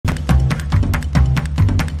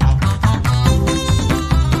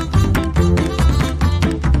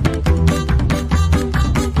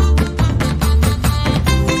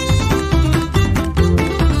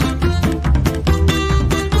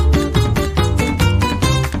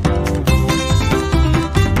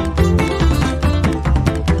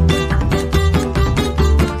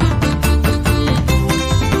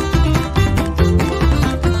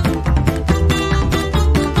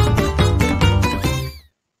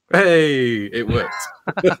Hey, it worked.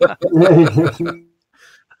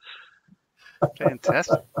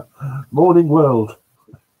 Fantastic. Morning world.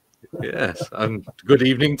 Yes, and good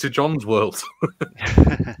evening to John's world.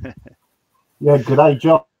 Yeah, good day,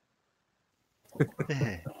 John.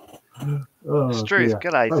 Yeah. Oh, Struth,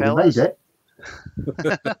 dear. g'day, Well, fellas. we made it.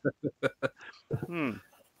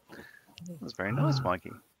 That was very nice,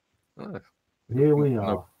 Mikey. Here we are.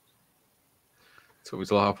 No. So we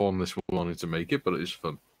still have one this morning to make it, but it is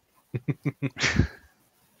fun.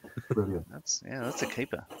 Brilliant. That's a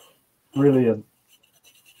keeper. Brilliant.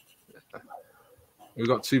 We've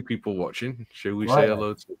got two people watching. Shall we Right. say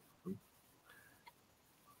hello to them?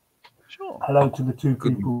 Sure. Hello to the two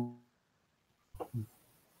Good. people.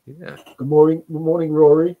 Yeah. Good morning,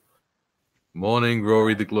 Rory, Morning,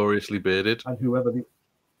 Rory the gloriously bearded. and whoever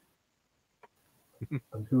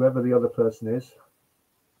the other person is.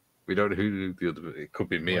 We don't know who the other. It could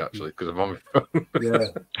be me actually, because I'm on my phone. Yeah.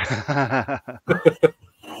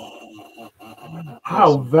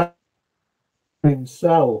 How that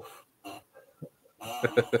himself.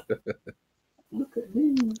 Look at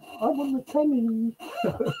me. I'm on the telly.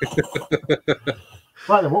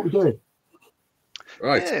 Right then, what are we doing?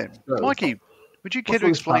 Right. Yeah. So, Mikey, would you care What's to all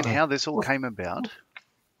this explain about, how this all What's- came about?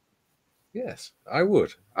 yes, I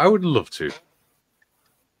would. I would love to.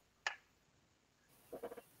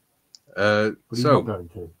 What are you not going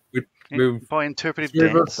to? By interpretive Three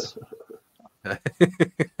of dance?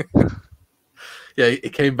 Yeah,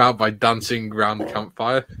 it came about by dancing around the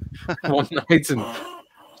campfire one night and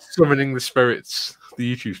summoning the spirits,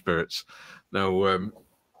 the YouTube spirits. No,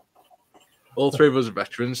 all three of us are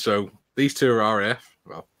veterans, so these two are RAF,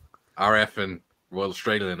 well, RAF and Royal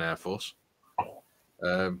Australian Air Force.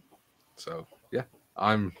 So yeah,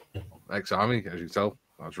 I'm ex-army, as you can tell.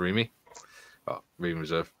 I was Remy, Remy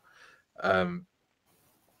Reserve.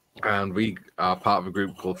 And we are part of a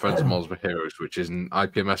group called Friends of Malls for Heroes, which is an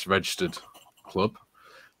IPMS registered club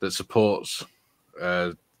that supports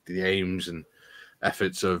the aims and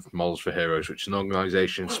efforts of Models for Heroes, which is an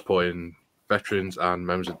organisation supporting veterans and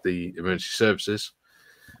members of the emergency services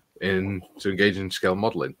to engage in scale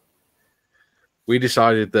modelling. We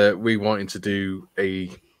decided that we wanted to do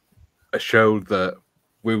a show that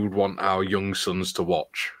we would want our young sons to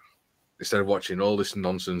watch. Instead of watching all this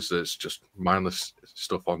nonsense that's just mindless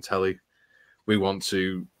stuff on telly, we want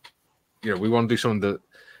to do something that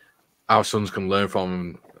our sons can learn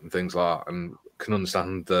from and things like that, and can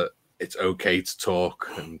understand that it's okay to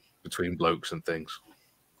talk and between blokes and things.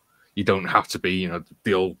 You don't have to be,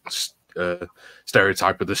 the old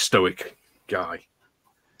stereotype of the stoic guy.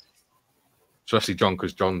 Especially John,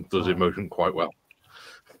 because John does emotion quite well.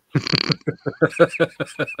 He's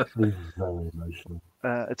very emotional.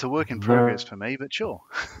 It's a work in progress for me, but sure.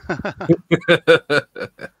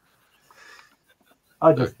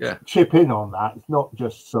 I just chip in on that. It's not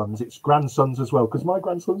just sons, it's grandsons as well, because my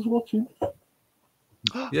grandson's watching.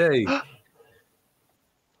 Yay.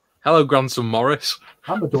 Hello, grandson Morris.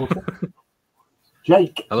 And my daughter.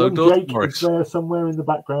 Jake. Hello, Young daughter Jake Morris. is there somewhere in the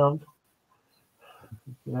background.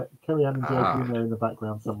 Yeah, Kerry Ann and Jake are in there in the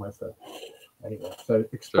background somewhere. So anyway, so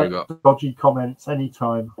expect dodgy comments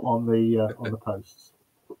anytime on the posts.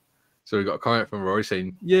 So we got a comment from Rory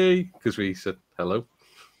saying "Yay" because we said hello.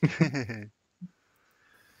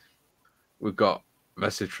 We've got a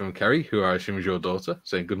message from Kerry, who I assume is your daughter,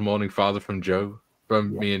 saying "Good morning, Father," from Joe,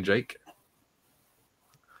 from me and Jake.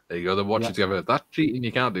 There you go. They're watching together. That's cheating.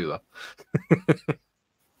 You can't do that.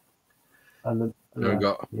 And then we've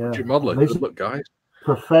got modeler. Good luck, guys.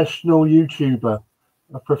 Professional YouTuber.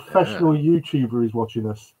 A professional YouTuber is watching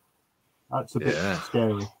us. That's a bit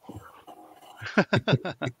scary.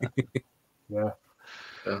 Yeah.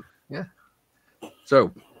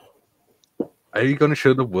 So, are you going to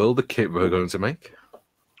show the world the kit we're going to make?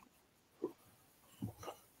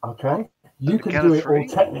 Okay. You can do it all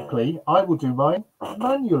technically. I will do mine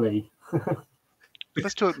manually.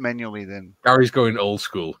 Let's do it manually then. Gary's going old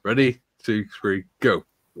school. Ready? 2, 3, go.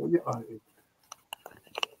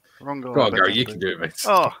 Wrong guy. Go on, Gary. You can do it, mate.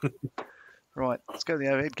 Oh, right. Let's go to the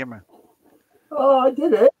overhead camera. Oh, I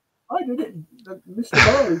did it. Mr.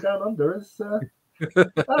 Barley down under is. Oh,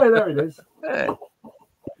 there it is. Yeah.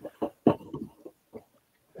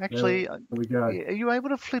 Actually, there we go. Are you able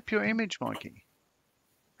to flip your image, Mikey?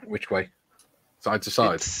 Which way? Side to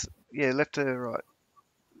side? Left to right.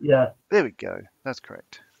 Yeah. There we go. That's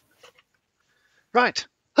correct. Right.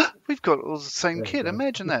 We've got all the same kit.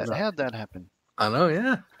 Imagine that. How'd that happen? I know,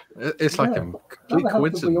 yeah. It's like a complete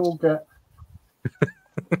coincidence. We all get...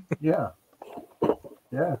 Yeah.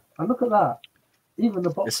 And look at that. Even the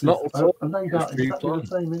boxes are laid out exactly the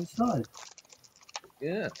same inside.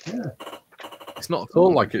 Yeah. It's not at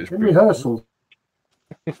all like it's in rehearsal.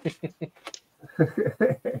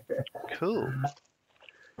 Cool.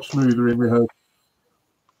 Smoother in rehearsal.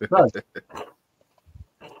 No.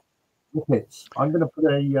 Whippets. I'm going to put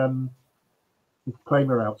a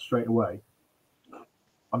disclaimer out straight away.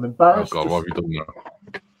 I'm Oh embarrassed. God, why have you done that?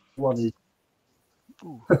 One is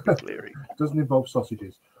Ooh, a bit leery. doesn't involve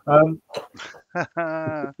sausages.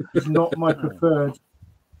 It's not my preferred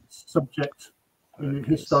subject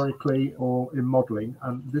historically or in modelling,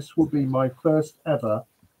 and this will be my first ever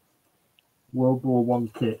World War One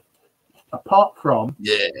kit. Apart from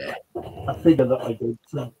a figure that I did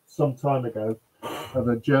some time ago of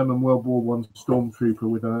a German World War One stormtrooper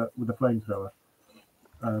with a flamethrower.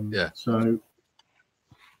 So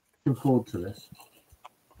looking forward to this.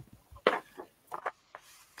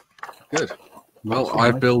 Good. Well,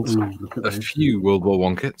 I built a few World War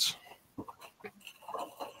One kits.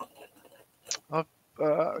 I've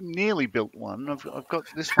nearly built one. I've got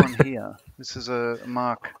this one here. This is the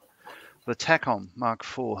TACOM Mark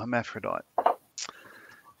IV Hermaphrodite.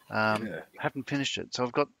 Haven't finished it, so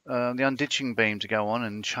I've got the unditching beam to go on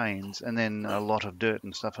and chains, and then a lot of dirt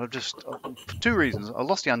and stuff. For two reasons. I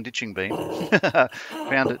lost the unditching beam,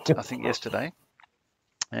 found it I think yesterday,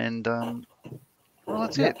 and well,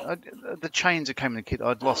 that's it. The chains that came in the kit,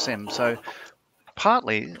 I'd lost them. So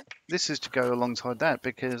partly this is to go alongside that,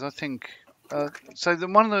 because I think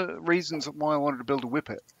one of the reasons why I wanted to build a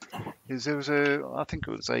whippet is there was I think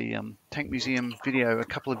it was a Tank Museum video a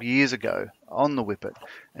couple of years ago on the whippet,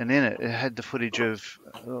 and in it had the footage of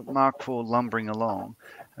Mark IV lumbering along,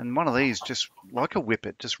 and one of these just like a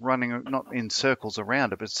whippet, just running not in circles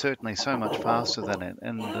around it, but certainly so much faster than it,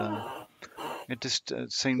 and it just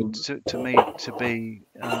seemed to me to be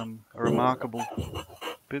a remarkable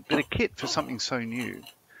bit of kit for something so new.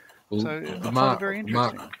 Well, so I find it very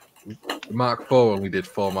interesting. The Mark IV only did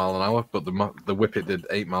 4 miles an hour, but the whippet did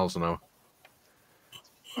 8 miles an hour.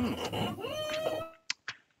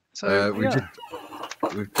 So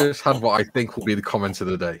we've just had what I think will be the comment of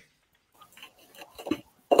the day.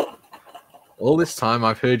 All this time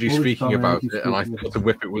I've heard you speaking about it, and I thought the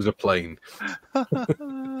whippet was a plane. No.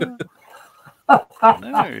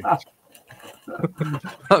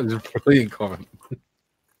 That was a brilliant comment.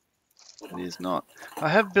 It is not. I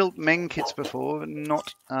have built Meng kits before, but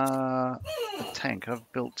not a tank. I've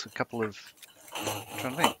built a couple of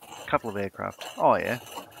aircraft. Oh yeah,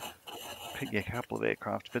 a couple of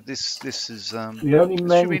aircraft. But this is the only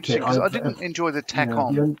should be interesting because I didn't enjoy the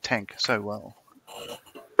TACOM tank so well.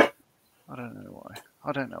 I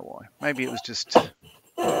don't know why. Maybe it was just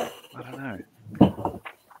I don't know.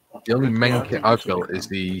 The only Meng kit I've built is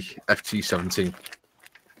the FT-17,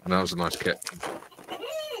 and that was a nice kit.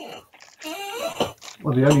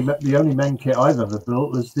 Well, the only Meng kit I've ever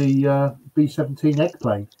built was the B-17 egg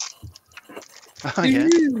plane. Oh yeah.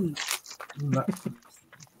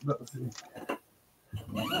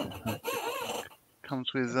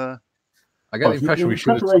 Comes with. I get the impression we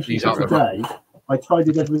should have these out today. I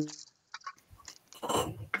tidied everything.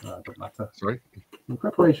 No, it doesn't matter. Sorry. In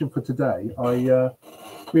preparation for today, I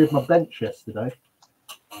cleared my bench yesterday,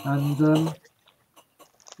 and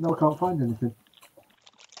now I can't find anything.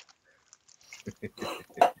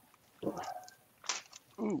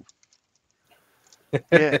 Ooh.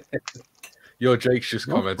 Yeah. Your Jake's just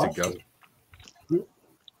commented, guys.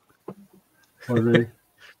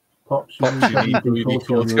 Pops, you need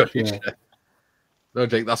No,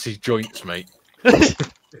 Jake, that's his joints, mate. That's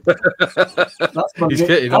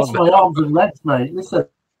my arms and legs, mate. Listen.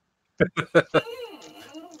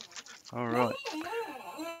 All right.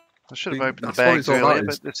 I should have opened the bags earlier,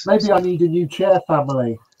 but maybe I need a new chair,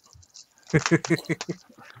 family.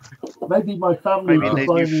 Maybe my family need a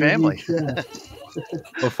new family.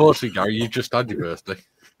 Unfortunately, Gary, you just had your birthday.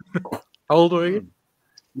 How old are you?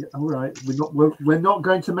 Yeah, all right. We're not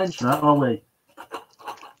going to mention that, are we?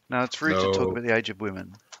 No, it's rude to talk about the age of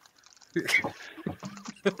women.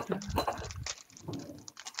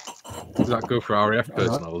 Does that go for RAF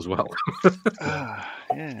personnel as well?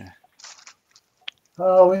 Yeah.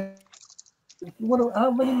 Oh,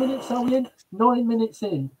 how many minutes are we in? 9 minutes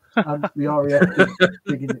in, and the RAF is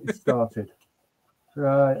getting it started.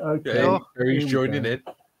 Right, okay. Gary's joining in.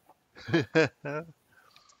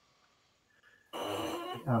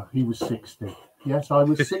 He was 60. Yes, I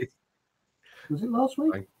was 60. Was it last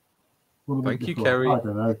week? Thank you, Kerry. I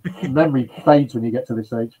don't know. Memory fades when you get to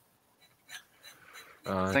this age.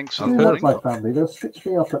 Thanks for my family. They'll stitch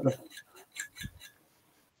me up at the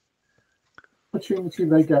opportunity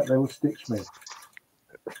they get. They will stitch me.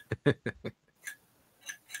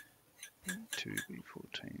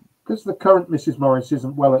 2B14. Because the current Mrs. Morris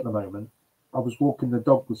isn't well at the moment. I was walking the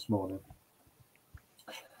dog this morning,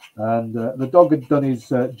 And the dog had done his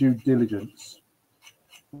due diligence.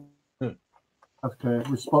 As a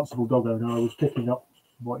responsible dog owner, I was picking up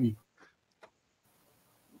what he...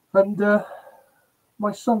 And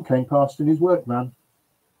my son came past in his work van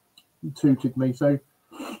and tooted me. So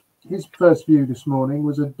his first view this morning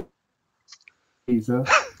was a geezer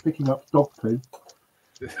picking up dog poo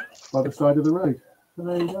by the side of the road. And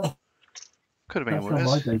there you go. Could have been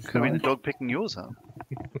worse. Could have been the dog picking yours up.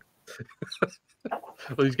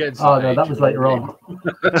 Well, he's getting. Oh no, that was later on.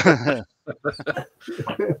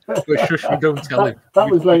 But shush, you don't tell him. That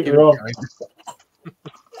was later on.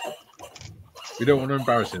 We don't want to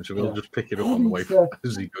embarrass him, so we'll just pick it up on the way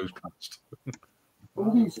as he goes past.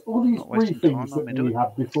 all these briefings that we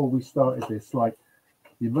had before we started this, like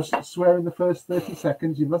you mustn't swear in the first 30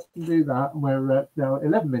 seconds, you mustn't do that, and we're now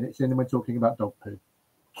 11 minutes in and we're talking about dog poo.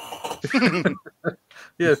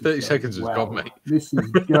 Yeah, 30 seconds has gone, mate. This is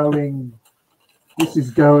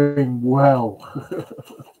going well.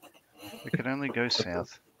 It can only go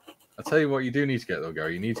south. I'll tell you what you do need to get, though,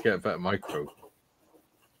 Gary. You need to get a better micro.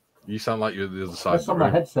 You sound like you're the other side. That's on my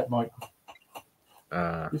headset mic.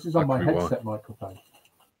 This is on my headset microphone.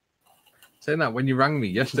 Saying that, when you rang me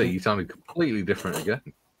yesterday, you sounded completely different again.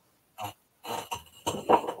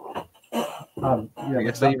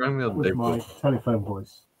 Yesterday you rang me on the day my telephone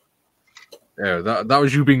voice. Yeah, that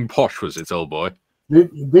was you being posh, was it, old boy?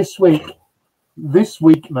 This week,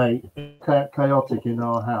 mate, chaotic in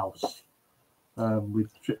our house.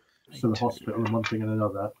 With trips to the hospital and one thing and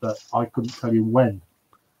another. But I couldn't tell you when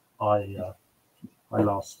I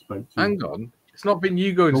last spoke to you. Hang on. It's not been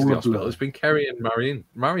you going to the hospital. It's been Kerry and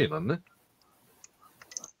Marion, hasn't it?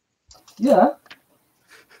 Yeah.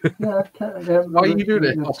 Yeah. Why are you doing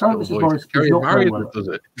it? Kerry and Marion does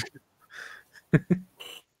it.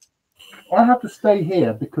 I have to stay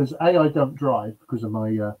here because A, I don't drive because of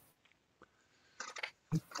my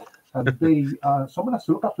and B, someone has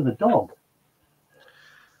to look after the dog.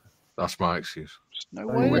 That's my excuse. No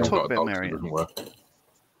way to talk about Marion.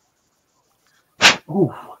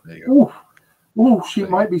 Ooh, she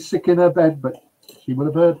might be sick in her bed, but she would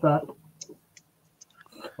have heard that.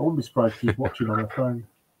 I wouldn't be surprised if she's watching on her phone.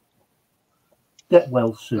 Get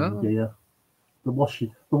well soon, dear. The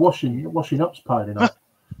washing up's piling up.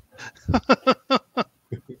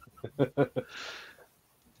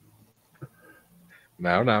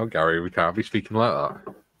 Now, Gary, we can't be speaking like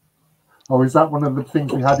that. Oh, is that one of the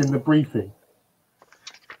things we had in the briefing?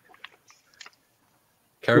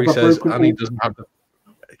 Kerry says Annie doesn't have the.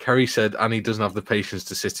 Kerry said Annie doesn't have the patience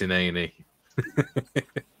to sit in A&E.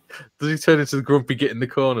 Does he turn into the grumpy git in the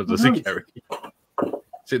corner? Does he, Kerry?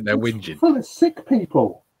 Sitting there whinging. Full of sick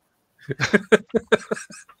people.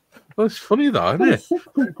 Well, it's funny though, isn't it? Sick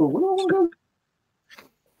people. I'm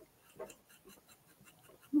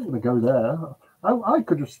not going to go there. I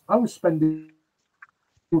was spending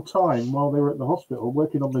time while they were at the hospital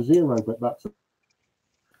working on the zero, but that's.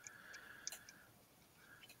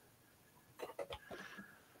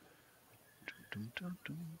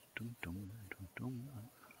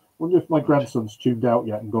 Wonder if my grandson's tuned out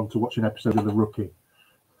yet and gone to watch an episode of The Rookie.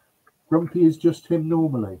 Grumpy is just him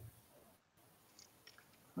normally.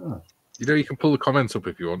 You know, you can pull the comments up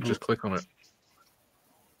if you want. Just click on it.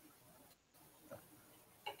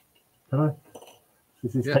 Can I?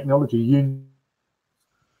 This is technology.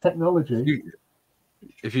 Technology.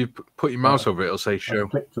 If you put your mouse over it, it'll say show.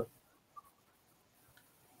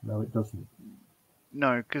 No, it doesn't.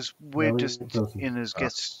 No, because we're just in as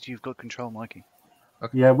guests. You've got control, Mikey.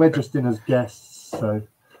 Okay. Yeah, we're just in as guests, so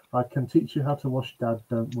I can teach you how to wash, Dad.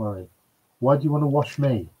 Don't worry. Why do you want to wash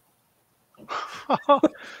me? I'm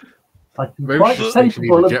quite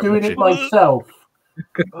capable of doing it myself.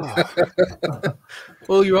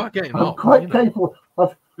 Well, you are getting I'm quite capable.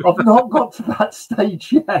 I've not got to that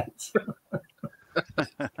stage yet.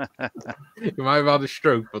 You might have had a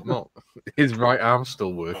stroke, but not. His right arm's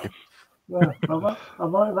still working. Yeah, I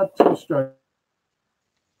might have had 2 strokes.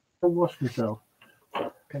 I'll wash myself.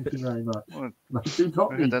 Thank you very much. Well,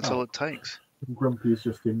 that's all it takes. Grumpy is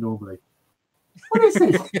just him normally. What is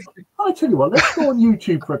this? I tell you what, let's go on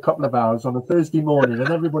YouTube for a couple of hours on a Thursday morning and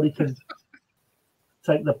everybody can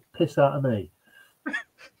take the piss out of me.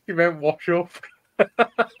 You meant wash up?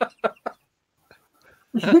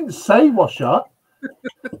 She didn't say wash up.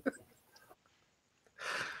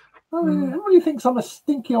 Everybody thinks I'm a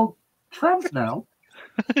stinky old tramp now.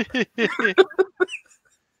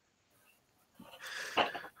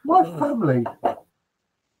 My family.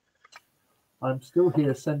 I'm still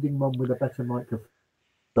here sending Mum with a better microphone.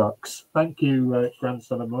 Ducks. Thank you,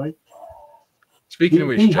 grandson of mine. Speaking of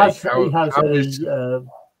which, Jake,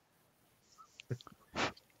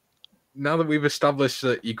 now that we've established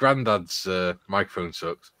that your granddad's microphone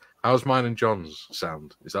sucks, how's mine and John's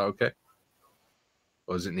sound? Is that okay?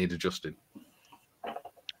 Or does it need adjusting?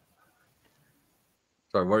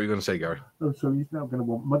 Sorry, what are you going to say, Gary? Oh, so he's now going to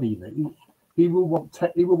want money. He will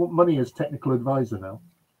want money as technical advisor now.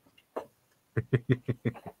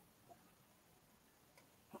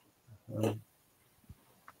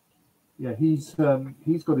 Yeah, he's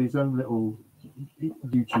got his own little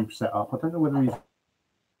YouTube setup. I don't know whether he's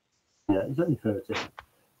only 30,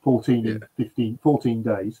 14 in 14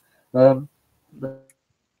 days.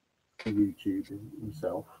 YouTube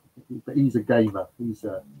himself, but he's a gamer.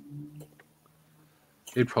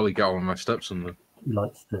 He'd probably get on with my stepson then. He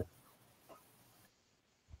likes to.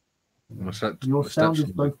 Your sound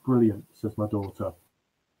is both brilliant, says my daughter.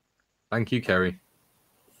 Thank you, Kerry.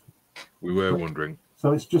 We were wondering.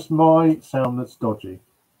 So it's just my sound that's dodgy.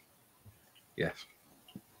 Yes.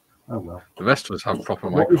 Oh well. The rest of us have proper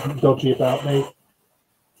What microphones. isn't dodgy about me?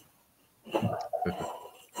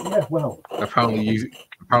 Yeah, well. Apparently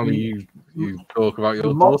you talk about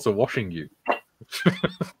your daughter washing you.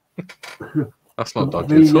 That's not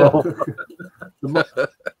dodgy at all.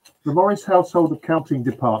 The Morris Household Accounting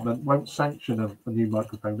Department won't sanction a new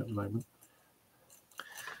microphone at the moment.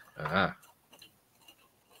 Ah.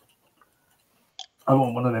 I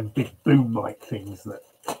want one of them big boom mic things that.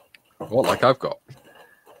 What, like I've got?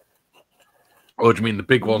 Or do you mean the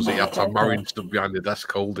big ones that you have to have married stuff behind the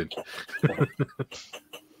desk holding?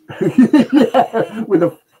 Yeah, with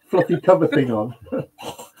a fluffy cover thing on.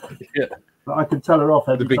 Yeah. But I can tell her off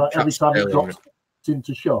every time it drops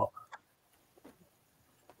into shot.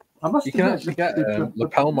 You can actually get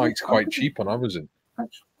lapel mics quite cheap on Amazon.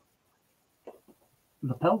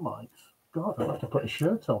 Lapel mics? God, I'd have to put a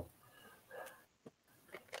shirt on.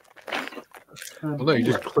 Well, no, you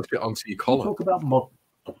just clip it onto your collar. Talk about mod.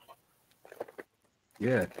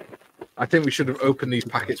 Yeah. I think we should have opened these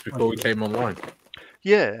packets before we came online.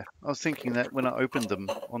 Yeah, I was thinking that when I opened them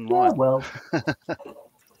online. Yeah, well.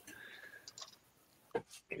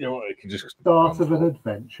 You know what, you can just start of an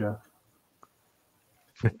adventure.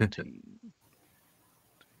 14.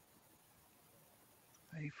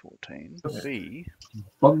 A14. B.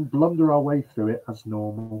 Blunder our way through it as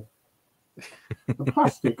normal. The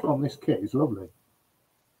plastic on this kit is lovely.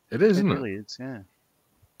 It is, isn't it? It really is, yeah.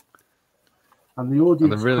 And the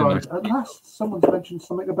audience and really cried, nice. at last, someone's mentioned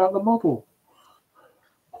something about the model.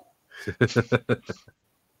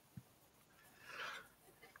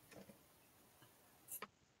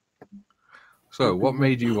 So, what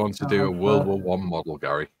made you want to do a World War I model,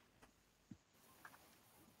 Gary?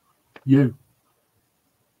 You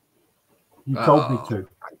told me to.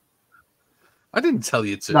 I didn't tell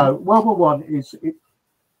you to. No, World War One is it.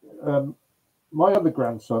 My other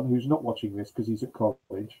grandson, who's not watching this because he's at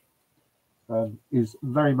college, is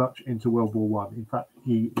very much into World War One. In fact,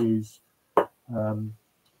 he is.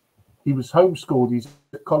 He was homeschooled. He's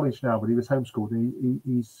at college now, but he was homeschooled.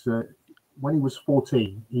 He's when he was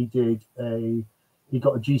 14, he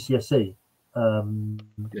got a GCSE.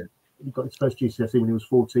 He got his first GCSE when he was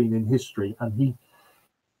 14 in history, and he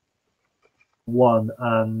won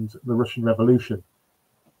and the Russian Revolution.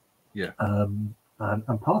 Yeah. And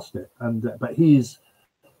passed it. And but he is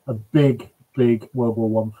a big World War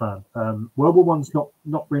One fan. World War One's not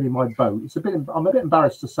really my boat. I'm a bit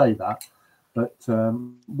embarrassed to say that, but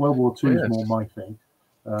World War Two is more my thing.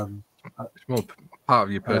 It's more part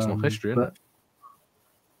of your personal history, isn't it?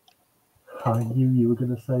 I knew you were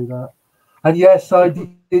going to say that. And yes, I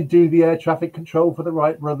did do the air traffic control for the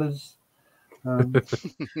Wright brothers.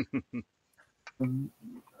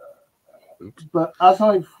 But as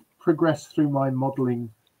I've progressed through my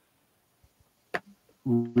modelling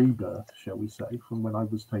rebirth, shall we say, from when I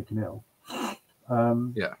was taken ill,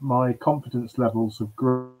 my confidence levels have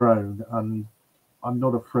grown, and I'm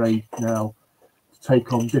not afraid now to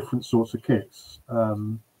take on different sorts of kits.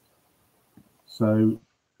 So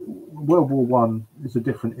World War One is a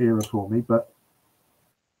different era for me, but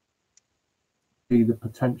the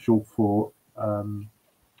potential for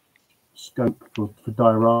scope for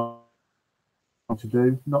diorama to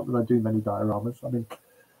do. Not that I do many dioramas. I mean,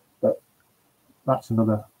 but that's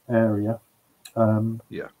another area.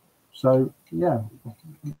 So yeah,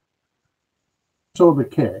 saw the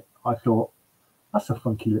kit. I thought that's a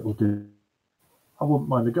funky little dude. I wouldn't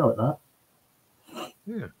mind a go at that.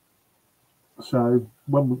 Yeah. So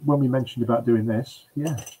when we mentioned about doing this,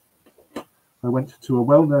 I went to a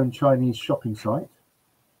well-known Chinese shopping site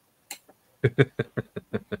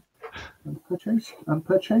and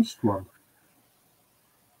purchased one.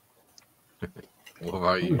 What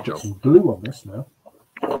about you, John? Put some glue on this now.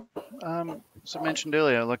 So I mentioned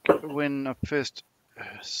earlier, like when I first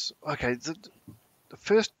Okay, the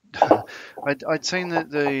first I'd seen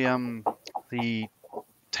the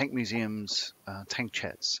Tank Museum's tank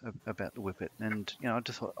chats about the whippet, and I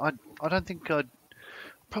just thought I don't think I'd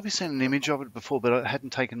probably seen an image of it before, but I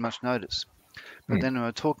hadn't taken much notice. But then when we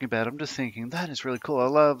were talking about it, I'm just thinking that is really cool. I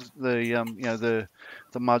love the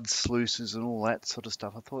mud sluices and all that sort of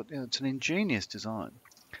stuff. I thought it's an ingenious design.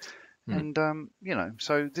 And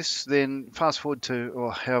so this then fast forward to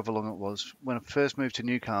or however long it was when I first moved to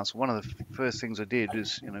Newcastle. One of the first things I did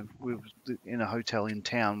is we were in a hotel in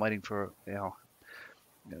town waiting for our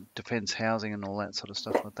defence housing and all that sort of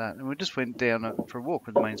stuff like that. And we just went down for a walk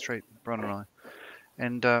with the main street, Bron and I.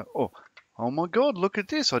 And oh my God, look at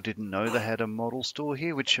this! I didn't know they had a model store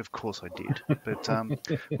here, which of course I did. But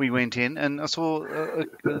we went in and I saw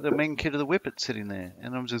the Meng kit of the whippet sitting there,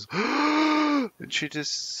 and I was just. And she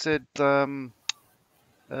just said, can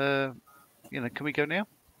we go now?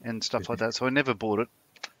 And stuff like that. So I never bought it.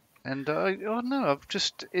 And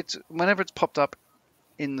it's whenever it's popped up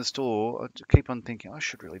in the store, I keep on thinking I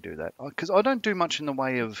should really do that because I don't do much in the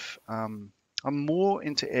way of. I'm more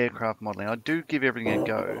into aircraft modelling. I do give everything a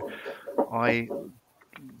go. I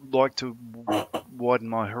like to widen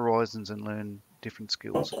my horizons and learn different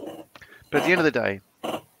skills. But at the end of the day.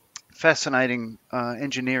 Fascinating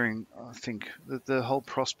engineering, I think. The whole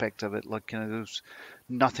prospect of it, there's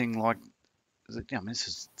nothing like. This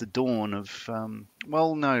is the dawn of.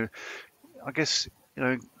 No, I guess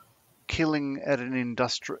killing at an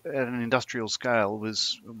industrial scale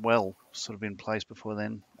was sort of in place before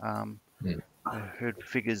then. I heard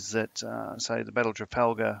figures that say the Battle of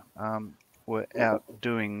Trafalgar were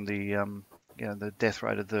outdoing the death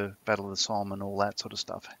rate of the Battle of the Somme and all that sort of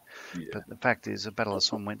stuff. Yeah. But the fact is, the Battle of the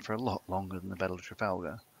Somme went for a lot longer than the Battle of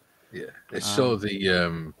Trafalgar. Yeah, it's sort of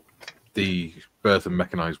the birth of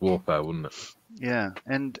mechanized warfare, wasn't it? Yeah,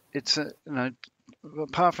 and it's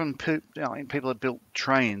apart from people that built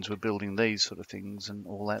trains were building these sort of things and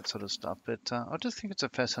all that sort of stuff. But I just think it's a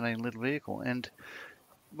fascinating little vehicle, and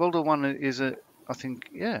World War One is a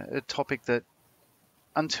topic that.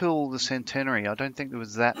 Until the centenary, I don't think there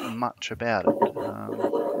was that much about it.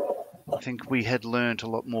 I think we had learned a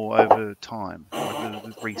lot more over time,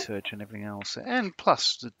 with research and everything else, and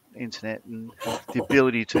plus the internet and the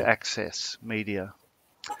ability to access media.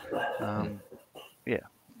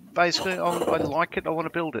 Basically, I like it. I want to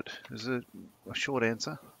build it. Is a short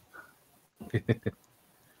answer.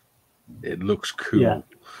 It looks cool. Yeah.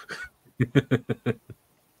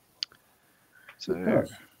 So.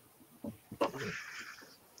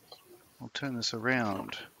 I'll turn this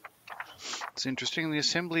around. It's interesting. The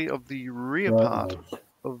assembly of the rear part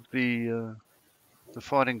of the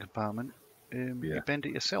fighting compartment, you bend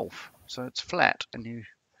it yourself, so it's flat, and you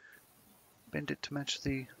bend it to match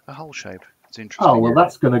the hull shape. It's interesting. Oh well,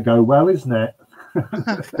 that's going to go well, isn't it?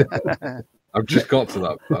 I've just got to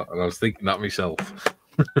that, and I was thinking that myself.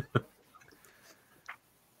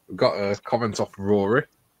 We've got a comment off Rory.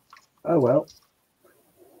 Oh well.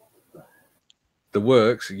 The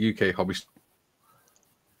Works, a UK hobby.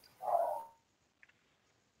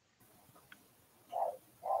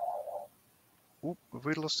 Oh, have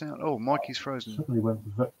we lost out? Oh, Mikey's frozen.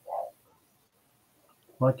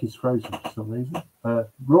 Mikey's frozen for some reason.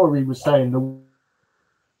 Rory was saying the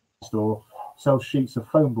store sells sheets of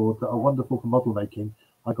foam board that are wonderful for model making.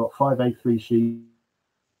 I got 5 A3 sheets.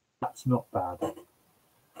 That's not bad.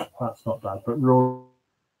 But Rory,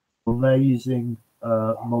 amazing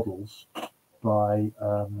models. By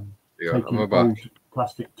taking old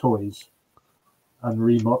plastic toys and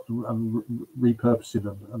repurposing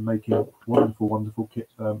them and making wonderful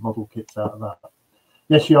model kits out of that.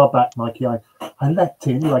 Yes, you are back, Mikey. I leapt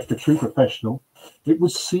in like a true professional. It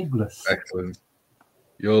was seamless. Excellent.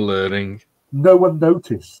 You're learning. No one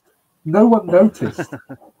noticed.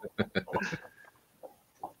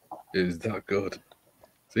 Is that good?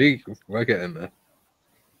 See, we're getting there.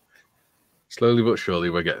 Slowly but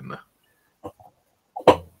surely, we're getting there.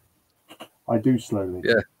 I do slowly.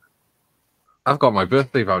 Yeah. I've got my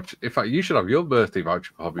birthday voucher. In fact, you should have your birthday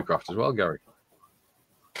voucher for Hobbycraft as well, Gary.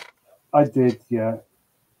 I did, yeah.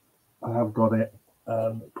 I have got it.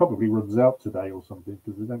 Probably runs out today or something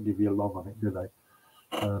because they don't give you a long on it, do they?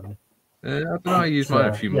 I don't know. I used mine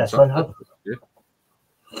a few months yes, after. I have. Yeah.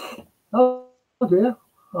 Oh dear.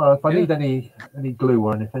 If I need any glue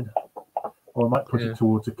or anything, or I might put it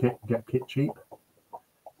towards a kit and get kit cheap.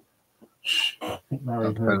 Shh, I think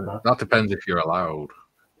Mary heard that. That depends if you're allowed.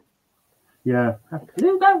 Yeah.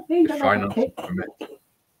 You don't need another kit.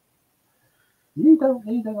 You don't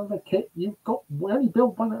need another kit. You've got only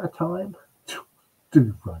build one at a time.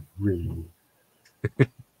 Do I really?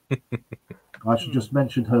 I should just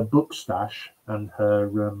mention her book stash and her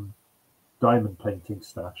diamond painting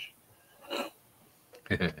stash.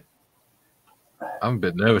 I'm a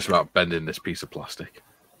bit nervous about bending this piece of plastic.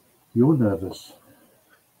 You're nervous.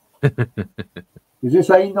 Is this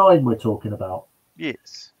A9 we're talking about?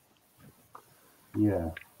 Yes. Yeah.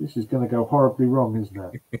 This is going to go horribly wrong,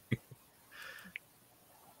 isn't it?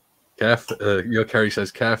 Careful, your Kerry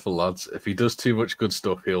says, "Careful, lads. If he does too much good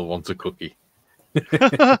stuff, he'll want a cookie."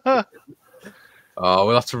 Oh,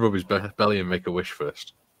 we'll have to rub his belly and make a wish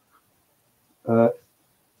first.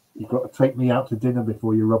 You've got to take me out to dinner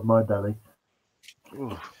before you rub my belly.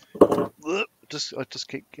 I just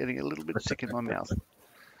keep getting a little bit sick in my mouth.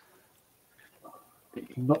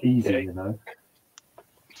 It's not easy, you know.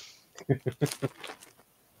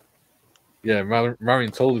 Yeah,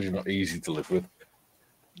 Marion told us you're not easy to live with.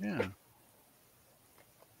 Yeah.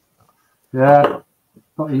 Yeah,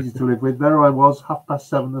 not easy to live with. There I was,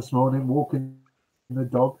 7:30 this morning, walking the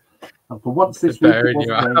dog. And for once this week, it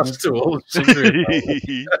wasn't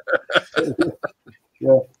raining.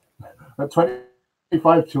 Yeah. At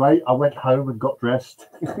 25 to 8, I went home and got dressed.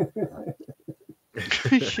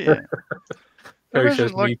 Yeah. Kerry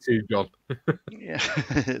says, "Me too, John." Yeah.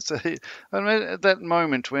 So I mean, at that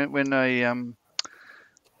moment when a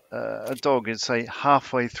dog is, say,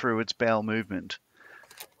 halfway through its bowel movement,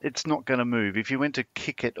 it's not going to move. If you went to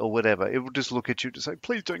kick it or whatever, it would just look at you to say,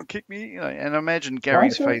 "Please don't kick me." You know, and I imagine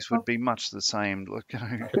Gary's face would be much the same. Look, you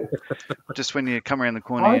know, just when you come around the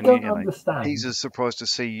corner, and he's as surprised to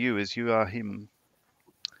see you as you are him.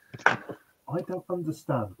 I don't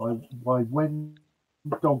understand why when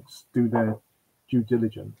dogs do their due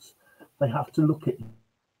diligence, they have to look at you.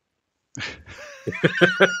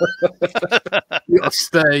 You got to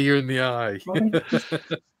stare you in the eye.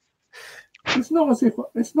 It's not as if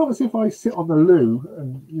I sit on the loo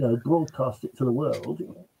and broadcast it to the world.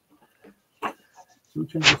 So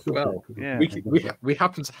well, yeah, we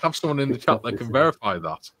happen to have someone in the chat that can verify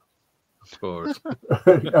that for us.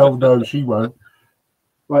 Oh no, she won't.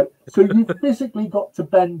 Right, so you've physically got to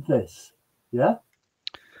bend this, yeah?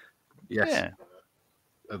 Yes. Yeah.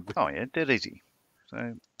 Oh yeah, dead easy.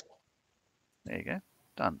 So there you go,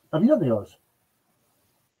 done. Have you done the Oz?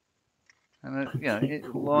 And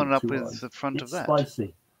line up with the front of that.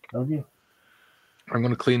 Spicy, don't you? I'm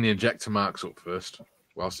going to clean the ejector marks up first,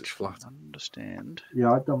 whilst it's flat. Understand?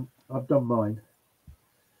 Yeah, I've done mine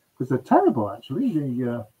because they're terrible. Actually,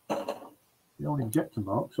 the old ejector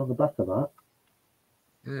marks on the back of that.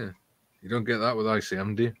 Yeah, you don't get that with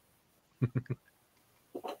ICM, do you?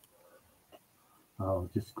 Oh,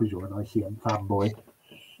 just because you're an ICM fanboy.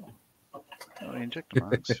 Oh, injector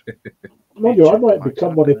marks. I might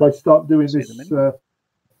become one if I start doing this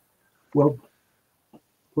World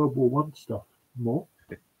War I stuff more.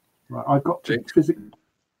 Right, I've got to physically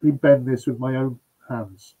bend this with my own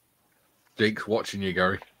hands. Jake's watching you,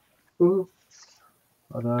 Gary. Ooh.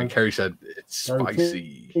 I know. And Kerry said it's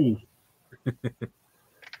spicy.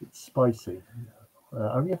 It's spicy.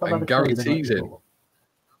 Only if I've had a Gary T's in.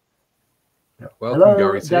 Yeah. Welcome,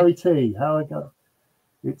 hello, Gary T. How are you going?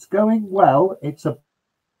 It's going well. It's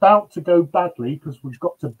about to go badly because we've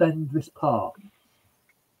got to bend this part.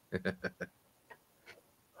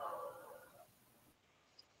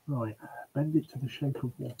 Right, bend it to the shape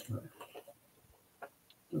of water.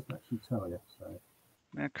 Doesn't actually tell you. So.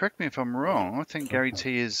 Now, correct me if I'm wrong. I think Gary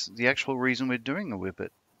T is the actual reason we're doing a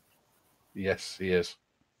whippet. Yes, he is.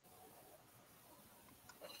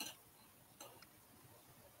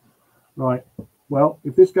 Right. Well,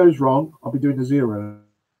 if this goes wrong, I'll be doing a 0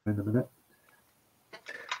 in a minute.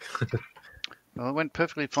 Well, it went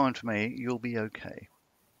perfectly fine for me. You'll be okay.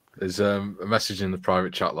 There's a message in the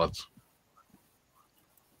private chat, lads.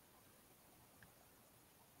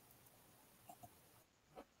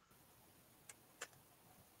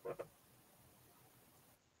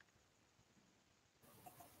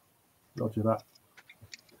 Roger that.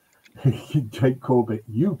 Jake Corbett,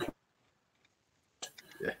 you can.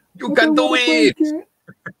 Yeah. You can do it.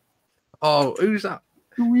 Oh, who's that?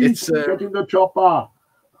 It's get in the chopper.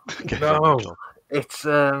 No, it's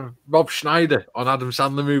Rob Schneider on Adam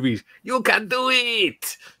Sandler movies. You can do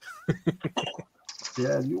it.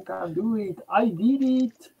 Yeah, you can do it. I did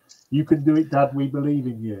it. You can do it, Dad. We believe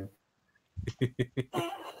in you.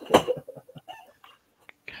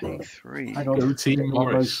 K3. Hang on, Team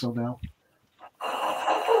Morris. Now.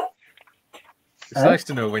 It's nice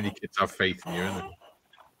to know when your kids have faith in you, isn't it?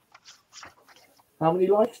 How many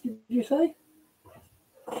likes did you say?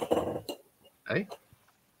 Hey?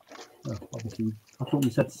 Oh, obviously, I thought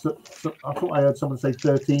you said. I thought I heard someone say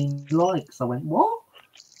 13 likes. I went, what?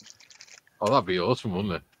 Oh, that'd be awesome,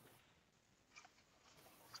 wouldn't it?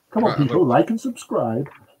 Come on, Right, people, look. like and subscribe.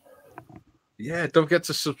 Yeah, don't forget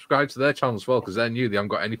to subscribe to their channel as well, because they're new. They haven't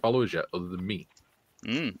got any followers yet, other than me.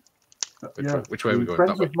 Mm. Which way are we the going?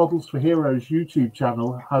 Friends That way? of Models for Heroes YouTube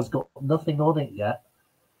channel has got nothing on it yet,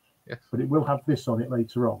 Yes. but it will have this on it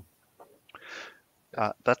later on.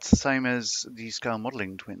 That's the same as the scale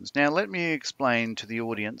modeling twins. Now, let me explain to the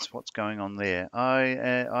audience what's going on there.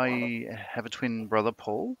 I have a twin brother,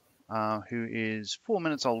 Paul, who is 4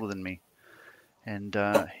 minutes older than me, and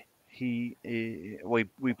we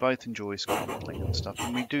both enjoy scale modeling and stuff,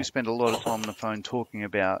 and we do spend a lot of time on the phone talking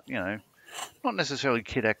about, not necessarily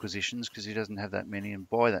kit acquisitions because he doesn't have that many and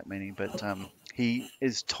buy that many, but he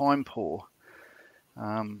is time poor.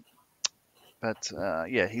 But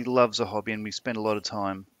yeah, he loves a hobby, and we spend a lot of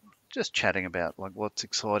time just chatting about like what's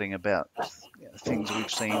exciting about things we've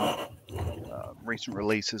seen, recent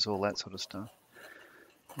releases, all that sort of stuff.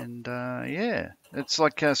 And yeah, it's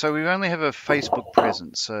like so we only have a Facebook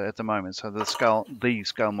presence at the moment. So the scale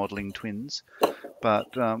modeling twins,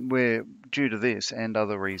 but we're due to this and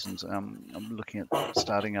other reasons. I'm looking at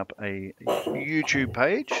starting up a YouTube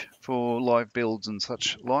page for live builds and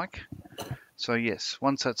such like. So yes,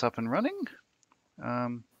 once that's up and running.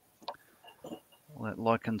 All that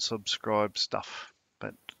like and subscribe stuff,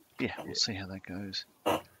 but yeah, we'll see how that goes.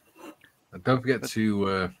 And don't forget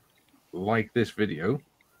to like this video,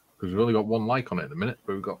 because we've only got 1 like on it at the minute,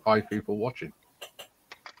 but we've got 5 people watching.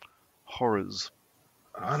 Horrors.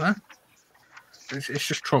 I know. It's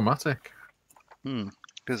just traumatic.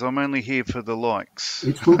 Because I'm only here for the likes,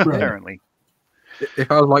 It's full grown. apparently.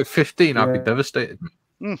 If I was like 15, I'd be Yeah. devastated.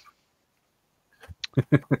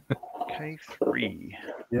 K3.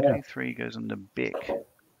 Yeah. K3 goes on the back.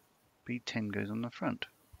 B10 goes on the front.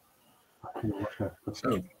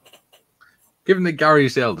 So, given that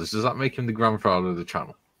Gary's the eldest, does that make him the grandfather of the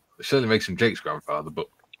channel? It certainly makes him Jake's grandfather, but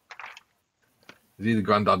is he the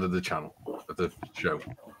granddad of the channel, of the show?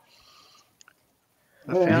 The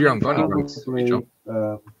Yeah, founding you haven't got any fathers- probably John?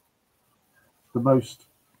 the most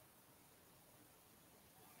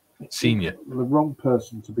Senior. the wrong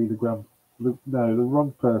person to be the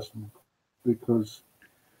wrong person, because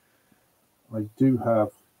I do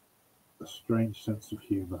have a strange sense of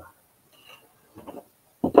humour.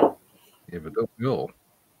 Yeah, but don't we all?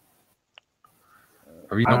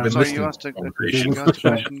 Have you not been sorry, listening? you asked a conversation?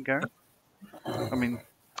 question, Gary? I mean,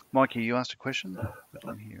 Mikey, you asked a question? I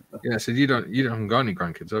didn't hear. Yeah, so you haven't got any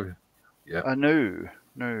grandkids, have you? Yeah.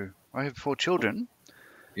 No. I have 4 children.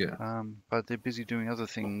 Yeah. But they're busy doing other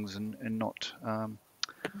things and not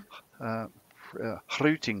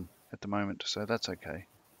rooting at the moment, so that's okay.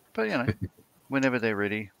 But whenever they're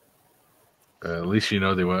ready. At least you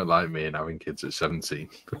know they weren't like me and having kids at 17.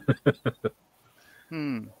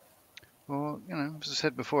 Well, as I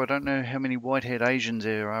said before, I don't know how many white-haired Asians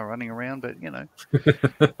there are running around, but no,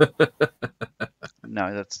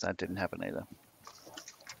 that didn't happen either.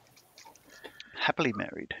 Happily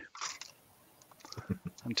married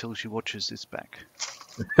until she watches this back.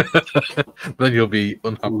 Then you'll be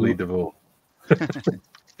unhappily divorced.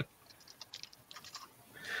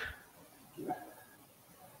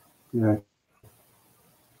 Yeah.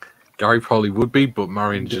 Gary probably would be, but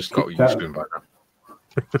Marion's just got used to him by now.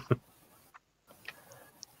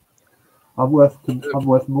 I'm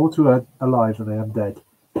worth more to her alive than I am dead.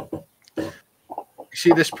 You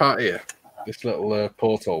see this part here? This little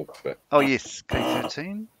porthole bit? Oh, yes,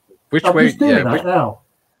 K13. Which I'm way? just doing Yeah, that now.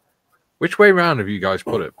 which way round have you guys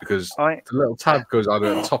put it? Because I the little tab goes either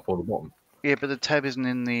at the top or the bottom. Yeah, but the tab isn't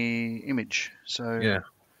in the image, so Yeah.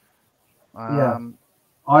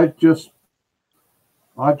 I've just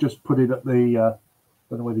put it at the.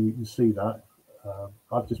 Don't know whether you can see that.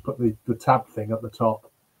 I've just put the tab thing at the top.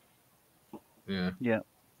 Yeah.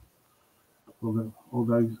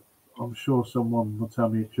 Although I'm sure someone will tell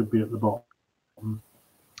me it should be at the bottom.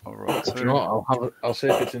 All right. Do you know what? I'll see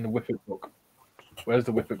if it's in the Whippet book. Where's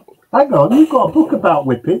the Whippet book? Hang on, you've got a book about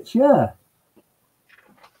whippets, yeah.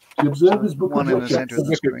 The Observer's Book One of in the Whippets. centre of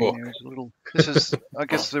the Whippet screen book. there is a little. This is, I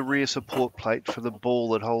guess, the rear support plate for the ball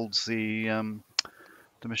that holds the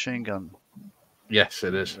machine gun. Yes,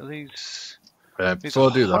 it is. Are these Before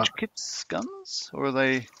I do that, Hotchkiss guns, or are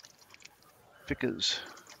they Vickers?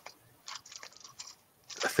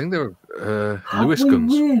 I think they were Have Lewis we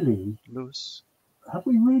guns. really? Lewis. Have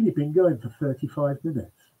we really been going for 35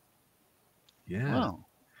 minutes? Yeah. Wow.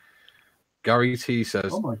 Gary T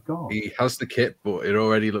says Oh my god! he has the kit, but it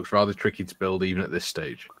already looks rather tricky to build even at this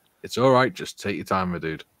stage. It's all right, just take your time, my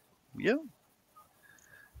dude. Yeah.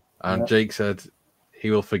 And Yeah. Jake said he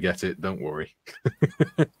will forget it. Don't worry.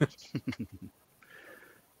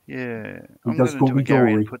 Yeah. He I'm does going to call do me a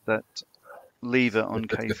Gary and Dory. put that lever on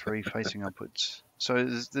K3 facing upwards. So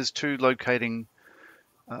there's two locating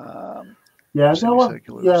Yeah, no,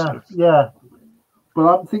 semicircular sort of. yeah.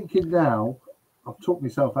 But I'm thinking now, I've talked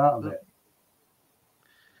myself out of it.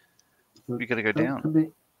 So You got to go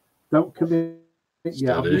down. Don't commit.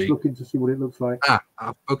 Yeah, I'm just looking to see what it looks like.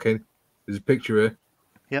 Okay. There's a picture here.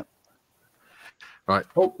 Yep. Right.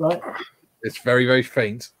 Oh, right. It's very, very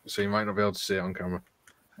faint, so you might not be able to see it on camera.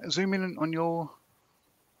 Zoom in on your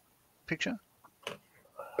picture.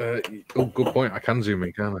 Oh, good point. I can zoom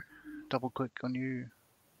in, can't I? Double click on you.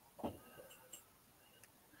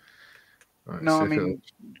 Right, no, I mean,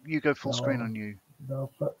 you go full screen on you. No,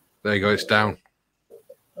 but, there you go. It's down.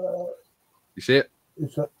 You see it?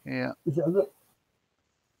 Yeah. Is it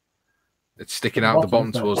it's sticking out the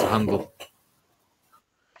bottom towards the handle.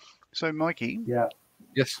 So, Mikey. Yeah.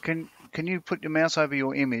 Yes. Can you put your mouse over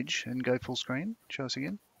your image and go full screen? Show us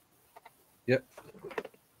again. Yep.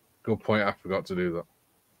 Good point. I forgot to do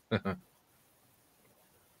that. Okay.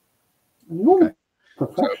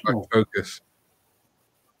 So focus.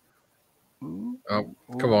 Ooh. Oh,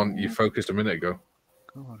 come on. You focused a minute ago.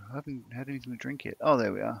 God, I haven't had anything to drink yet. Oh,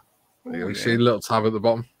 there we are. You see a little tab at the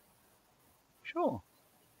bottom? Sure.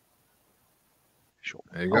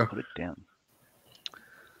 There you go. I'll put it down.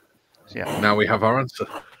 So, yeah. Now we have our answer.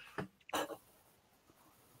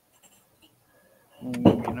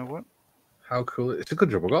 You know what? How cool. It's a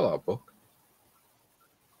good job I got that book.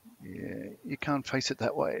 Yeah, you can't face it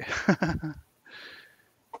that way.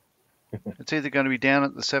 It's either going to be down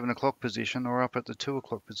at the 7 o'clock position or up at the 2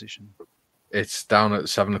 o'clock position. It's down at the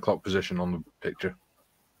 7 o'clock position on the picture.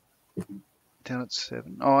 Down at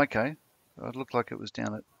 7. Oh, okay. It looked like it was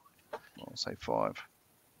down at, I'll say 5.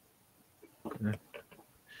 Yeah.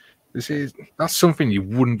 You see, that's something you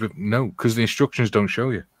wouldn't know because the instructions don't show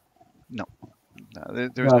you. No,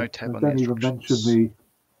 there is no tab on the instructions.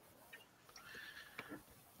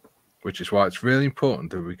 Which is why it's really important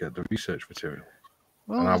that we get the research material.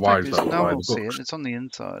 Well, and no one will see it. It's on the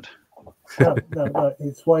inside. No.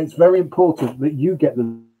 It's why it's very important that you get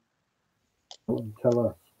them and tell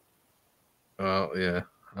us. Well, yeah,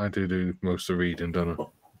 I do most of the reading, don't I?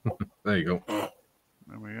 There you go.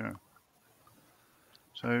 There we go.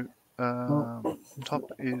 So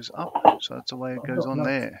top is up, so that's the way it goes on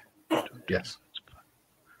there. Yes.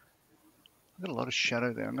 I've got a lot of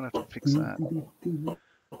shadow there. I'm going to have to fix that.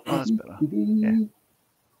 Oh, that's better. Yeah.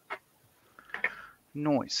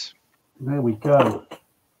 Noise. There we go.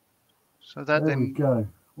 So that there we go.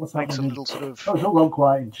 What's makes happening? A little sort of it's all gone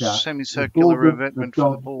quiet in chat. Semicircular revetment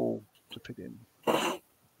for the ball to put in.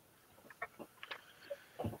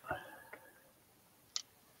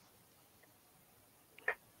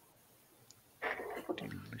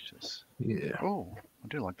 Delicious. Yeah. Oh, I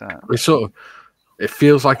do like that. It's sort of. It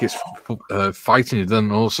feels like it's fighting you,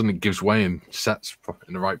 then all of a sudden it gives way and sets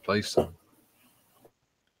in the right place.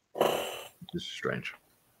 It's strange.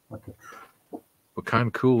 Okay. But kind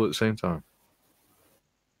of cool at the same time.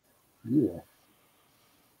 Yeah.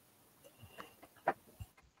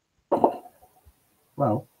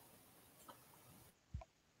 Well.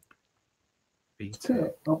 That's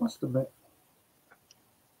it, I must admit.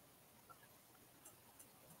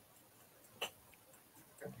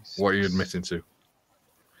 What are you admitting to?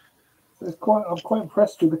 I'm quite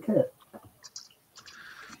impressed with the kit.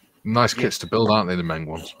 Nice kits to build, aren't they, the Meng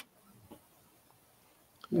ones?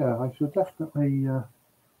 Yeah, I should definitely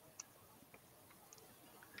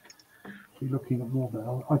be looking at more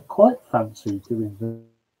now. I quite fancy doing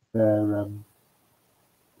their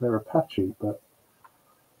Apache, but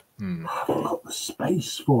I haven't got the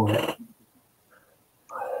space for it.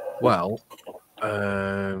 Well, what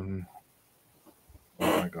have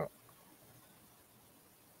I got?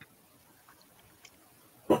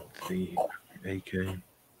 The AK.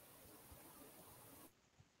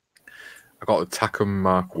 I got the Takum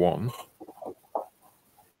Mark 1.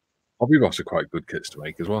 Hobby Boss are quite good kits to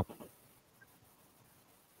make as well.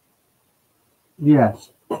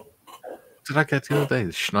 Yes. Did I get the other day?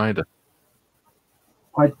 The Schneider.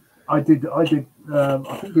 I did. I think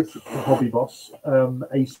it's the Hobby Boss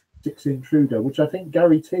A6 Intruder, which I think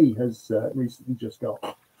Gary T has recently just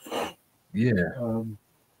got. Yeah.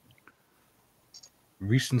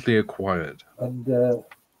 Recently acquired. And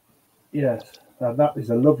yes, that is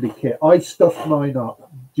a lovely kit. I stuffed mine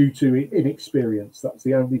up due to inexperience. That's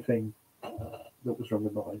the only thing that was wrong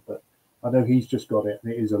with mine. But I know he's just got it,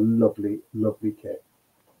 and it is a lovely, lovely kit.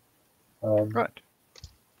 Right.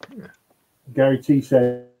 Yeah. Gary T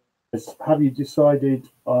says, "Have you decided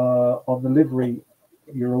on the livery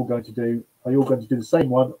you're all going to do? Are you all going to do the same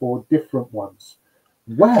one or different ones?"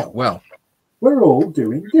 Well, we're all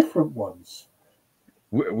doing different ones.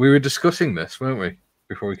 We were discussing this, weren't we,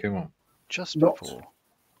 before we came on? Just Not- before.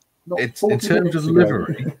 Not It's in 40 terms minutes of ago.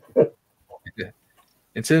 livery.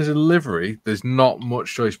 In terms of livery, there's not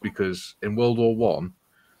much choice because in World War One,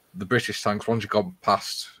 the British tanks, once you got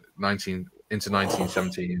past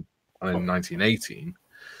 1917 and in 1918,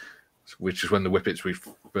 which is when the whippets were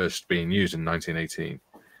first being used in 1918,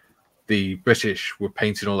 the British were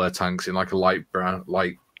painting all their tanks in like a light brown,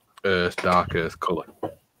 light earth, dark earth color.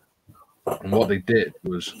 And what they did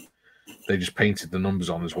was they just painted the numbers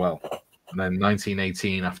on as well. And then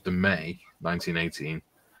 1918, after May 1918,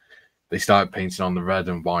 they started painting on the red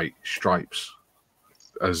and white stripes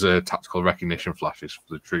as tactical recognition flashes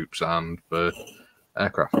for the troops and for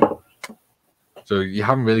aircraft. So you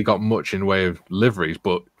haven't really got much in the way of liveries,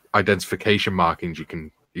 but identification markings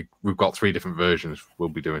we've got 3 different versions we'll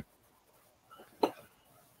be doing.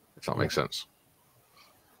 If that makes sense.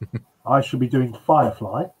 I shall be doing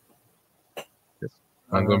Firefly.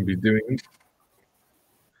 I'm going to be doing.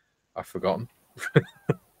 I've forgotten.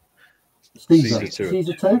 Caesar. Caesar 2.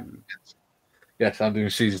 Caesar 2. Yes, I'm doing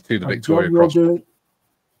Caesar 2, the And Victoria John, you're Cross. doing.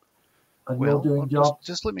 And Well, you're doing John.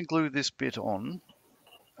 just let me glue this bit on.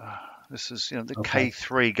 This is, the Okay.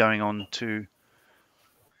 K3 going on to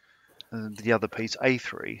the other piece,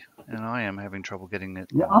 A3, and I am having trouble getting it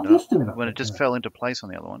Yeah, lined I'm just up doing that. when it just fell into place on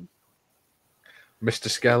the other one. Mr.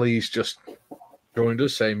 Skelly's just joined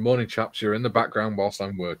us saying, "Morning, chaps. You're in the background whilst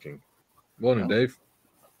I'm working." Morning, Oh. Dave.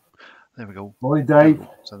 There we go. Morning, Dave.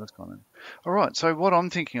 So that's gone in. All right. So what I'm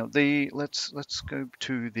thinking of let's go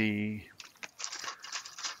to the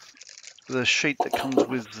sheet that comes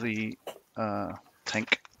with the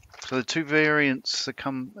tank. So the 2 variants that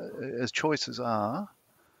come as choices are.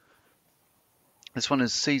 This one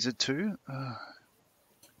is Caesar 2.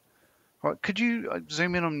 Right. Could you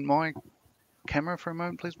zoom in on my camera for a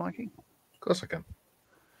moment, please, Mikey? Of course I can.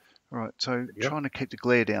 All right. So Yep. trying to keep the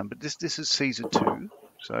glare down, but this is Caesar 2.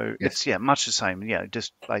 So Yes. it's much the same.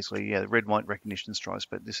 Just basically the red white recognition stripes,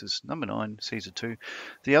 but this is number 9, Caesar 2.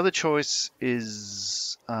 The other choice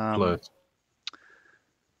is Flirt.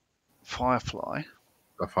 Firefly.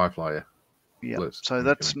 A Firefly, yeah. Yeah. Flirt, So I'm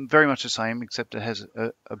that's kidding. very much the same, except it has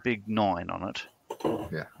a big 9 on it.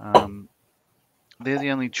 Yeah. They're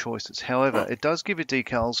the only choices. However, it does give you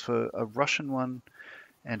decals for a Russian one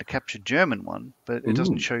and a captured German one, but it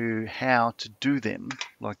doesn't Ooh. show you how to do them.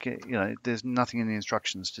 Like, there's nothing in the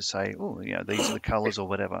instructions to say, these are the colors or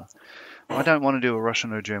whatever. I don't want to do a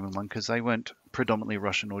Russian or a German one because they weren't predominantly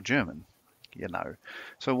Russian or German,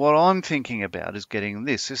 So what I'm thinking about is getting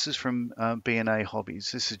this. This is from B&A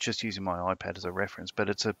Hobbies. This is just using my iPad as a reference, but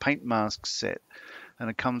it's a paint mask set. And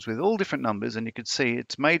it comes with all different numbers, and you can see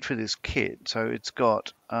it's made for this kit. So it's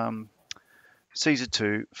got Caesar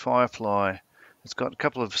 2, Firefly. It's got a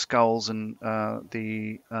couple of skulls and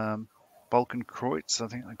the Balkenkreuz, I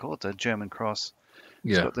think I call it, the German cross.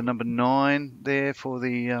 It's Yeah. got the number 9 there for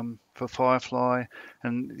the for Firefly,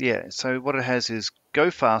 and so what it has is go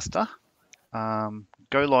faster,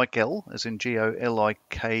 go like L, as in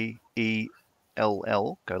GOLIKELL,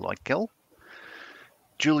 go like L.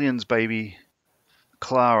 Julian's baby,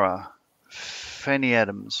 Clara, Fanny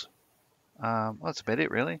Adams. That's about it,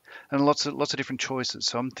 really, and lots of different choices.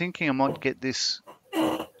 So I'm thinking I might get this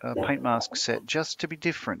paint mask set just to be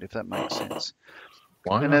different, if that makes sense.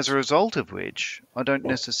 Why And not? as a result of which, I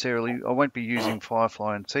won't be using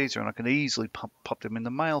Firefly and Caesar, and I can easily pop them in the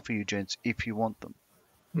mail for you gents if you want them.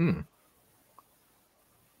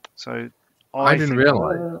 So I didn't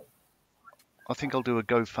realise. I think I'll do a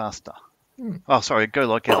go faster. Oh, sorry, go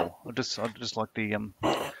like L. I just like the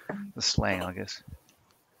slang, I guess.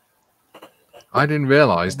 I didn't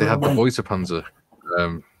realise they had the Voiterpanzer.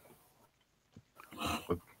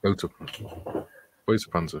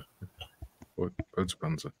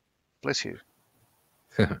 Voiterpanzer. Bless you.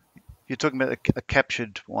 You're talking about a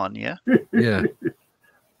captured one, yeah? Yeah.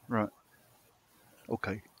 Right.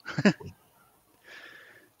 Okay.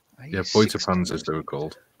 Yeah, Voiterpanzers they were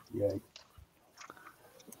called. Yeah.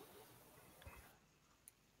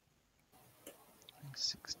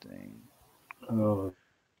 16. Oh.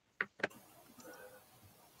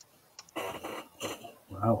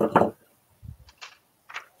 Wow.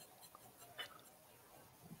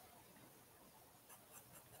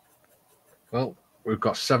 Well, we've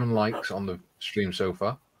got 7 likes on the stream so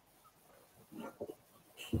far.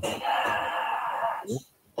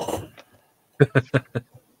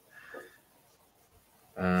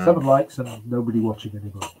 7 likes and nobody watching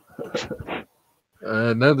anymore.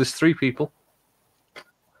 No, there's 3 people.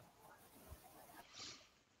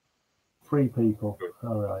 3 people.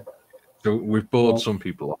 All right. So we've bored some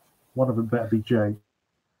people off. One of them better be Jay.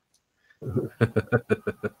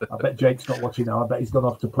 I bet Jake's not watching now. I bet he's gone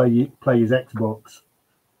off to play his Xbox.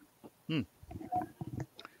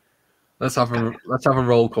 Let's have a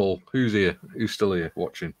roll call. Who's here? Who's still here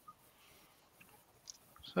watching?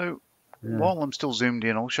 So while I'm still zoomed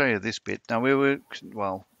in, I'll show you this bit. Now we were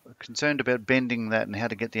concerned about bending that and how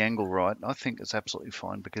to get the angle right. I think it's absolutely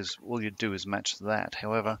fine because all you do is match that.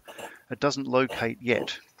 However, it doesn't locate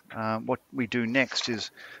yet. What we do next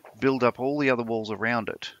is build up all the other walls around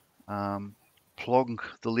it, plonk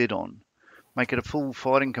the lid on, make it a full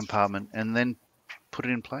fighting compartment, and then put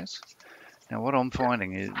it in place. Now what I'm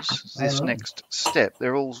finding is this next step,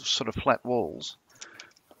 they're all sort of flat walls,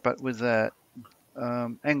 but with that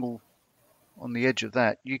angle on the edge of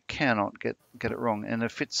that, you cannot get it wrong, and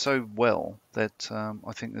it fits so well that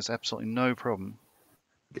I think there's absolutely no problem.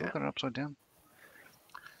 Yeah. Have I got it upside down?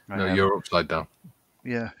 No, you're upside down.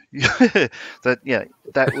 Yeah,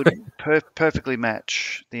 that would perfectly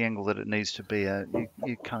match the angle that it needs to be at.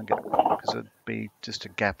 You can't get it wrong because it'd be just a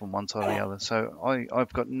gap on one side or the other. So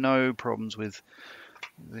I've got no problems with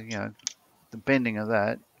the bending of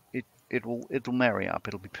that. It'll marry up.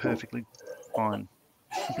 It'll be perfectly fine.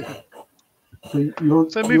 So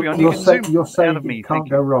moving on, you can zoom you're saying out of me. it can't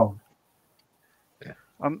go wrong. Yeah.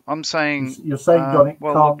 I'm saying You're saying, John, it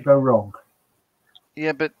can't go wrong.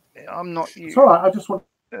 Yeah, but I'm not. It's all right. I just want.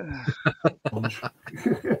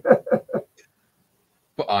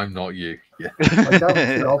 But I'm not you. Yeah. I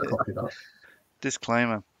guarantee I'll cock it up.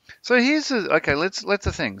 Disclaimer. So here's let's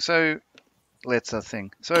a thing.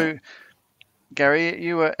 So Gary,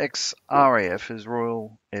 you were ex-RAF as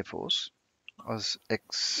Royal Air Force. I was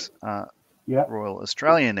Royal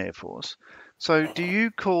Australian Air Force. So do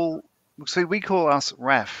you call? See, we call us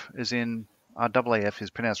RAF, as in our AAF is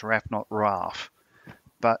pronounced RAF, not RAF.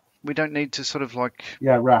 But we don't need to sort of like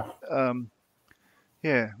RAF.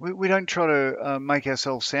 We don't try to make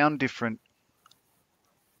ourselves sound different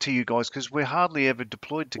to you guys because we're hardly ever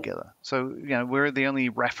deployed together. So we're the only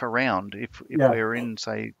RAF around if we're in,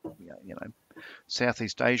 say,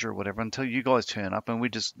 Southeast Asia or whatever, until you guys turn up, and we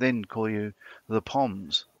just then call you the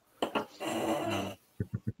Poms.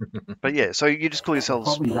 But yeah, so you just call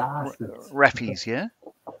yourselves Raffies, yeah?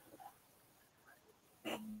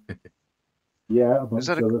 Yeah, amongst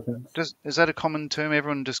other things. Is that a common term?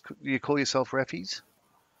 Everyone you call yourself Raffies?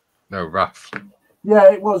 No, RAF. Yeah,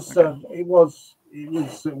 it was.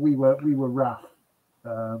 We were RAF.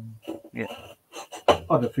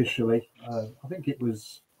 Unofficially, I think it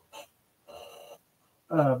was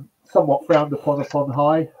somewhat frowned upon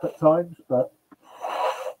high at times, but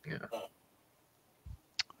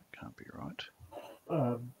can't be right.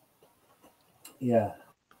 I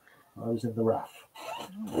was in the RAF.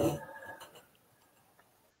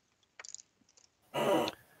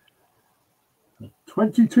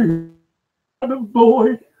 22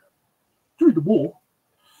 boy during the war.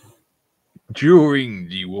 During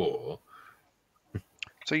the war.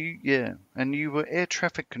 So and you were air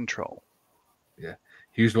traffic control. Yeah,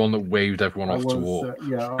 he was the one that waved everyone off to war.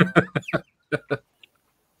 The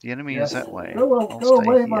enemy is that way. Go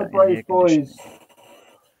away, my brave boys.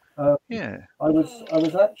 I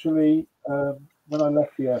was actually when I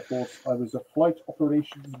left the Air Force, I was a flight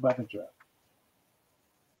operations manager.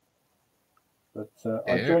 But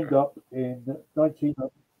I joined up in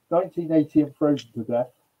 1980 and frozen to death.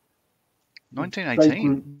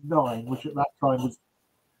 1918? Group 9, which at that time was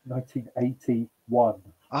 1981.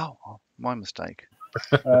 Oh, my mistake.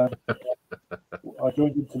 I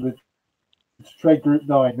joined into the Trade Group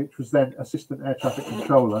 9, which was then Assistant Air Traffic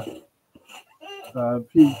Controller.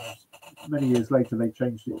 Many years later, they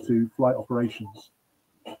changed it to Flight Operations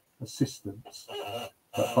Assistants.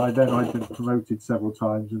 But by then, I'd been promoted several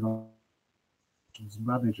times and I was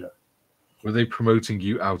manager. Were they promoting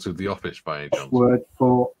you out of the office by any chance? Word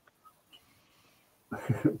for...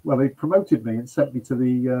 Well, they promoted me and sent me to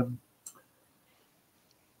the...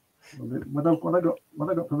 When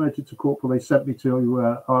I got promoted to corporal, they sent me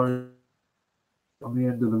to our on the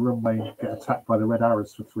end of the runway and get attacked by the Red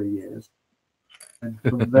Arrows for 3 years. And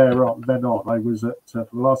from then on, I was at for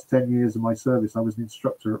the last 10 years of my service, I was an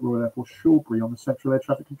instructor at Royal Air Force Shawbury on the Central Air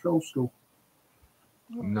Traffic Control School.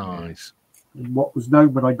 Nice. In what was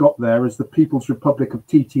known when I got there as the People's Republic of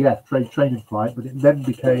TTF, Trade Training Flight, but it then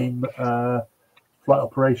became Flight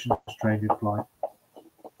Operations Training Flight.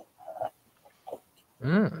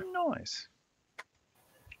 Nice.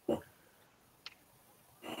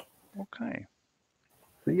 Okay.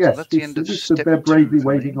 But yes, so that's the end of step they're bravely 2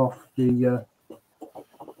 waving off the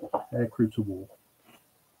aircrew to war.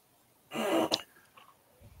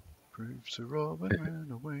 Proves the robin ran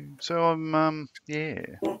away. So I'm yeah.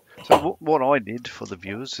 So what I did for the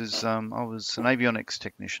viewers is I was an avionics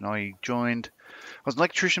technician. I was an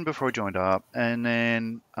electrician before I joined up, and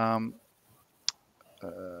then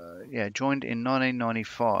joined in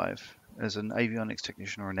 1995 as an avionics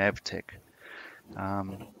technician or an avtech.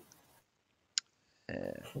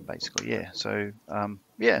 Basically, yeah. So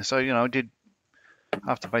so I did.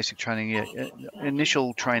 After basic training,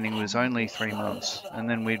 initial training was only 3 months, and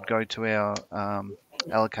then we'd go to our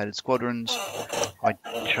allocated squadrons. I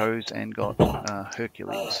chose and got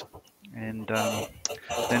Hercules, and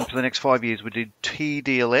then for the next 5 years we did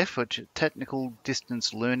TDLF, which is Technical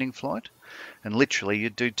Distance Learning Flight, and literally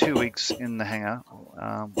you'd do 2 weeks in the hangar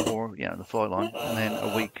or the flight line, and then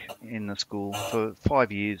a week in the school for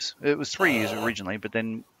 5 years. It was 3 years originally, but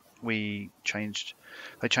then they changed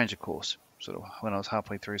the course sort of when I was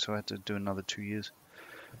halfway through, so I had to do another 2 years.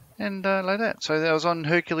 And like that. So I was on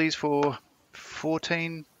Hercules for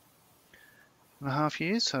 14 and a half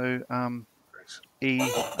years, so E,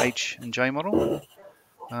 H, and J model.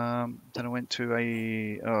 Then I went to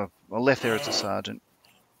I left there as a sergeant.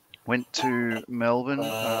 Went to Melbourne,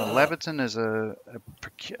 Laverton as a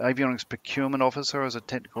avionics procurement officer, as a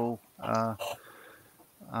technical,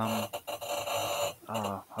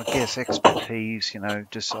 I guess, expertise.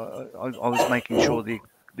 Just I was making sure the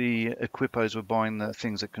equippos were buying the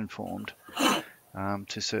things that conformed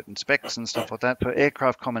to certain specs and stuff like that. For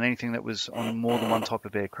aircraft common, anything that was on more than one type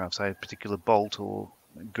of aircraft, say a particular bolt or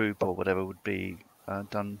goop or whatever, would be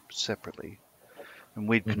done separately, and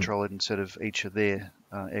we'd control it instead of each of their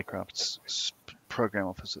aircraft's program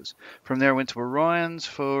officers. From there, I went to Orion's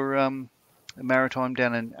for maritime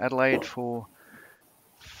down in Adelaide for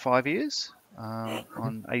 5 years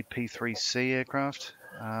on AP3C aircraft.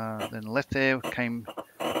 Then left there, came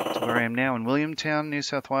to where I am now in Williamtown, New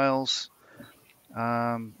South Wales.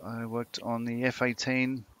 I worked on the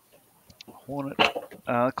F-18 Hornet,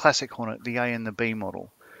 classic Hornet, the A and the B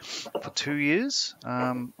model, for 2 years.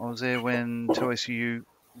 I was there when 2ACU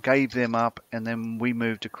gave them up, and then we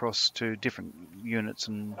moved across to different units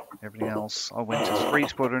and everything else. I went to 3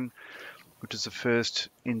 Squadron, which is the first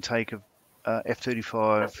intake of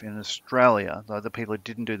F-35 in Australia, though the people who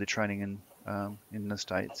didn't do the training in the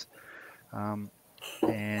States.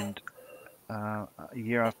 And a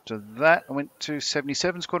year after that, I went to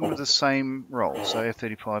 77 Squadron with the same role, so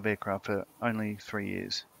F-35 aircraft for only 3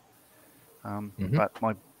 years. But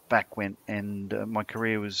my back went, and my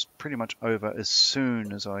career was pretty much over as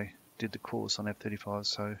soon as I did the course on F-35,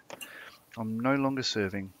 so I'm no longer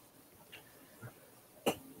serving.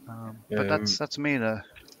 But that's me in a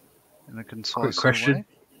concise quick question.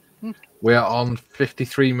 way. We are on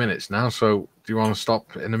 53 minutes now, so do you want to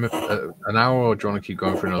stop in an hour, or do you want to keep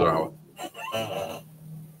going for another hour?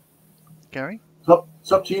 Gary?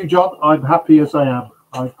 It's up to you, John. I'm happy as I am.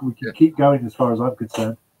 We can keep going as far as I'm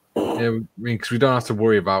concerned. Yeah, I mean, because we don't have to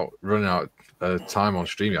worry about running out of time on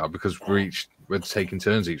StreamYard, because we're taking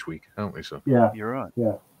turns each week, aren't we? So yeah, you're right.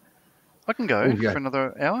 Yeah, I can go for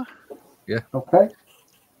another hour. Yeah. Okay.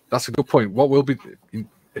 That's a good point. What will be,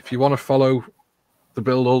 if you want to follow the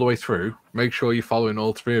build all the way through, make sure you're following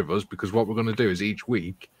all 3 of us, because what we're going to do is each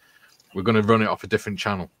week we're going to run it off a different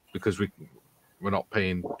channel, because we're not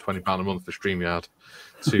paying £20 a month for StreamYard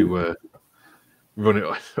to run it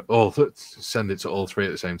all, send it to all 3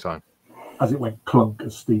 at the same time. As it went clunk,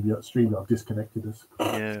 as StreamYard disconnected us.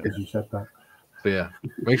 Yeah. As you said that. So yeah,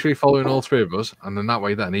 make sure you're following all 3 of us, and then that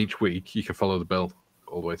way, each week you can follow the build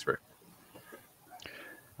all the way through.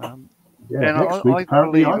 And next week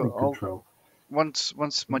apparently I'm in control. Once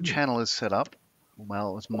my channel is set up,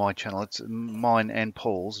 well, it's my channel, it's mine and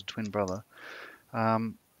Paul's, a twin brother.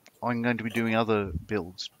 I'm going to be doing other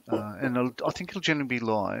builds, and I think it'll generally be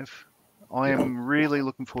live. I am really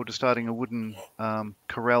looking forward to starting a wooden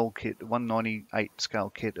Corral kit, 198 scale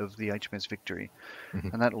kit of the HMS Victory,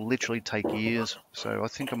 and that will literally take years. So I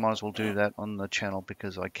think I might as well do that on the channel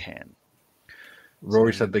because I can.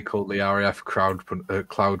 Rory said they called the RAF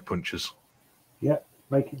cloud punchers. Yeah,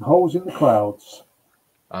 making holes in the clouds.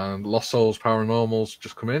 And Lost Souls Paranormals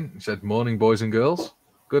just come in. He said, "Morning, boys and girls."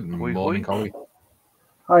 Good morning, Holly.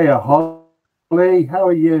 Hiya, Holly. How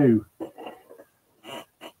are you?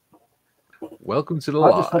 Welcome to the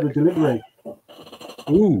live. I just had a delivery.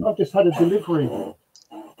 Ooh. I've just had a delivery.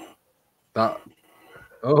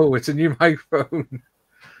 It's a new microphone.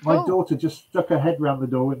 My daughter just stuck her head round the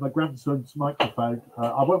door with my grandson's microphone.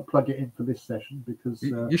 I won't plug it in for this session because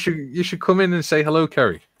you should come in and say hello,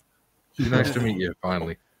 Kerry. It's nice to meet you.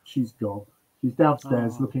 Finally, she's gone. She's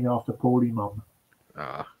downstairs looking after Paulie Mum.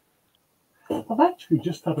 I've actually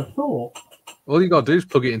just had a thought. All you got to do is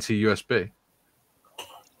plug it into USB.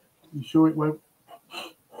 You sure it won't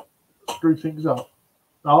screw things up?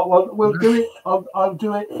 Oh, well, we'll do it. I'll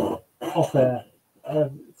do it off air,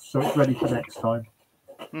 so it's ready for next time.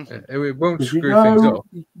 It won't 'Cause screw things up.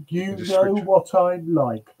 You Just know switch. what I'm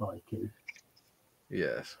like, Mikey.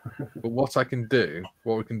 Yes, but what we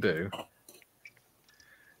can do,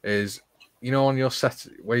 is, on your set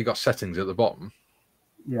where you got settings at the bottom,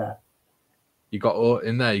 Yeah. you got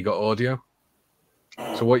in there. You got audio.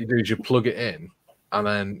 So what you do is you plug it in, and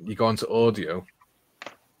then you go into audio,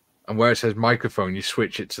 and where it says microphone, you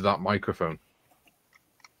switch it to that microphone.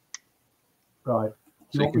 Right.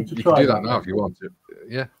 So you can do that now if you want to.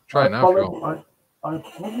 Yeah, try it now if you want. I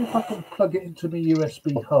wonder if I can plug it into the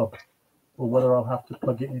USB hub, or whether I'll have to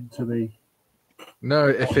plug it into the. No,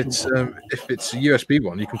 if it's a USB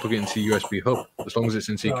one, you can plug it into USB hub as long as it's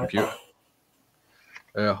into your computer.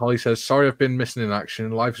 Holly says, "Sorry, I've been missing in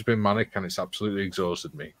action. Life has been manic, and it's absolutely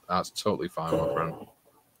exhausted me." That's totally fine, my friend.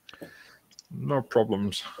 No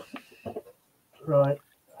problems. Right.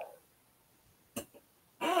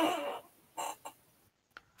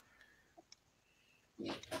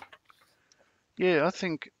 Yeah, I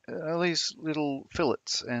think these little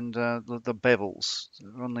fillets and the bevels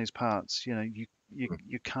on these parts, you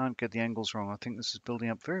can't get the angles wrong. I think this is building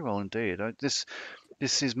up very well indeed. This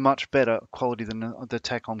is much better quality than the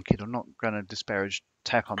Tacom kit. I'm not going to disparage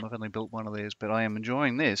Tacom. I've only built one of these, but I am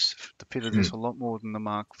enjoying this, the fit of this, a lot more than the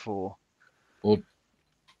Mark IV. Well,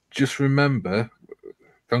 just remember,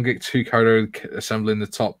 don't get too carried away assembling the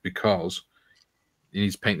top, because you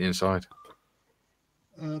need to paint the inside.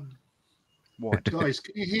 What? Guys,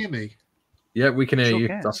 can you hear me? Yeah, we can hear you.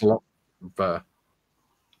 Can. That's a lot better.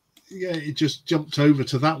 Yeah, it just jumped over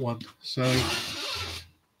to that one. So,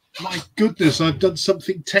 my goodness, I've done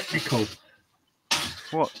something technical.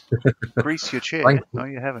 What? Grease your chair? No,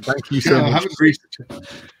 you haven't. Thank you so much. I haven't greased the chair.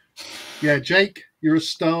 Yeah, Jake, you're a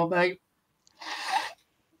star, mate.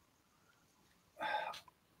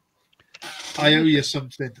 I owe you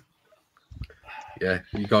something. Yeah,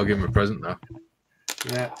 you gotta give him a present now.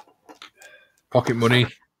 Yeah. Pocket money.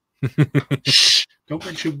 Shh! Don't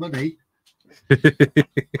mention money.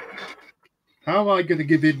 How am I going to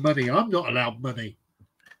give him money? I'm not allowed money.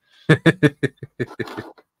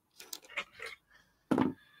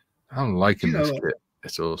 I'm liking this kit.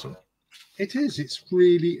 It's awesome. It is. It's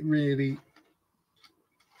really, really,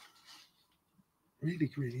 really,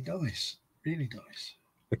 really nice. Really nice.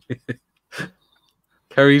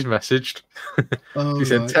 Kerry's messaged. Oh, She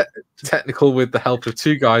said, right. technical with the help of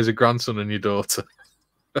two guys, a grandson and your daughter.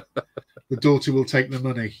 The daughter will take the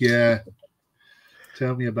money. Yeah.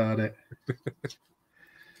 Tell me about it.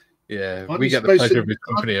 Yeah, Aren't we you get the supposed pleasure to- of his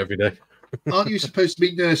company every day. Aren't you supposed to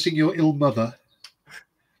be nursing your ill mother?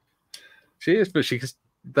 She is, but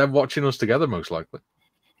they're watching us together, most likely.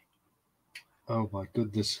 Oh, my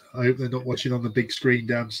goodness. I hope they're not watching on the big screen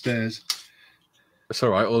downstairs. It's all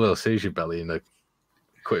right. All they'll see is your belly and they're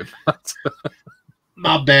quitting that.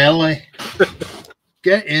 My belly.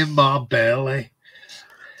 Get in my belly.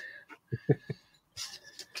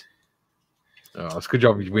 Oh, it's a good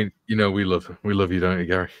job. We love you, don't you,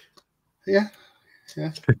 Gary? Yeah.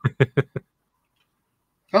 Yeah.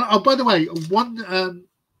 Oh, by the way, one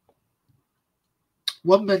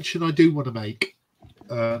mention I do want to make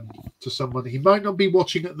to someone. He might not be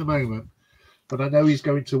watching at the moment, but I know he's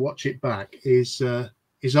going to watch it back. Is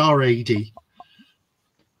our AD?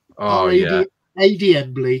 Oh, our yeah. AD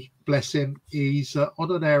Embley, bless him. He's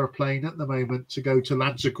on an aeroplane at the moment to go to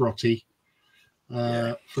Lanzarote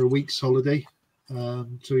for a week's holiday. So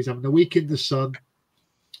he's having a week in the sun,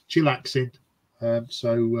 chillaxing.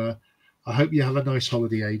 So I hope you have a nice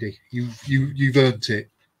holiday, AD. You've earned it.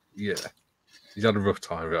 Yeah. He's had a rough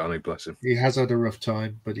time of it, hasn't he? Bless him. He has had a rough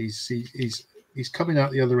time, but he's coming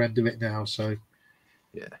out the other end of it now. So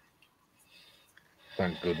yeah,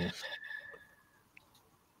 thank goodness.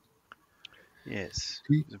 Yes,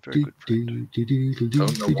 he's a very good friend.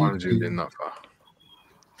 Don't know why I'm zoomed in that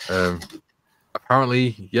far.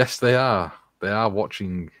 Apparently, yes, they are. They are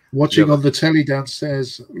watching on the telly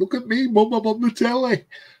downstairs. Look at me, Mum, I'm on the telly.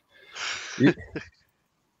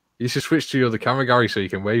 You should switch to your other camera, Gary, so you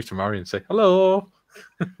can wave to Mary and say hello.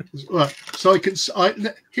 Right, so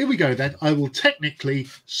here we go then. I will technically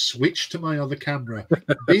switch to my other camera.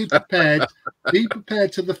 Be prepared. Be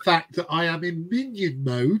prepared to the fact that I am in minion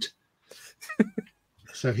mode.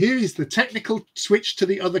 So here is the technical switch to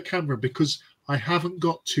the other camera because I haven't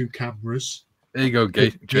got two cameras. There you go,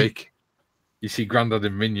 Jake. You see Grandad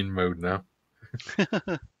in minion mode now.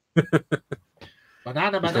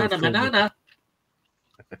 Banana.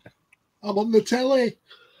 I'm on the telly.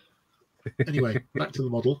 Anyway, back to the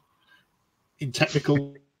model. In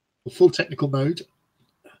full technical mode.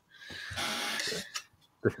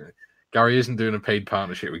 Gary isn't doing a paid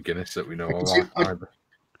partnership with Guinness that we know of either.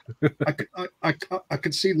 I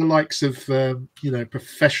can see the likes of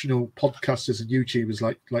professional podcasters and YouTubers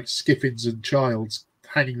like Skiffins and Childs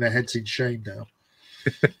hanging their heads in shame now.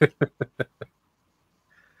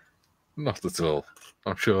 Not at all.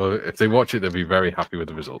 I'm sure if they watch it, they'll be very happy with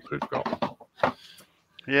the results we've got.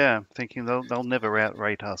 Yeah, thinking they'll never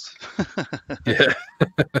outrate us. Yeah.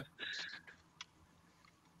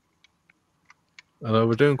 Although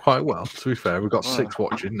we're doing quite well, to be fair. We've got 6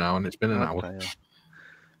 watching now, and it's been an hour.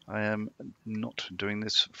 I am not doing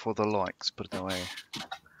this for the likes, put it that way.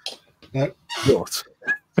 No. What?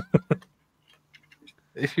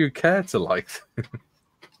 If you care to like.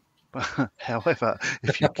 However,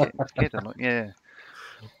 if you care to not, yeah.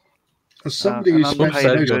 As somebody who spent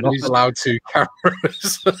said you're not allowed 2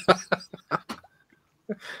 cameras.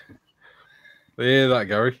 You hear that,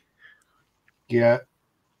 Gary? Yeah,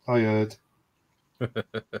 I heard.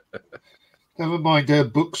 Never mind her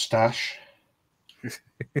book stash.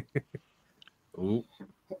 Ooh.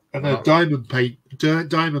 And a diamond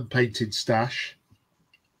painted stash.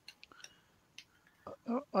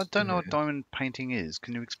 I don't know what diamond painting is.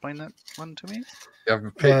 Can you explain that one to me? You have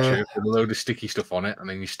a picture with a load of sticky stuff on it, and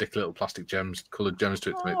then you stick little plastic gems, coloured gems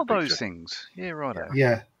to it to make the those picture. things. Yeah, right.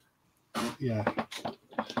 Yeah.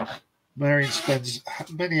 Marion spends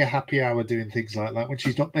many a happy hour doing things like that when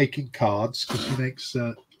she's not making cards, because she makes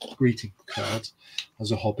greeting cards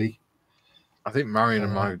as a hobby. I think Marion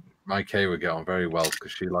and my Kay would get on very well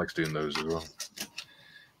because she likes doing those as well.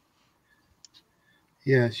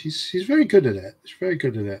 Yeah, she's very good at it. She's very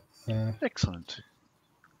good at it. Excellent.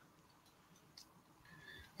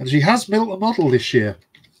 And she has built a model this year.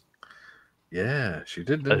 Yeah, she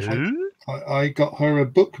did, didn't she? I got her a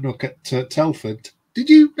book nook at Telford. Did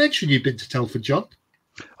you mention you've been to Telford, John?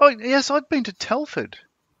 Oh, yes, I'd been to Telford.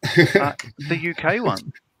 The UK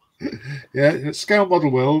one. Yeah, at Scale Model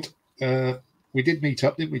World. We did meet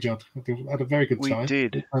up, didn't we, John? We had a very good time. We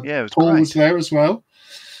did. Yeah, it was Paul great. was there as well.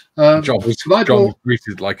 John was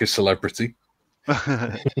greeted like a celebrity.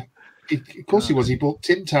 Of course he was. He brought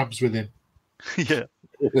Tim Tams with him. Yeah.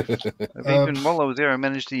 Even while I was there, I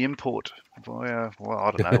managed to import via,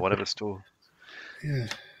 I don't know, whatever store. Yeah.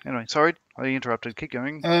 Anyway, sorry, I interrupted. Keep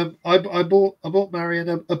going. I bought Marion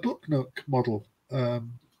a book nook model,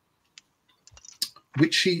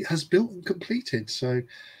 which she has built and completed. So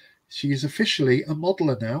she is officially a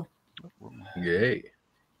modeler now. Yay.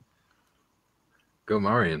 Go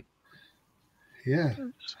Marion. Yeah.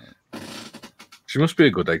 She must be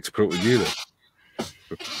a good egg to put up with you, then.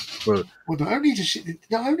 Well, not only does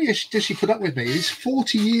she put up with me, it's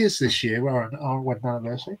 40 years this year, our wedding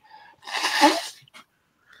anniversary.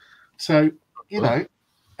 So,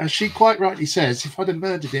 as she quite rightly says, if I'd have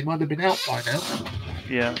murdered him, I'd have been out by now.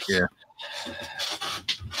 Yeah. Yeah.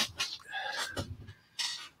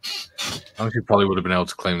 I think you probably would have been able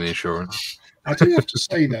to claim the insurance. I do have to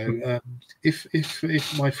say though,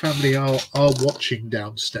 if my family are watching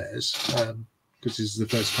downstairs, because this is the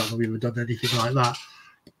first time we've ever done anything like that,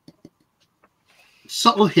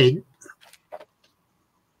 subtle hint.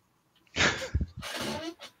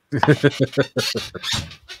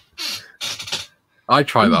 I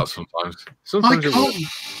try that sometimes. Sometimes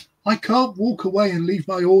I can't walk away and leave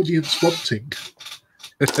my audience wanting.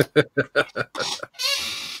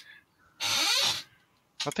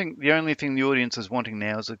 I think the only thing the audience is wanting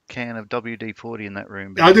now is a can of WD-40 in that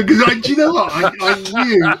room. Do you know what?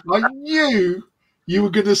 I knew you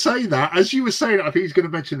were going to say that. As you were saying it, I think he's going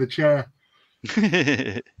to mention the chair.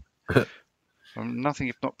 Nothing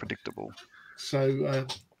if not predictable. So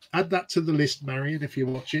add that to the list, Marion, if you're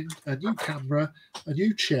watching. A new camera, a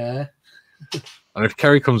new chair. And if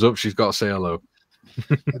Kerry comes up, she's got to say hello.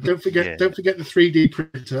 And don't forget the 3D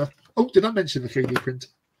printer. Oh, did I mention the 3D printer?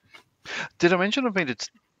 Did I mention I've been to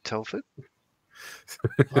Telford?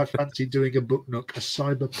 I fancy doing a book nook, a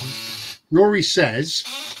cyberpunk. Rory says,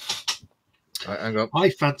 Hang on. I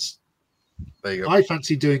fancy. There you go. I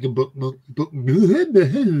fancy doing a book nook.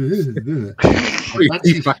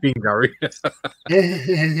 He's backing Gary.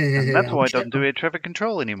 And that's why I don't do air traffic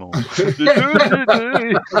control anymore.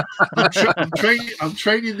 I'm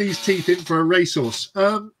training these teeth in for a racehorse.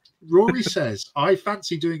 Rory says, I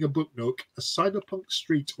fancy doing a book nook, a cyberpunk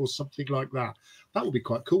street or something like that. That would be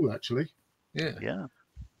quite cool, actually. Yeah. Yeah.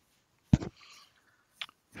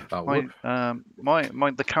 That would.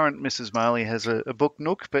 The current Mrs. Marley has a book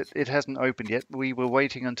nook, but it hasn't opened yet. We were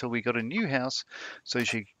waiting until we got a new house so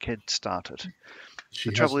she could start it.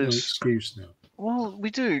 She The has trouble no is- excuse now. Well,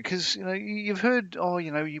 we do, because you've heard,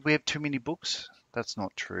 we have too many books. That's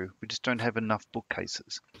not true. We just don't have enough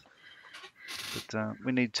bookcases. But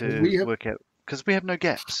we need to We have- work out, because we have no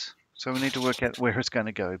gaps. So we need to work out where it's going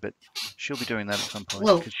to go. But she'll be doing that at some point.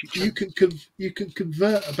 Well, 'cause she you can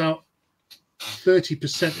convert about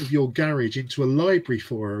 30% of your garage into a library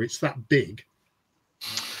for her. It's that big.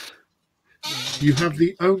 You have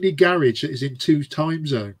the only garage that is in 2 time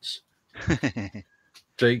zones.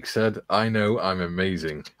 Jake said, "I know I'm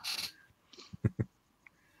amazing."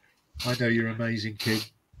 I know you're amazing, kid.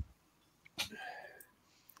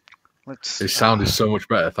 His sound is so much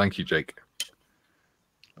better. Thank you, Jake.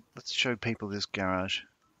 Let's show people this garage.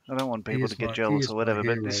 I don't want people to get He jealous is or my whatever,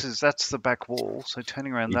 but hero. that's the back wall. So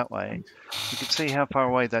turning around that way, you can see how far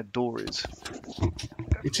away that door is.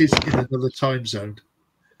 It is in another time zone.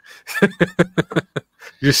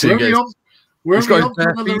 You're seeing it. We're He's only got on for his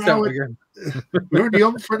bare another feet out hour. again. We're only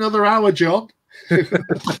on for another hour, John.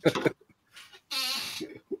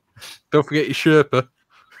 Don't forget your Sherpa.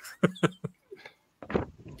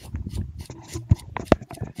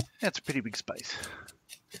 That's a pretty big space.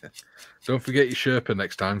 Don't forget your Sherpa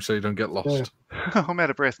next time so you don't get lost. Yeah. I'm out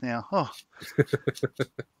of breath now. Oh.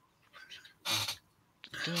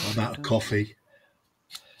 I'm out of coffee.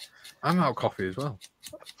 I'm out of coffee as well.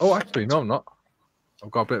 Oh, actually, no, I'm not.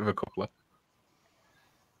 I've got a bit of a cup left.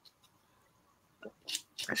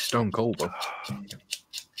 It's stone cold, though.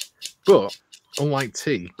 But, unlike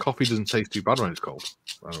tea, coffee doesn't taste too bad when it's cold,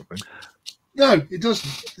 I don't think. No, it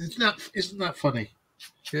doesn't. Isn't that funny?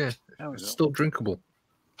 Yeah, it's still drinkable.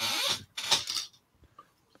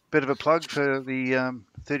 Bit of a plug for the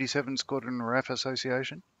 37 Squadron RAF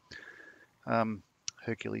Association.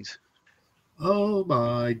 Hercules. Oh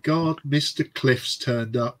my God, Mr. Cliff's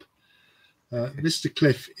turned up. Mr.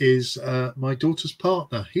 Cliff is my daughter's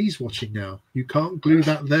partner. He's watching now. You can't glue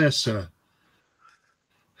that there, sir.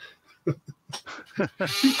 You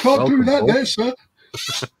can't glue that there, sir.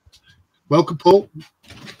 Welcome, Paul.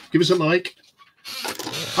 Give us a like.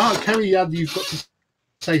 Carrie Ann, you've got to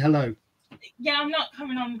say hello. Yeah, I'm not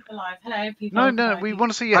coming on for live. Hello, people. No, we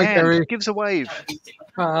want to see your Hi, hand. Gary. Give us a wave.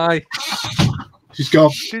 Hi. She's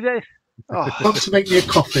gone. Do they? Oh, Wants to make me a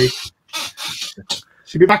coffee.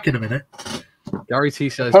 She'll be back in a minute. Gary T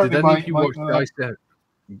says, Apparently did any of you my- watch the ICM?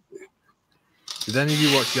 Did any of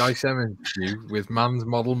you watch the ICM interview with Man's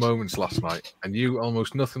model moments last night? I knew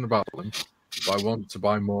almost nothing about them, but I want to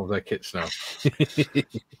buy more of their kits now.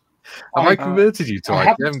 Have I converted you to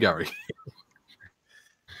ICM, Gary?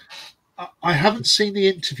 I haven't seen the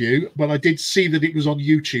interview, but I did see that it was on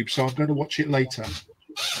YouTube, so I'm going to watch it later.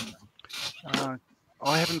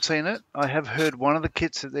 I haven't seen it. I have heard one of the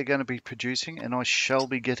kits that they're going to be producing, and I shall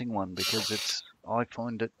be getting one because I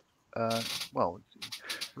find it,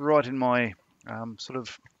 right in my sort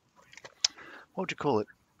of, what would you call it?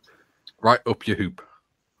 Right up your hoop.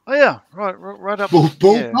 Oh yeah, right up.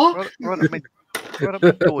 Ballpark? Right up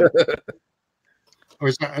my door. Or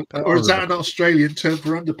is that an Australian term for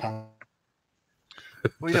underpants?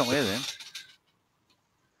 We don't wear them.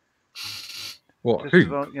 What? Just Hoop?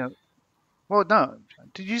 about, well, no.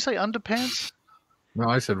 Did you say underpants? No,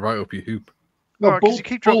 I said right up your hoop. No, Because you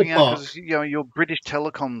keep dropping out ballpark. because you're British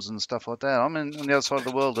telecoms and stuff like that. I'm on the other side of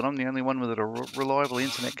the world, and I'm the only one with a reliable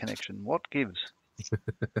internet connection. What gives?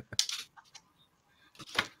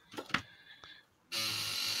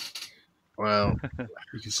 Well,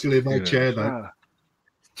 You can still hear my chair, though.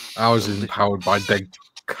 ours is powered by dead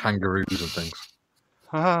kangaroos and things.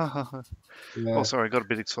 Oh, Yeah. sorry, I got a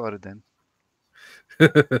bit excited then.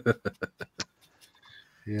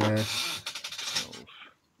 Yeah.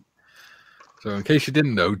 So, in case you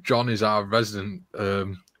didn't know, John is our resident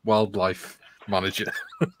wildlife manager.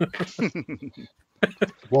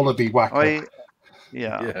 Wallaby whacker.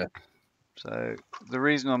 Yeah. So the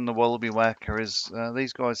reason I'm the wallaby whacker is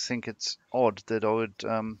these guys think it's odd that I would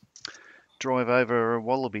drive over a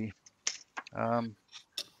wallaby and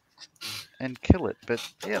kill it, but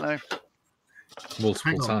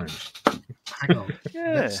Multiple Hang on. times. Hang on.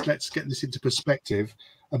 Yeah. Let's get this into perspective.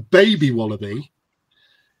 A baby wallaby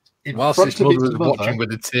in Whilst front its of mother its was mother. watching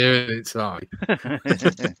with a tear in its eye.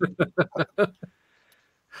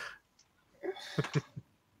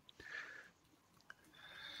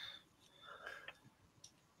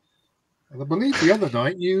 And I believe the other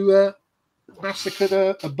night you massacred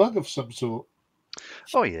a bug of some sort,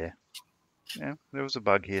 Oh yeah, there was a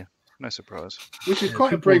bug here. No surprise. which is Yeah,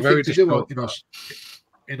 quite a people are brave very thing to do distraught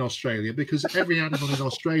in Australia, because every animal in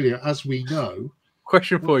Australia, as we know,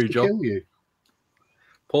 Question for wants you, to John. kill you.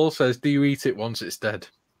 Paul says, do you eat it once it's dead?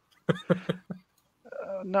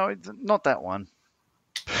 No, it's not that one.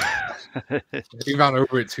 He ran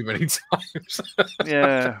over it too many times.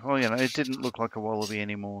 Yeah, well, it didn't look like a wallaby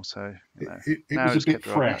anymore, so It now was it's a bit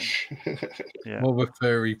kept right. fresh. Yeah. More of a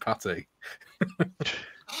furry patty.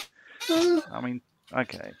 I mean,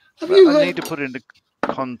 okay. Have But you I need to put it into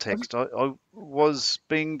context. I was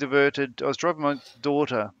being diverted. I was driving my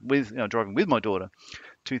daughter driving with my daughter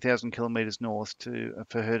 2,000 kilometers north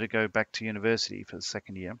for her to go back to university for the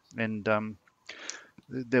second year, and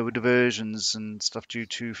there were diversions and stuff due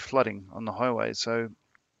to flooding on the highway. So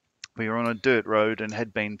we were on a dirt road and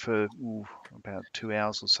had been for about 2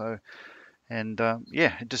 hours or so. And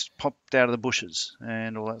it just popped out of the bushes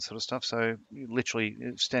and all that sort of stuff. So literally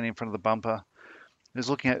standing in front of the bumper, it was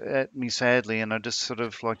looking at me sadly, and I just sort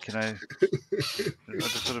of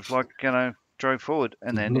drove forward,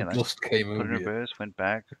 and then Bloodlust came put in over you. reverse, went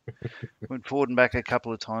back, went forward and back a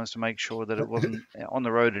couple of times to make sure that it wasn't on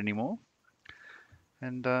the road anymore.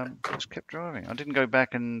 And just kept driving. I didn't go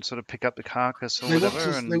back and sort of pick up the carcass or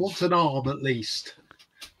whatever. They want an arm at least.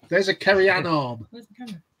 There's a Kerry-Ann arm. Where's the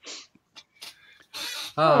camera?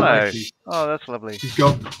 Hello. Oh, that's lovely. She's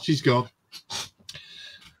gone. She's gone.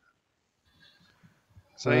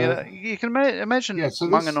 So you can imagine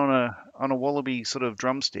munging on a wallaby sort of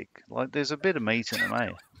drumstick. Like there's a bit of meat in it,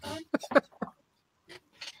 mate.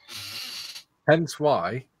 Hence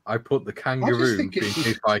why I put the kangaroo being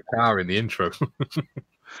chased by a car in the intro.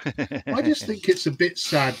 I just think it's a bit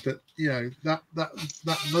sad that that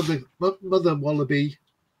mother wallaby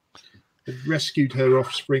had rescued her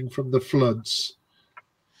offspring from the floods,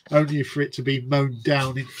 only for it to be mown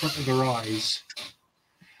down in front of her eyes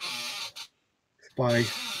by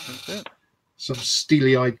some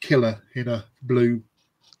steely-eyed killer in a blue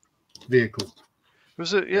vehicle. It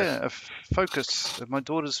was a Focus, my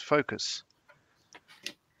daughter's Focus.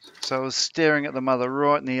 So I was staring at the mother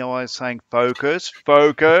right in the eyes saying, "Focus,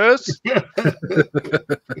 focus."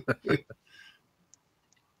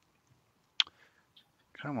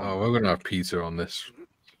 Come on. Oh, we're going to have Peter on this,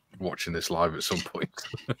 watching this live at some point.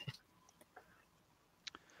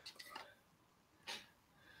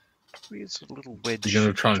 Weird sort of little wedge. You're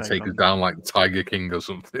going to try and take it down like the Tiger King or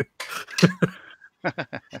something.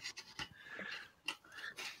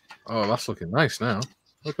 Oh, that's looking nice now.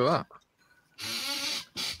 Look at that.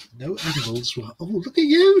 No animals were. Oh, look at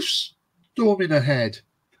you storming ahead.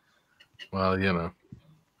 Well, you know.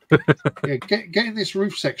 Yeah, getting this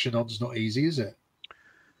roof section on is not easy, is it?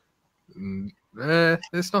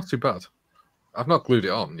 It's not too bad. I've not glued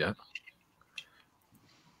it on yet.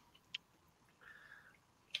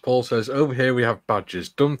 Paul says, over here we have badges.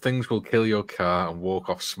 Dumb things will kill your car and walk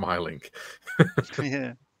off smiling.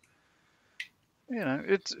 Yeah.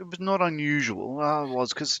 It was not unusual. Well, it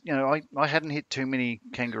was because, I hadn't hit too many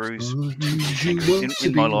kangaroos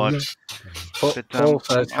in my life. Paul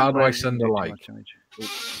says, how do I send a like? Hang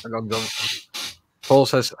on, John. Paul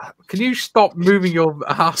says, can you stop moving your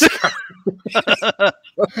ass?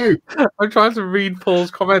 I'm trying to read Paul's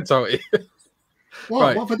comments out here. What?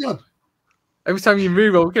 Right. What have I done? Every time you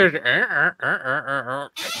move, I'll get it.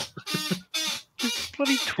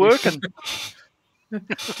 Bloody twerking.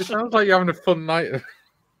 It sounds like you're having a fun night.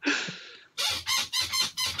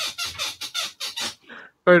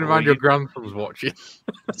 Bearing in mind your grandson's watching.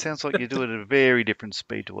 It sounds like you do it at a very different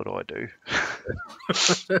speed to what I do.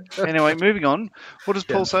 Anyway, moving on. What does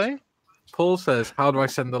Paul say? Paul says, how do I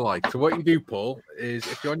send a like? So what you do, Paul, is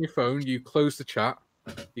if you're on your phone, you close the chat.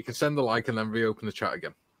 You can send a like and then reopen the chat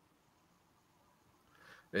again.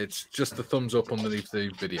 It's just the thumbs up underneath the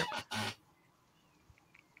video.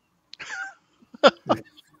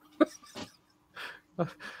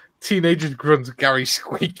 Teenagers grunts Gary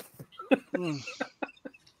squeak.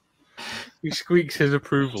 He squeaks his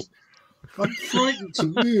approval. I'm frightened to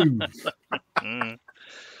move.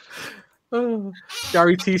 Oh,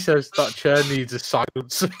 Gary T says that chair needs a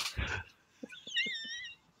silence.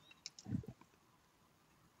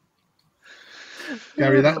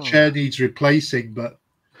 Gary, that chair needs replacing, but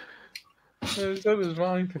So does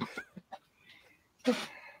mine.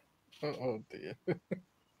 Oh dear.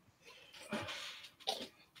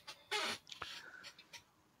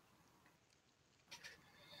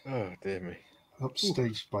 Oh dear me.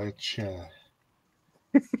 Upstaged by a chair.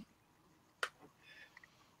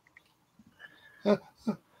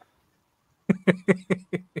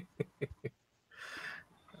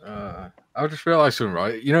 I just realised something,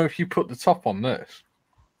 right? You know, if you put the top on this,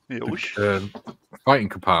 fighting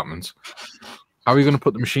compartments, how are you going to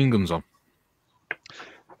put the machine guns on?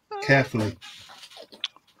 Carefully.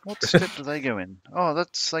 What step do they go in? Oh,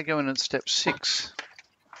 they go in at step 6.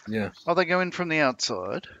 Yeah. Oh, they go in from the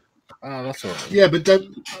outside. Oh, that's all right. Yeah, but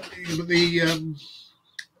don't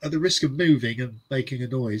at the risk of moving and making a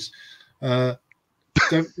noise, aren't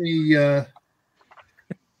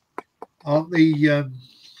the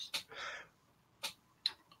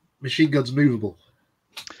machine guns movable?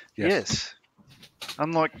 Yes.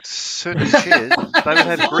 Unlike certain chairs, they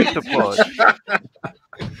would have grief applied.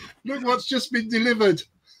 Look what's just been delivered.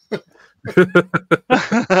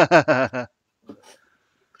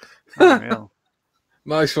 Unreal.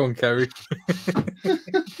 Nice one, Kerry.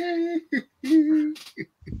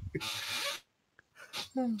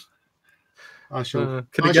 I shall.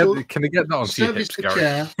 Can I I shall get that onto your service hips, the Gary?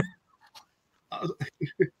 chair. I'll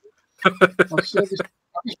service.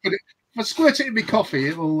 I'll just put it. If I squirt it in my coffee,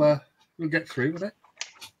 it'll get through, won't it?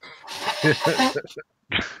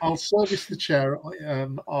 I'll service the chair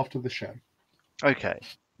after the show. Okay.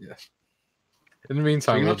 Yes. In the So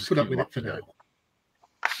meantime, you'll we'll have to just put up keep with it for laughing now.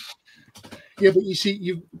 at Yeah, but you see,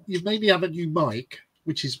 you've made me have a new mic,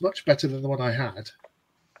 which is much better than the one I had. it.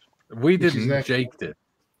 We Which is didn't. their- Jake did.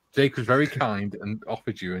 Jake was very kind and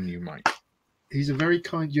offered you a new mic. He's a very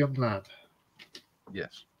kind young lad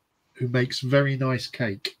Yes. who makes very nice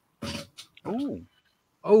cake. Ooh.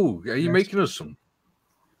 Oh, are you Yes. making us some?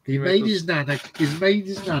 He You made make his nana. He made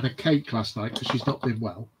his nana cake last night because she's not been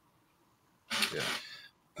well. Yeah.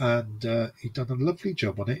 And he'd done a lovely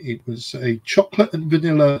job on it. It was a chocolate and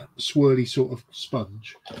vanilla swirly sort of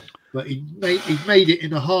sponge, but he made it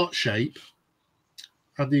in a heart shape,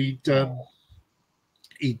 and he'd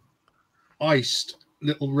iced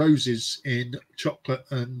little roses in chocolate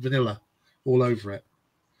and vanilla all over it.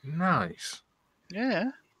 Nice. Yeah.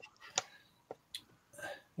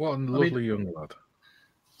 What a lovely young lad.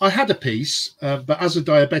 I had a piece, but as a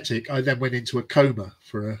diabetic, I then went into a coma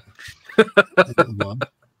for a little while.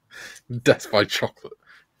 Death by chocolate.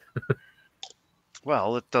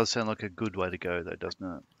 Well, it does sound like a good way to go, though, doesn't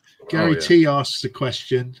it? Gary yeah. T asks a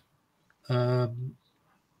question.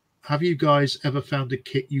 Have you guys ever found a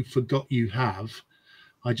kit you forgot you have?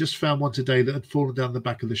 I just found one today that had fallen down the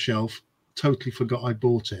back of the shelf. Totally forgot I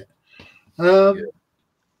bought it.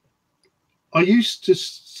 I used to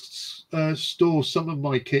store some of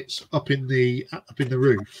my kits up in the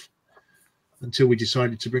roof until we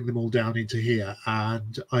decided to bring them all down into here.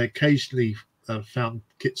 And I occasionally found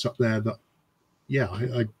kits up there that,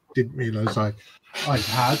 I didn't realise I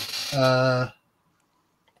had.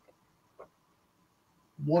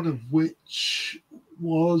 One of which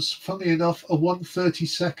was, funny enough, a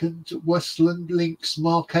 1/32 Westland Lynx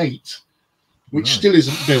Mark 8, which Nice. still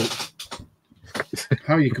isn't built.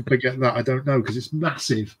 How you can forget that, I don't know, because it's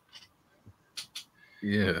massive.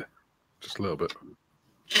 Yeah. Just a little bit.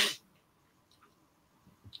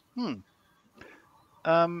 No,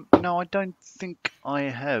 I don't think I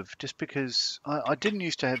have, just because I didn't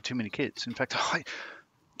used to have too many kits. In fact, I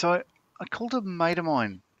called a mate of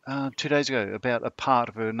mine 2 days ago about a part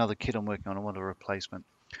of another kit I'm working on. I want a replacement.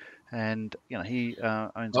 And, he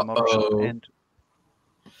owns a model shop. And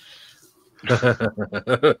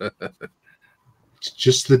It's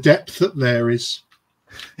just the depth that there is.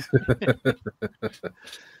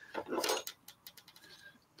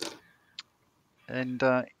 And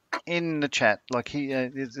in the chat, like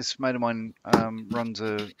this mate of mine runs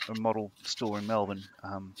a model store in Melbourne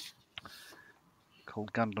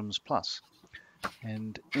called Gundams Plus.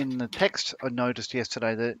 And in the text, I noticed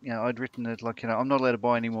yesterday that I'd written that I'm not allowed to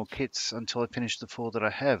buy any more kits until I finish the 4 that I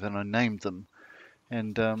have, and I named them.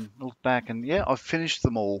 And looked back, and I've finished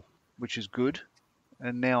them all, which is good.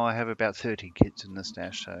 And now I have about 30 kits in the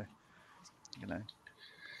stash, so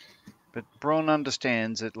But Bron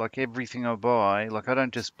understands that, like everything I buy, like I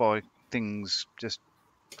don't just buy things just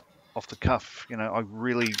off the cuff. I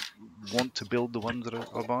really want to build the ones that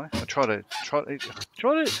I buy. I try to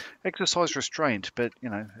exercise restraint, but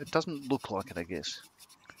it doesn't look like it, I guess.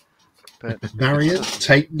 But Marion,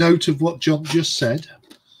 take note of what John just said.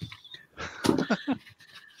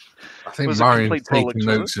 I think Was it Marion's complete taking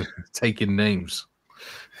bollocks, notes, taking names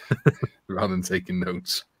rather than taking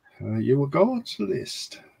notes. You will go on to the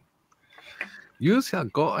list. You shall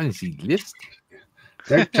go on the list.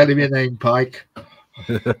 Don't tell him your name, Pike.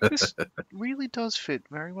 this really does fit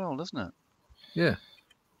very well, doesn't it? Yeah.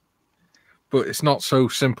 But it's not so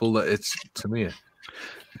simple that it's Tamiya.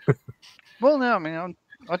 Well, no, I mean,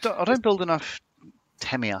 I don't build enough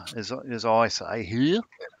Tamiya, as I say here,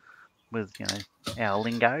 with our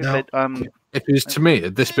lingo. No. But If it was Tamiya,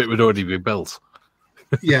 this bit would already be built.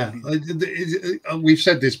 Yeah, we've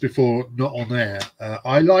said this before, not on air.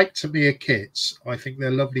 I like Tamiya kits. I think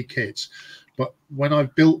they're lovely kits. But when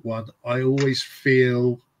I've built one, I always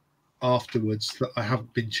feel afterwards that I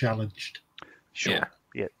haven't been challenged. sure,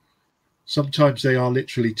 yeah. Sometimes they are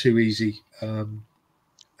literally too easy.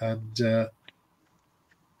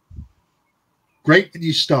 Great when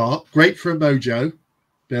you start, great for a mojo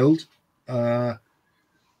build. And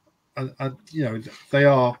they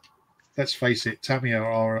are, let's face it, Tamiya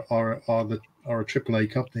are a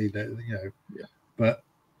AAA company that but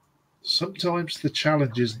sometimes the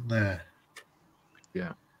challenge isn't there.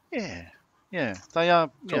 Yeah, they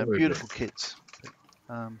are Totally beautiful kits.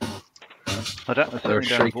 I certainly don't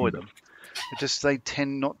shaking avoid them. them. It just they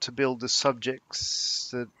tend not to build the subjects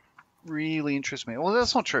that really interest me. Well,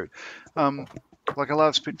 that's not true. Like I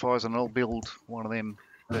love Spitfires and I'll build one of them,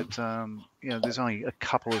 but there's only a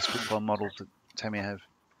couple of Spitfire models that Tamiya have.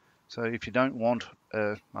 So if you don't want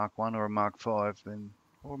a Mark 1 or a Mark 5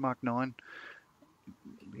 or a Mark 9,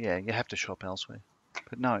 yeah, you have to shop elsewhere.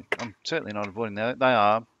 But no, I'm certainly not avoiding that.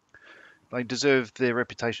 They deserve their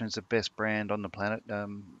reputation as the best brand on the planet.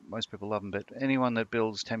 Most people love them, but anyone that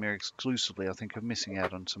builds Tamiya exclusively, I think, are missing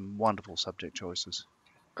out on some wonderful subject choices.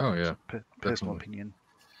 Oh yeah, Personal definitely. opinion.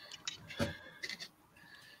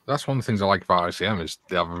 That's one of the things I like about ICM is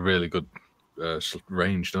they have a really good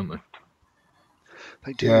range, don't they?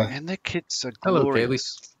 They do, Yeah. and their kits are Hello,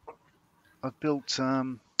 glorious. I've built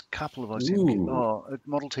a couple of ICM kits. Oh, a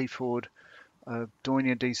Model T Ford,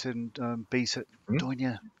 Doinia decent B-set,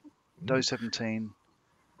 Doinia Do 17.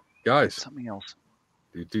 Guys. Something else.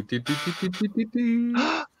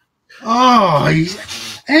 Oh,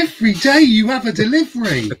 every day you have a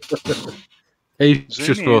delivery. Hey, Zoom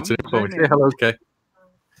just in, brought it for zoom me. Say in. hello, okay.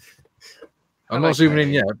 I'm Hello, not zooming in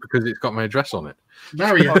Kay. yet because it's got my address on it.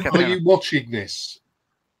 Marion, Okay, are you watching this?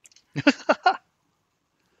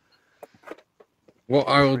 What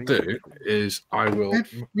I will do is I will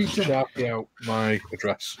Every day. sharpie out my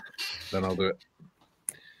address. Then I'll do it.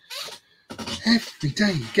 Every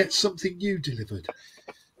day you get something new delivered.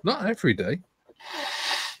 Not every day.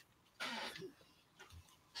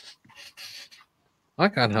 I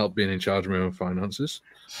can't help being in charge of my own finances.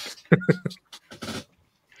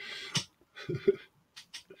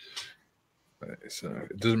 So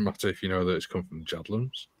it doesn't matter if you know that it's come from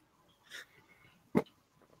Jadlams.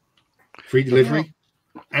 Free delivery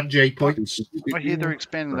and J points. I hear they're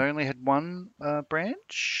expanding. They only had one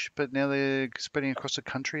branch, but now they're spreading across the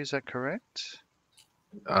country. Is that correct?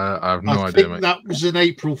 I have no I idea, think mate. that was an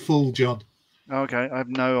April Fool, John. Okay, I have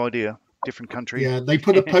no idea. Different country. Yeah, they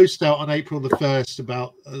put a post out on April the 1st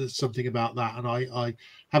about something about that, and I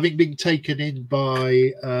having been taken in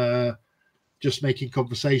by Just Making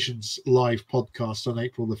Conversations live podcast on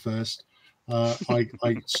April the 1st, I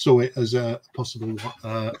saw it as a possible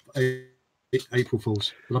April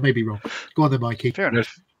Fool's, but I may be wrong. Go on then, Mikey. Fair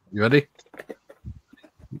enough. You ready?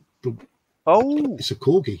 Oh, It's a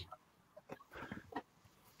corgi.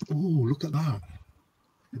 Oh, look at that.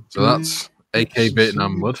 So that's AK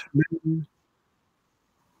Vietnam Mud.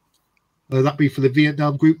 That'd be for the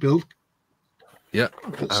Vietnam group build. Yeah.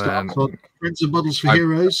 That starts on Friends of Models for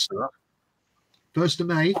Heroes, 1st of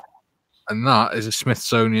May. And that is a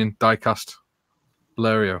Smithsonian diecast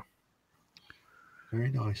Blériot.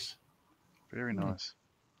 Very nice. very nice.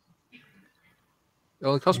 It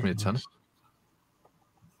only cost me a tenner.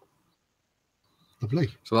 Lovely.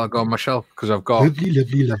 So that'll go on my shelf because I've got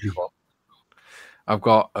Lovely. I've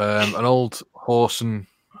got an old horse and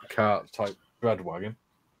cart type bread wagon,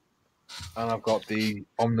 and I've got the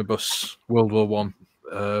omnibus World War One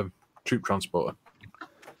troop transporter.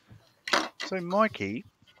 So, Mikey.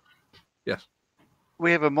 Yes.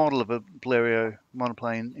 We have a model of a Blériot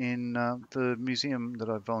monoplane in the museum that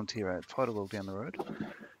I volunteer at, Fighter World down the road.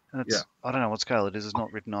 And it's, I don't know what scale it is, it's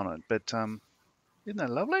not written on it, but isn't that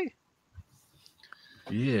lovely?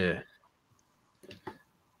 Yeah.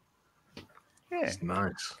 Yeah. It's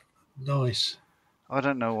nice. Nice. I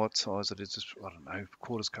don't know what size it is, just, I don't know,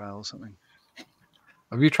 quarter scale or something.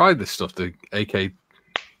 Have you tried this stuff, the AK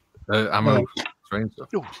ammo train stuff?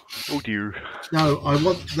 Oh dear. No,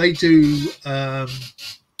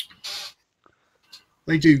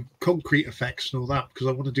 they do concrete effects and all that because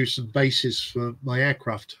I want to do some bases for my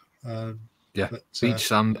aircraft. Beach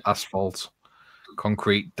sand, asphalt,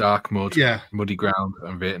 concrete, dark mud, muddy ground,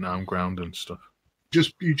 and Vietnam ground and stuff.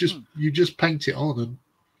 You just paint it on and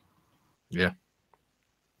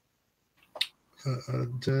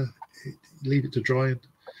leave it to dry, and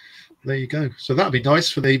there you go. So that'd be nice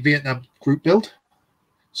for the Vietnam group build.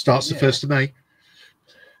 Starts the 1st of May.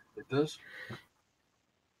 It does.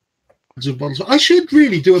 I should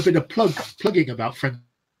really do a bit of plugging about Friends.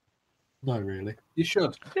 No, really. You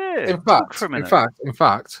should. Yeah. In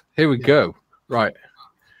fact, here we go. Right.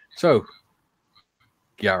 So,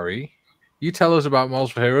 Gary, you tell us about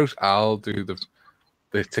Models for Heroes. I'll do the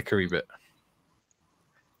tickery bit.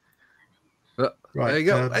 Right. There you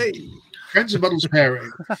go. Hey. Friends of Models for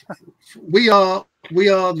Heroes. We are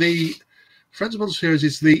the Friends of Models for Heroes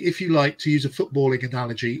is the, if you like to use a footballing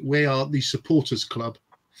analogy, we are the supporters club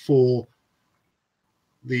for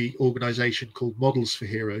the organisation called Models for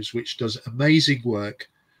Heroes, which does amazing work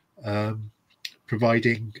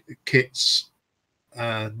providing kits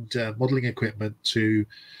and modelling equipment to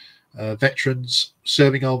veterans,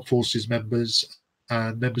 serving armed forces members,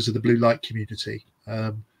 and members of the blue light community,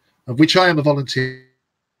 of which I am a volunteer.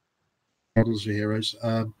 Models for Heroes,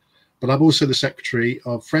 but I'm also the secretary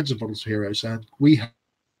of Friends of Models for Heroes, and we have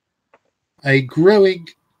a growing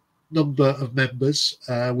number of members.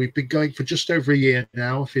 We've been going for just over a year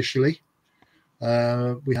now officially.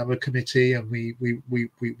 We have a committee, and we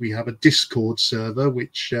have a Discord server,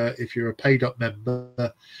 which if you're a paid up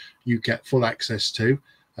member, you get full access to.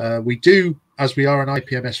 We do, as we are an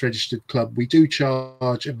IPMS registered club, we do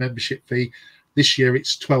charge a membership fee. This year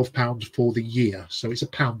it's £12 for the year, so it's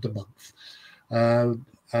 £1 a month.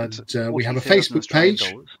 And we have a Facebook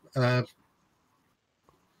page.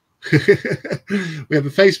 We have a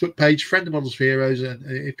Facebook page, Friend of Models for Heroes, and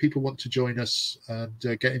if people want to join us and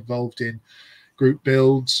get involved in group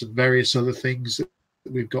builds and various other things that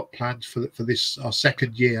we've got planned for this, our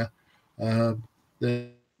second year, the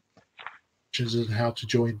and how to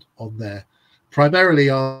join on there. Primarily,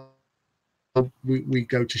 we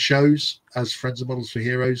go to shows as Friends of Models for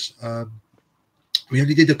Heroes. We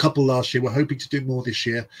only did a couple last year. We're hoping to do more this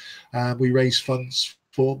year. We raise funds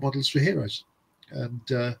for Models for Heroes,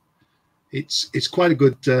 and it's quite a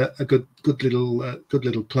good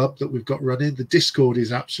little club that we've got running. The Discord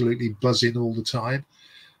is absolutely buzzing all the time,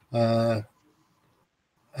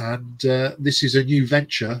 and this is a new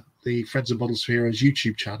venture, the Friends of Models for Heroes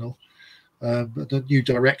YouTube channel, the new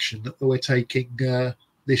direction that we're taking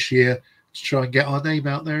this year to try and get our name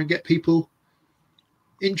out there and get people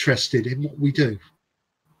interested in what we do.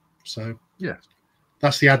 So yeah,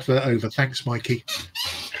 that's the advert over. Thanks, Mikey.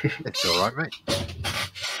 It's all right, mate.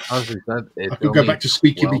 As we said, I could go back to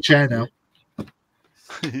squeaking my chair now.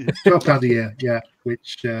 £12 a year, yeah.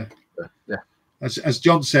 Which, yeah, as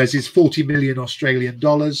John says, is 40 million Australian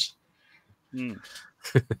dollars.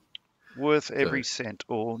 Worth every cent,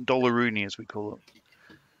 or dollaroony as we call it.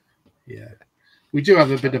 Yeah, we do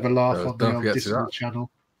have a bit of a laugh on the don't forget Discord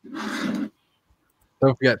channel.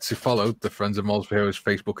 Don't forget to follow the Friends of Models for Heroes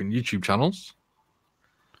Facebook and YouTube channels.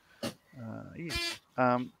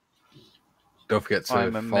 Don't forget to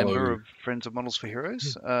I'm a follow... member of Friends of Models for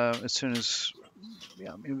Heroes. As soon as,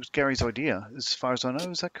 it was Gary's idea, as far as I know.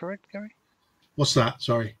 Is that correct, Gary? What's that?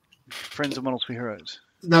 Sorry. Friends of Models for Heroes.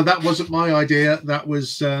 No, that wasn't my idea. That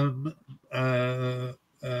was is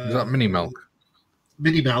that Mini Milk?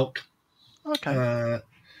 Mini Milk. Okay.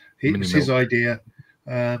 It was his idea,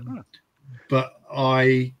 but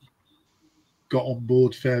I got on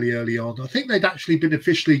board fairly early on. I think they'd actually been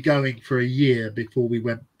officially going for a year before we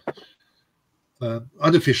went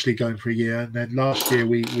unofficially going for a year, and then last year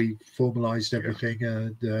we formalised everything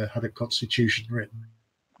and had a constitution written,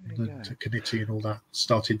 and a committee and all that.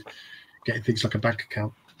 Started getting things like a bank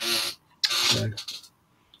account. So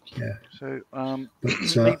yeah. So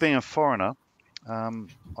me being a foreigner, I'm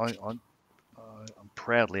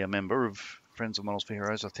proudly a member of Friends of Models for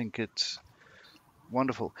Heroes. I think it's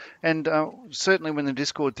wonderful. And certainly when the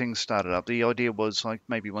Discord thing started up, the idea was like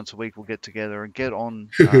maybe once a week we'll get together and get on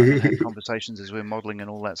and have conversations as we're modelling and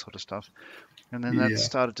all that sort of stuff. And then that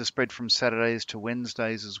started to spread from Saturdays to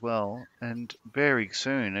Wednesdays as well. And very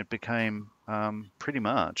soon it became pretty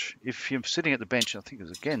much, if you're sitting at the bench, I think it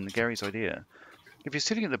was again Gary's idea, if you're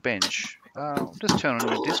sitting at the bench, just turn on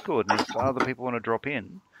your Discord, and if other people want to drop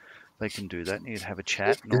in, they can do that, and you'd have a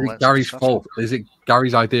chat and all that. Gary's sort of fault? Is it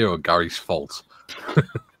Gary's idea or Gary's fault?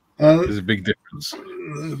 There's a big difference.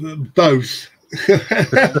 Both.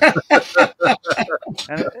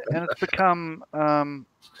 and it's become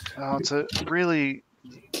it's a really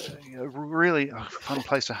fun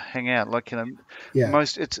place to hang out. Like,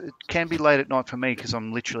 it can be late at night for me because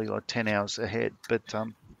I'm literally like 10 hours ahead, but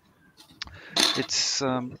it's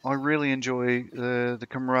I really enjoy the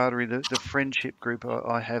camaraderie, the friendship group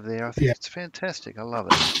I have there. I think it's fantastic. I love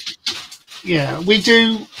it. Yeah, we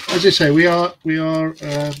do. As I say, we are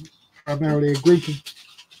primarily a group of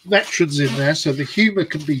veterans in there, so the humour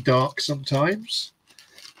can be dark sometimes.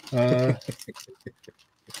 But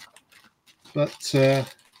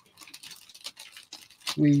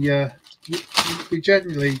we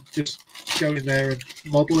generally just go in there and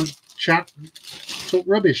model and chat and talk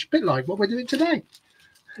rubbish, a bit like what we're doing today.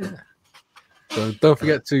 So don't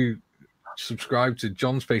forget to subscribe to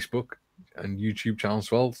John's Facebook and YouTube channel as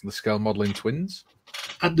well, the Scale Modelling Twins.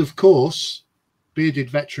 And of course, Bearded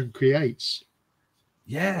Veteran Creates.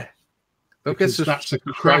 Yeah. Because that's a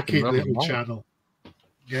cracking little channel.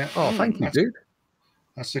 Yeah. Oh, thank you, dude.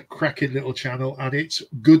 That's a cracking little channel, and it's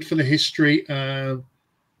good for the history.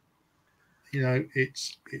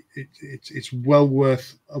 It's well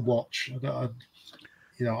worth a watch.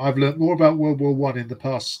 I've learned more about World War One in the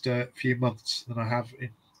past few months than I have in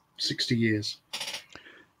 60 years.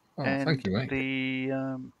 Oh, and thank you, mate. the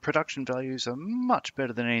production values are much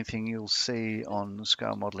better than anything you'll see on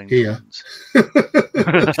scale modelling Here. twins.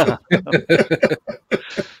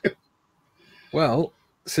 Well,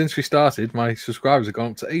 since we started, my subscribers have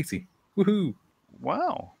gone up to 80. Woohoo!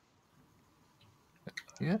 Wow.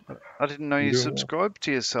 Yeah. I didn't know you You're doing well. subscribed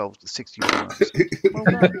to yourself to 60 times. Well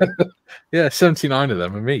done. Yeah, 79 of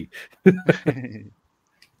them are me.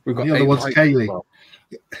 We've got The other 8 one's likes Kaylee. as well.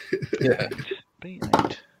 Yeah.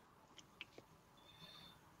 B8.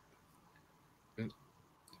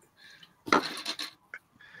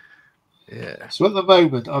 Yeah. So at the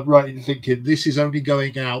moment, I'm right in thinking this is only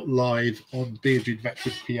going out live on Beardred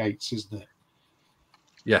Veteran P8s, isn't it?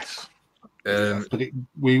 Yes. But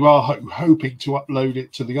we are hoping to upload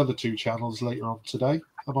it to the other 2 channels later on today.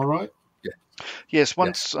 Am I right? Yes,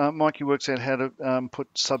 once Mikey works out how to put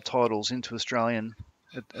subtitles into Australian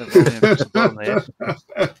at volume across the bottom there.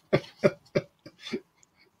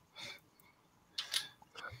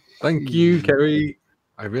 Thank you, Kerry.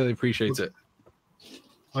 I really appreciate it.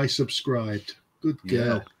 I subscribed. Good Yeah.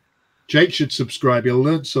 girl. Jake should subscribe. He'll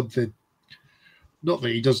learn something. Not that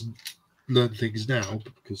he doesn't learn things now,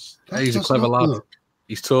 but because He's a clever lad. Look,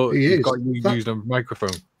 He's taught. He He's is. got you used a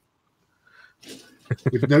microphone.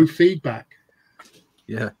 with no feedback.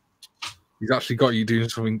 Yeah. He's actually got you doing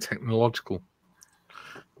something technological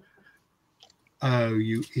Oh,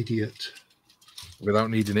 you idiot. without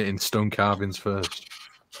needing it in stone carvings first.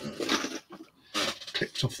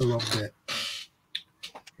 Clicked off the wrong bit.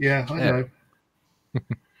 Yeah, I Yeah. know.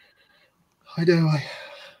 I know.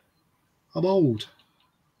 I'm old.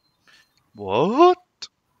 What?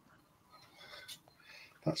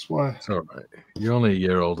 That's why. It's all right. You're only a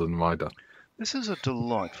year older than my dad. This is a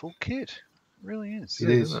delightful kit. It really is. It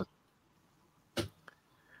is.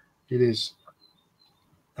 It is.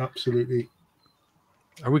 Absolutely.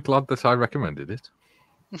 Are we glad that I recommended it?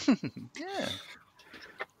 Yeah.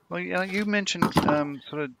 Well, you mentioned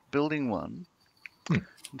sort of building one, and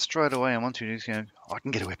straight away I want you to just go, I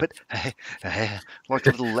can get a whippet. Like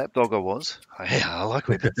the little lapdog I was. I like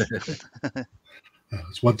whippets.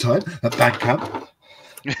 It's one time at band camp.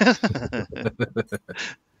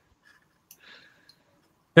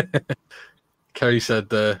 Kerry said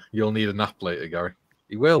you'll need a nap later, Gary.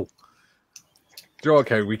 He will. Do you know what,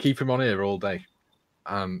 Kerry? We keep him on here all day.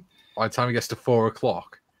 And by the time he gets to 4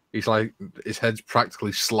 o'clock, he's like, his head's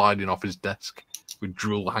practically sliding off his desk with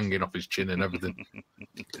drool hanging off his chin and everything.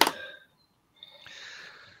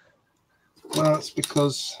 Well, it's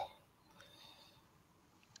because,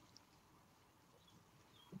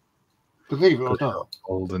 believe it or not,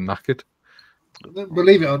 Old and knackered.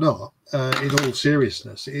 believe it or not, in all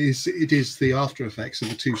seriousness, it is the after effects of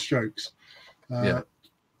the 2 strokes. Yeah.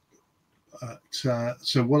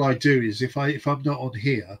 So what I do is if I'm not on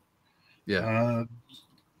here,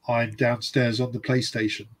 I'm downstairs on the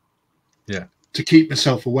PlayStation. Yeah. To keep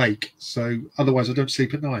myself awake. So otherwise, I don't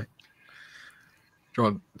sleep at night.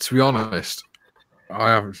 John, to be honest,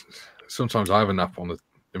 sometimes I have a nap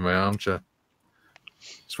in my armchair,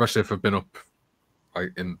 especially if I've been up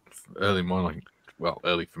like in early morning. Well,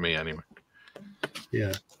 early for me anyway.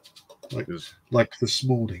 Yeah, like this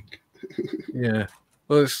morning. Yeah.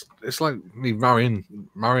 Well, it's like me. Marion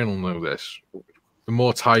will know this. The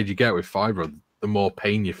more tired you get with fibro, the more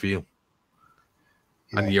pain you feel,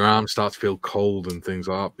 and your arms start to feel cold and things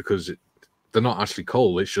like that because they're not actually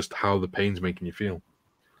cold. It's just how the pain's making you feel.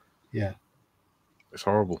 Yeah, it's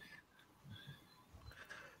horrible.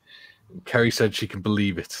 Kerry said she can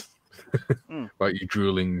believe it about you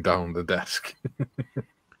drooling down the desk.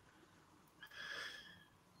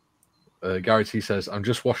 Gary T says, I'm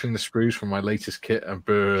just washing the sprues from my latest kit and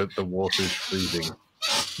the water is freezing.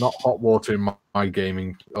 Not hot water in my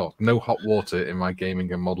gaming. Oh, no hot water in my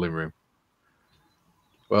gaming and modeling room.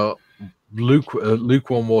 Well,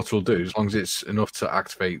 lukewarm water will do as long as it's enough to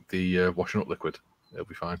activate the washing up liquid. It'll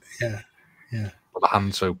be fine. Yeah, yeah. Or the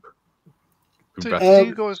hand soap. Do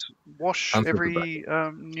you guys wash every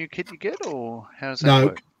new kit you get, or how does that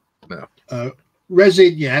work? No.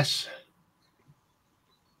 Resin, yes.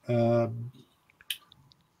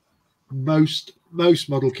 Most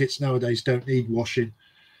model kits nowadays don't need washing.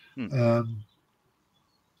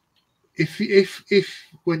 If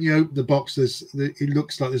when you open the box it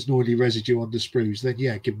looks like there's normally residue on the sprues, then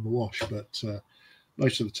yeah, give them a wash. But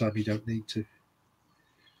most of the time you don't need to.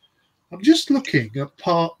 I'm just looking at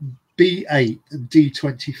part B8 and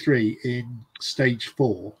D23 in stage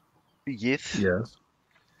 4. Yes. Yes.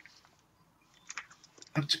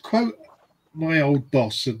 And to quote my old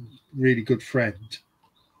boss and really good friend,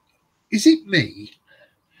 is it me,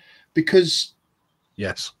 Because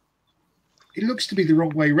Yes. it looks to be the wrong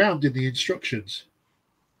way round in the instructions.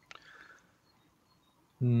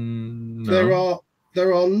 No.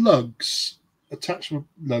 There are lugs, attachment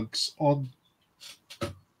lugs on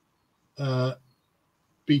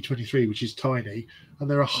B23, which is tiny, and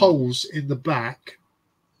there are holes in the back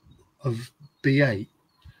of B8,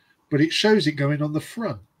 but it shows it going on the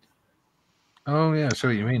front. Oh, yeah, I see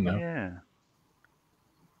what you mean now. Yeah.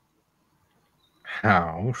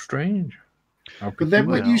 How strange. How But then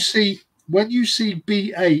when peculiar. you see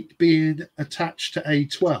B8 being attached to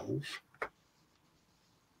A12,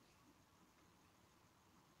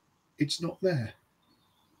 it's not there.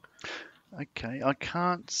 Okay, I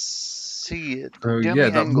can't see it. So, The yeah, only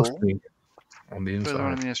that must angle be on the further on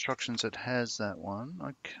in inside. the instructions that has that one,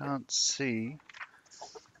 I can't see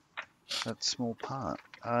that small part.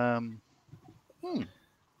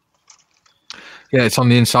 Yeah, it's on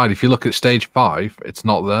the inside. If you look at stage 5, it's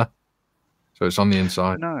not there. So it's on the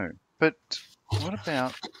inside. No, but what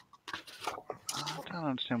about... I don't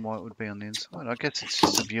understand why it would be on the inside. I guess it's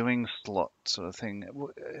just a viewing slot sort of thing.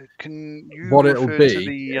 Can you What it'll refer to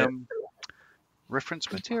be, the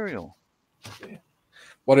reference material?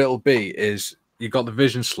 What it'll be is you got the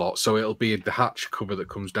vision slot, so it'll be the hatch cover that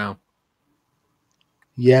comes down.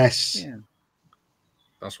 Yes. Yeah.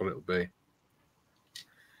 That's what it'll be.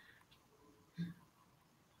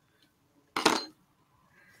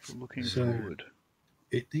 Looking So- forward.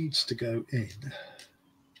 It needs to go in.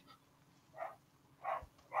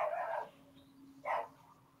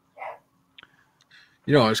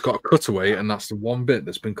 You know, it's got a cutaway, and that's the one bit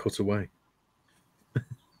that's been cut away.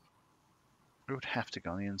 It would have to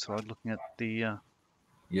go on the inside. Looking at the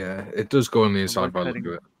Yeah, it does go on the inside by the look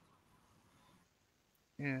locating-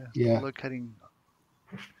 of it. Yeah. locating.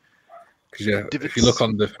 Because if Divots. you look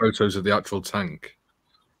on the photos of the actual tank,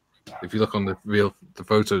 if you look on the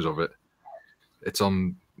photos of it, it's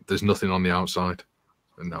on. There's nothing on the outside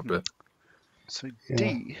in that bit. So Yeah.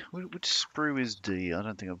 D, which sprue is D? I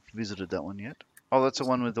don't think I've visited that one yet. Oh, that's the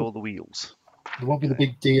one with all the wheels. The one with the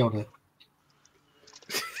big D on it.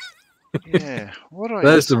 Yeah. What do I?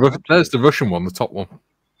 There's the decide? there's the Russian one, the top one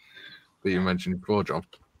that you mentioned before, John.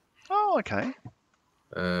 Oh, okay.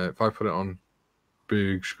 If I put it on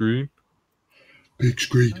big screen, Big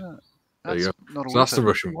screen. there you go. That's not a So that's the whippet.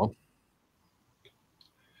 Russian one.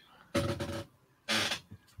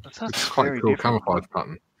 That's It's quite very a cool different. camouflage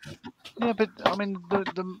pattern. Yeah, but I mean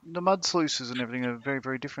the mud sluices and everything are very,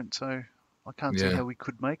 very different. So I can't see Yeah. how we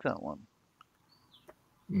could make that one.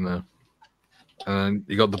 No. And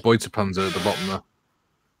you got the Beutepanzer at the bottom there,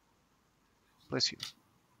 Bless you.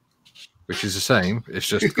 which is the same. It's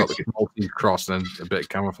just got the Maltese cross and a bit of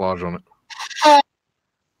camouflage on it.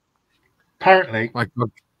 Apparently, My God,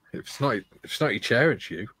 if it's not your chair, it's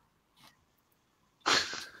you.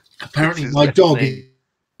 apparently It's my his dog knee.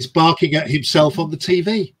 is barking at himself on the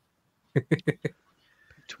TV.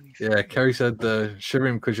 23. Yeah, Kerry said, "Shiver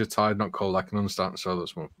him because you're tired, not cold. I can understand." So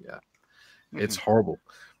that's one. Yeah, it's horrible.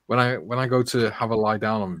 When I go to have a lie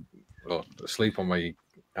down on or sleep on my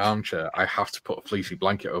armchair, I have to put a fleecy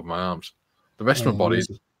blanket over my arms. The rest of my body,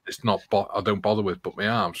 it's not. I don't bother with, but my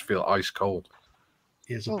arms feel ice cold.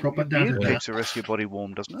 Here's a Well, proper your beard nana. keeps the rest of your body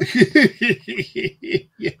warm, doesn't it?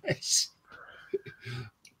 Yes.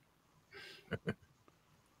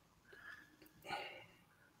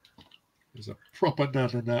 There's a proper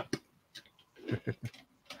nana nap.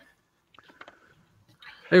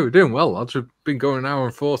 Hey, we're doing well, lads. We've been going an hour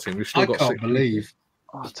and 40. We've still I got can't 60. believe.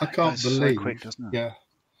 Oh, I can't goes believe. So quick, doesn't it? Yeah.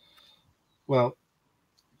 Well,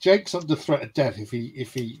 Jake's under threat of death if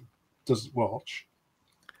he doesn't watch.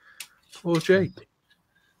 Oh, Jake.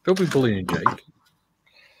 Don't be bullying Jake.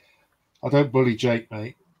 I don't bully Jake,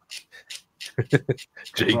 mate.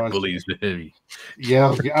 Jake Right. bullies me.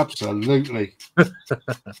 Yeah, absolutely.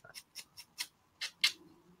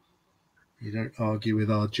 You don't argue with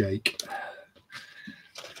our Jake.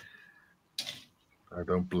 I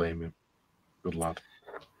don't blame him. Good lad.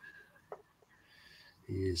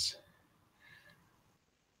 He is.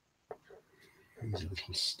 He's a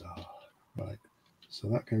little star. Right. So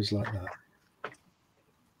that goes like that.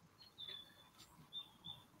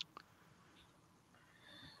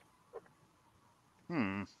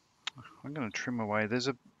 I'm going to trim away. There's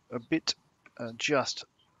a bit just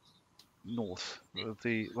north of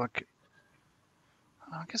the, like,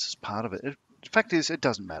 I guess it's part of it. The fact is, it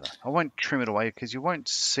doesn't matter. I won't trim it away because you won't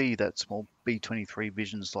see that small B23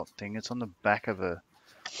 vision slot thing. It's on the back of a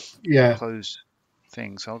Yeah. closed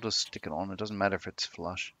thing, so I'll just stick it on. It doesn't matter if it's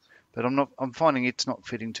flush. But I'm finding it's not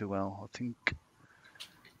fitting too well. I think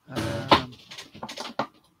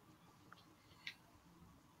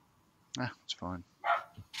it's fine.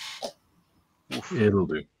 It'll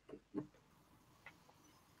do.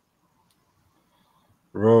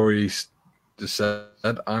 Rory just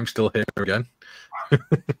said, I'm still here again.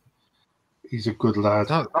 He's a good lad.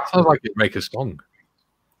 That sounds like it'd make a song.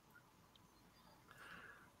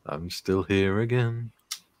 I'm still here again.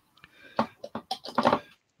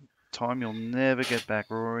 Time you'll never get back,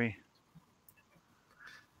 Rory.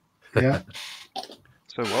 Yeah.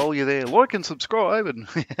 So while you're there, like and subscribe and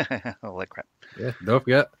all that crap. Yeah, don't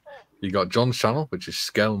forget, you got John's channel, which is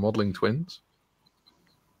Scale Modeling Twins,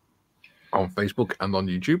 on Facebook and on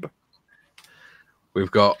YouTube.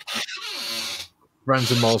 We've got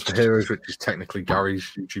Friends and Models for Heroes, which is technically Gary's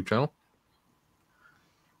YouTube channel.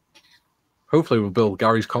 Hopefully, we'll build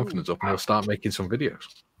Gary's confidence up and he'll start making some videos.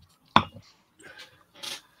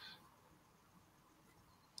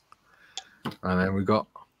 And then we've got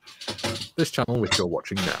this channel, which you're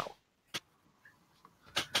watching now.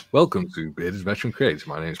 Welcome to Bearded Veteran Creators.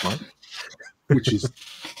 My name's Mike. Which is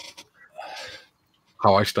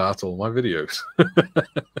how I start all my videos.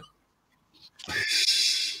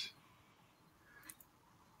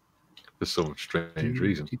 For some strange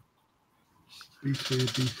reason. B3 or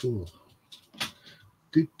B4.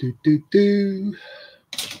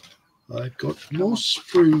 I've got more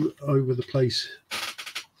sprue over the place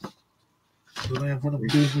than I have when I'm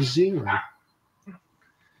doing the 0.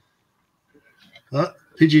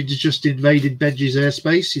 Pigeon just invaded Benji's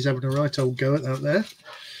airspace. He's having a right old go at that there.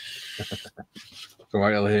 So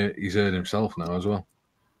right, he's heard himself now as well.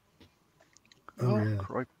 Oh, yeah.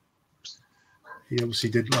 Cripes. He obviously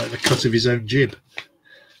didn't like the cut of his own jib.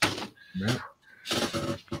 Yeah.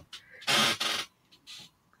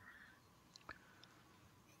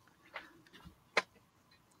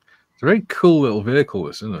 It's a very cool little vehicle,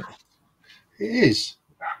 this, isn't it? It is.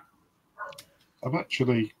 I'm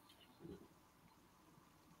actually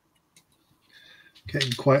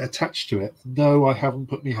getting quite attached to it. No, I haven't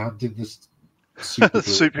put my hand in this super glue.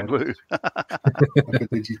 Super glue.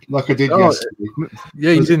 like I did yesterday.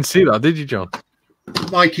 Yeah, you didn't see that, did you, John?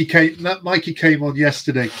 Mikey came on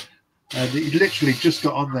yesterday, and he literally just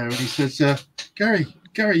got on there, and he says, Gary,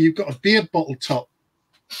 you've got a beer bottle top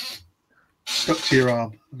stuck to your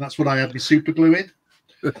arm, and that's what I had my super glue in.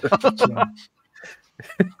 So,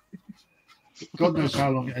 God knows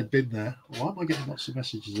how long it had been there. Why am I getting lots of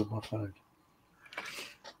messages on my phone?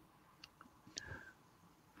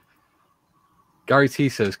 Gary T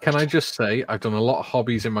says, can I just say I've done a lot of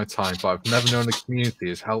hobbies in my time, but I've never known a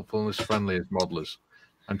community as helpful and as friendly as modelers.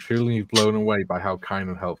 I'm truly blown away by how kind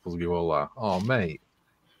and helpful you all are. Oh, mate.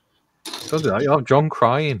 Don't do that. You'll have John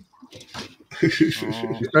crying. He's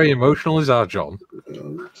very emotional, is our John.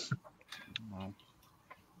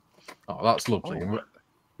 Oh, that's lovely. Oh.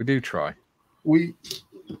 We do try. We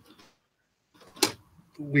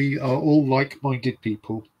are all like-minded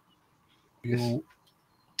people. We all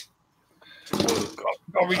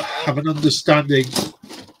have an understanding.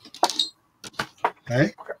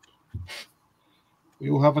 Okay? We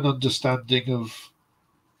all have an understanding of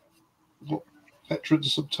what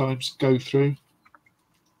veterans sometimes go through.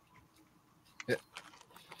 Yeah.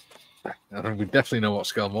 And we definitely know what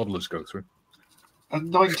scale modelers go through.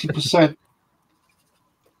 And 90%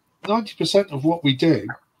 of what we do,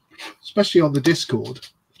 especially on the Discord,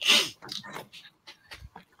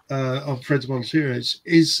 on Friends Models Heroes,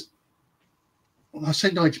 is, well, I say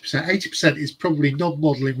 90%, 80% is probably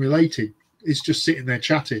non-modelling related. It's just sitting there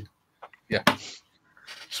chatting. Yeah.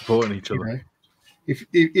 Supporting each other. You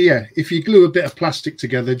know, if you glue a bit of plastic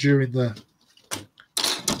together during the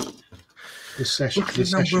session. Look at the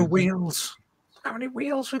number of wheels. How many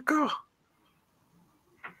wheels we've got?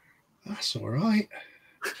 That's all right.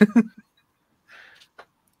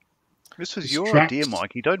 This was your idea,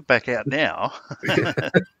 Mikey. Don't back out now.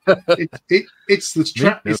 It's the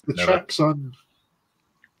tracks on.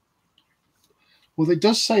 Well, it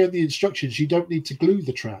does say in the instructions you don't need to glue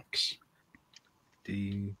the tracks.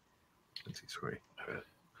 D23.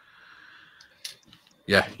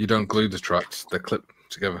 Yeah, you don't glue the tracks; they're clipped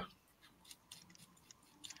together.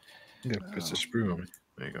 Yeah, it's a sprue on me.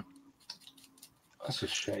 There you go. That's a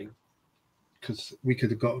shame, because we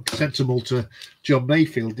could have sent them all to John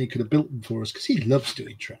Mayfield, and he could have built them for us, because he loves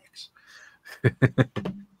doing tracks.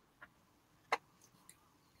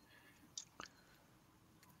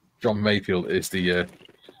 John Mayfield is the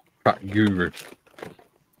track guru.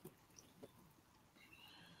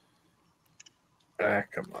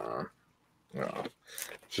 Come on. Oh,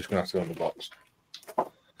 it's just going to have to go in the box.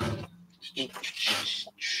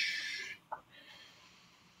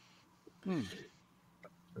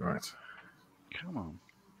 Right. Come on.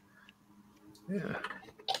 Yeah.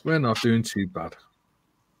 We're not doing too bad.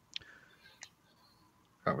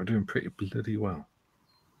 fact, we're doing pretty bloody well.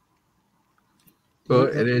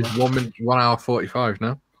 But it is 1 hour 45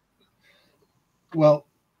 now. Well,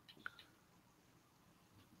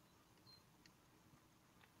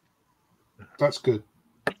 that's good.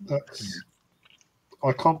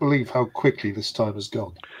 I can't believe how quickly this time has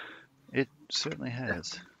gone. It certainly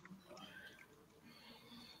has.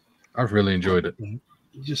 I've really enjoyed it. You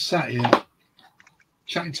just sat here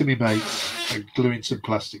chatting to me mates and gluing some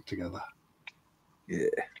plastic together. Yeah.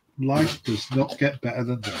 Life does not get better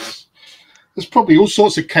than this. There's probably all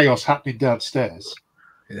sorts of chaos happening downstairs.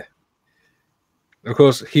 Yeah. Of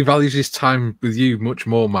course, he values his time with you much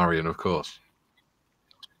more, Marion, of course.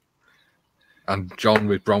 And John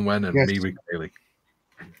with Bronwen and me with Kaylee.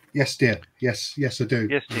 Yes, dear. Yes, I do.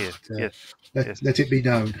 Yes, dear. Let it be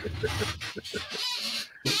known.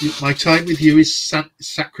 My time with you is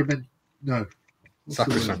sacrament. No.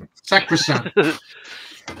 Sacrosanct. Sacrosanct.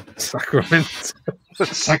 Sacrament.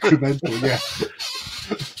 Sacramental, yeah.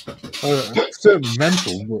 Certainly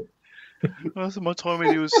mental, but my time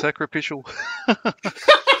with you was sacrificial.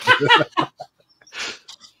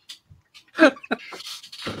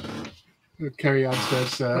 Kerry Ann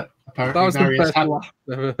says apparently that was Marius the best laugh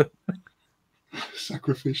ever.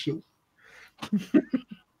 Sacrificial.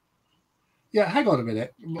 Yeah, hang on a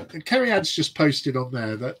minute. Kerry Ann's just posted on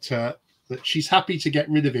there that she's happy to get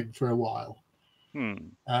rid of him for a while.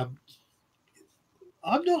 I'm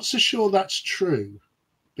not so sure that's true,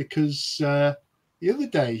 because the other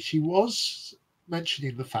day she was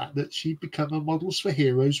mentioning the fact that she'd become a Models for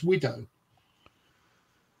Heroes widow.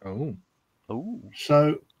 Oh.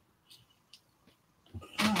 So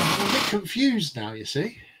I'm a bit confused now, you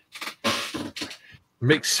see.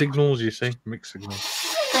 Mixed signals, you see. Mixed signals.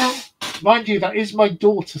 Mind you, that is my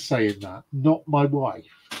daughter saying that, not my wife.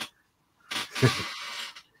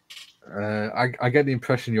 I get the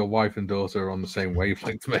impression your wife and daughter are on the same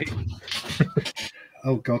wavelength, mate.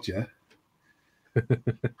 Oh, God, yeah.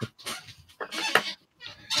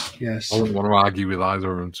 Yes. I wouldn't want to argue with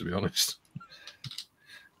either of them, to be honest.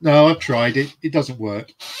 No, I've tried it. It doesn't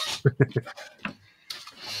work.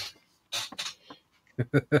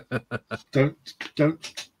 Don't.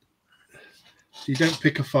 You don't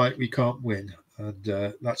pick a fight we can't win,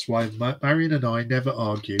 and that's why Marion and I never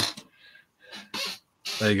argue.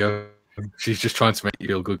 There you go. She's just trying to make you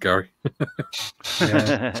feel good, Gary.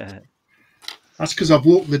 Yeah. That's because I've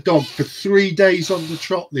walked the dog for 3 days on the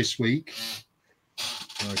trot this week.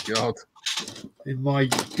 Oh, God. In my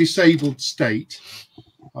disabled state.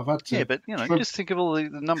 I've had to. Yeah, but, just think of all the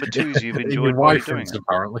number twos you've enjoyed Your while wife you're doing it.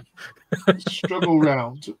 apparently. Struggle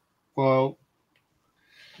round. Well.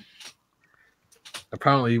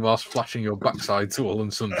 Apparently, whilst flashing your backside to all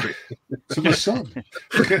and sundry. To my son.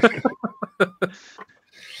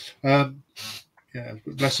 Yeah,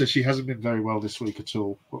 bless her. She hasn't been very well this week at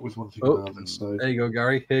all. What with one thing or another. So there you go,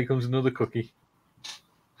 Gary. Here comes another cookie.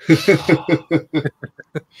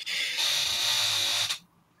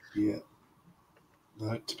 Yeah.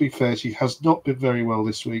 No, to be fair, she has not been very well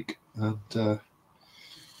this week, and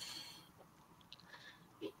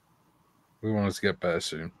we want her to get better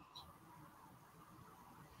soon.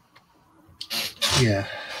 Yeah.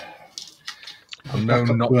 I'm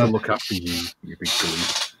known not to look after you, you big silly.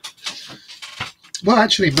 Well,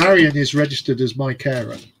 actually, Marion is registered as my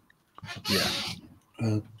carer.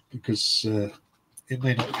 Yeah. Because it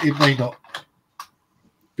may not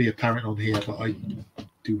be apparent on here, but I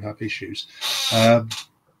do have issues. Oh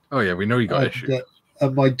yeah, we know you got issues.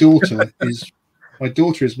 And my daughter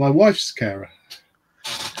is my wife's carer.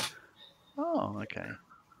 Oh, okay.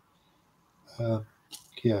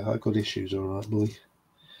 Yeah, I got issues, all right, boy.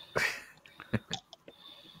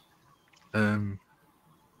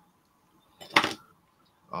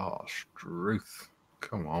 Oh, Struth.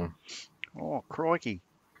 Come on. Oh, crikey.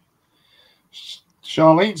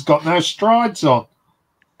 Charlene's got no strides on.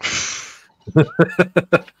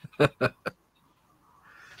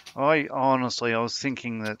 I was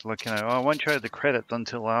thinking that, I won't show the credit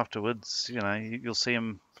until afterwards. You'll see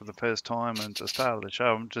him for the first time and at the start of the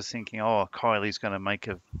show. I'm just thinking, Kylie's going to make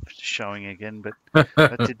a showing again, but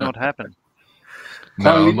that did not happen.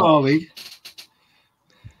 Kylie Marley.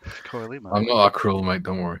 Kylie Marley. I'm not that cruel, mate.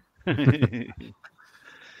 Don't worry.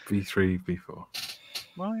 B3, B4.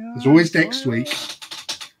 Well, yeah, There's always next week.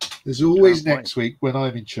 There's always next week when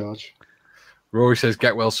I'm in charge. Rory says,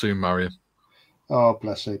 "Get well soon, Marion." Oh,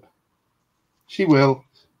 bless him. She will.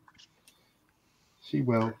 She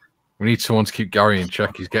will. We need someone to keep Gary in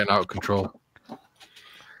check. He's getting out of control.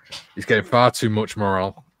 He's getting far too much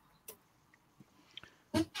morale.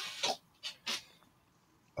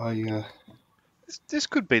 This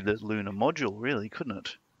could be the lunar module, really, couldn't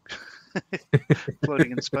it?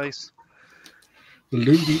 floating in space. The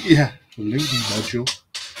Looney module.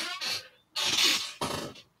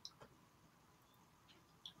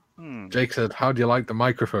 Jake said, "How do you like the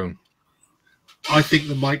microphone?" I think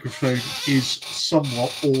the microphone is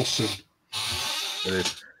somewhat awesome. It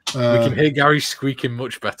is. We can hear Gary squeaking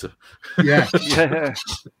much better. Yeah. Yeah.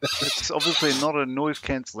 It's obviously not a noise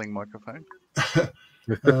cancelling microphone.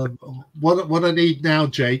 What I need now,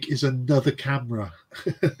 Jake, is another camera.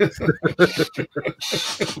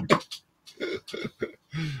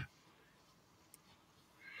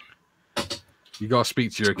 You got to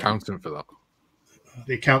speak to your accountant for that.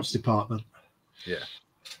 The accounts department. Yeah.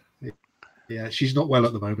 Yeah, she's not well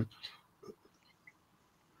at the moment.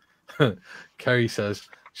 Kerry says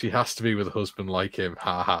she has to be with a husband like him.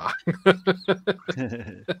 Ha ha.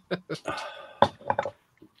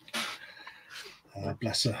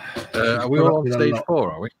 Bless her. Are we all on stage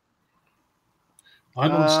 4, are we?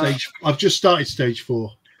 I'm on stage. I've just started stage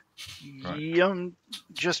 4. Right. Yeah,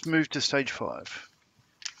 just moved to stage 5.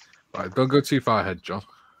 Right, don't go too far ahead, John.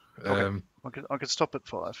 Okay. I could stop at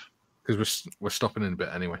 5. Because we're stopping in a bit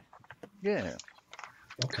anyway. Yeah.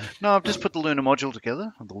 Okay. No, I've just put the lunar module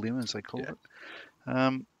together, or the limb as they call it.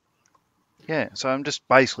 Yeah, so I'm just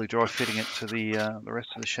basically dry fitting it to the rest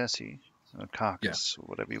of the chassis, or carcass, or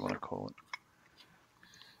whatever you want to call it.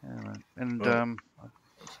 And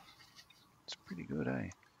it's pretty good, eh?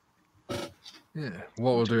 Yeah.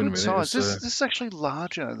 What we'll do in a minute size. is... This is actually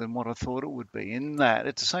larger than what I thought it would be, in that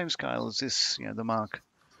it's the same scale as this, the Mark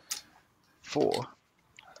IV.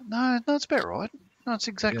 No, it's about right. No, it's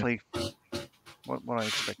exactly what I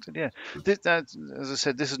expected. Yeah, as I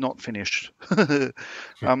said, this is not finished.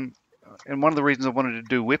 And one of the reasons I wanted to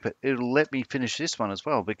do whippet, it'll let me finish this one as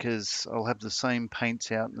well, because I'll have the same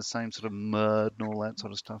paints out and the same sort of mud and all that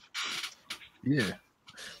sort of stuff. Yeah.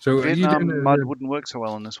 So Vietnam mud wouldn't work so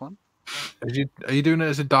well on this one. Are you doing it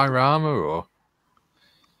as a diorama or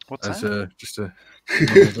what's as that? Just a?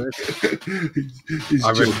 I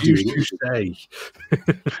refuse to say.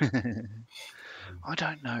 I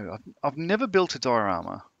don't know. I've never built a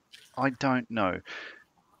diorama. I don't know.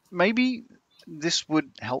 Maybe this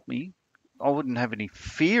would help me. I wouldn't have any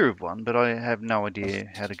fear of one, but I have no idea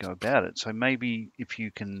how to go about it. So maybe if you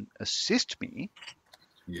can assist me,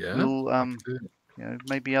 we'll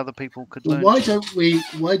maybe other people could learn. Why don't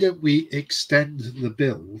we extend the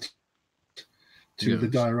build to the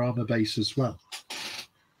diorama base as well?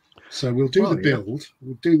 So we'll do the build,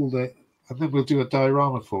 we'll do all the, and then we'll do a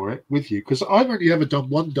diorama for it with you, because I've only ever done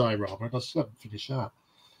one diorama and I still haven't finished that.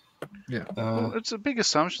 Yeah. Well, it's a big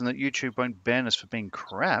assumption that YouTube won't ban us for being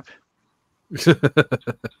crap.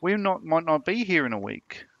 We might not be here in a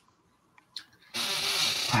week.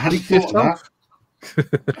 I hadn't thought of that.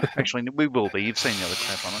 Actually, we will be. You've seen the other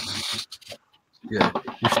crap on it. Yeah,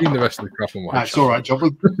 you've seen the rest of the crap on. That's all right,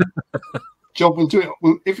 John. John, we'll do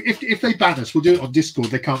it. If they ban us, we'll do it on Discord.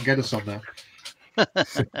 They can't get us on there.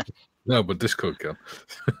 No, but Discord can.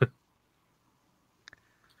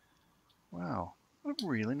 Wow, a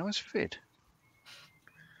really nice fit.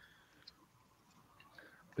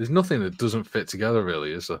 There's nothing that doesn't fit together,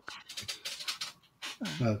 really, is there?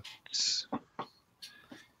 No.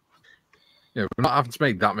 Yeah, we're not having to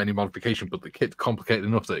make that many modifications, but the kit's complicated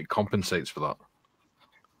enough that it compensates for that.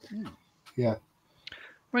 Yeah.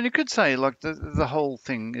 I mean, you could say like the whole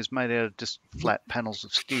thing is made out of just flat panels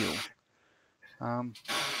of steel.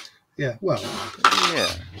 Yeah. Well. Yeah.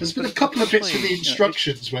 There's been a couple of bits in the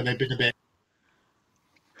instructions where they've been a bit.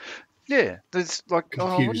 Yeah. There's like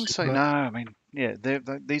I wouldn't say but... no. I mean, yeah.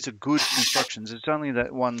 These are good instructions. It's only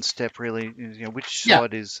that one step really. Which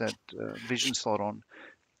side is that vision slot on?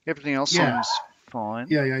 Everything else seems fine.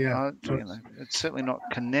 Yeah. It's certainly not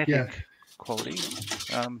kinetic quality.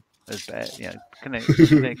 As bad.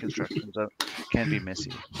 Kinetic instructions can be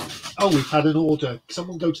messy. Oh, we've had an order.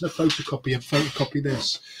 Someone go to the photocopy and photocopy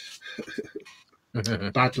this.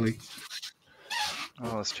 Badly.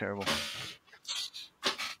 Oh, that's terrible.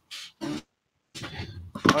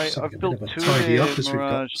 I've built two of their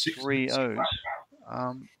Mirage 3.0s.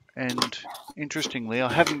 And interestingly,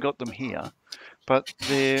 I haven't got them here, but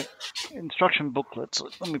their instruction booklets.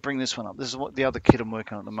 Let me bring this one up. This is what the other kit I'm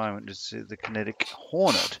working on at the moment is the Kinetic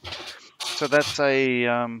Hornet. So that's a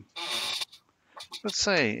let's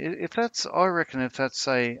say if that's I reckon if that's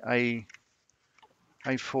a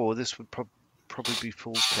A4, this would probably be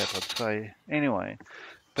full cap, I'd say. Anyway,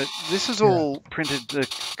 but this is all printed the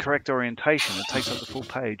correct orientation. It takes up the full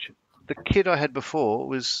page. The kit I had before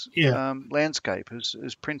was landscape,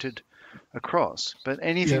 is printed across, but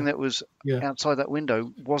anything that was outside that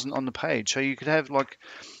window wasn't on the page. So you could have like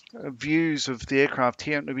views of the aircraft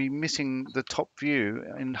here to be missing the top view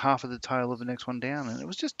and half of the tail of the next one down, and it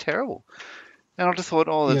was just terrible. And I just thought,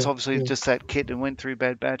 oh, that's obviously just that kit and went through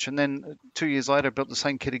bad batch. And then 2 years later, I built the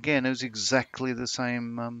same kit again. It was exactly the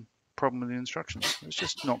same problem with the instructions. It's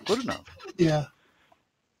just not good enough. Yeah.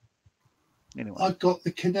 Anyway, I've got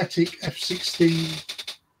the Kinetic F16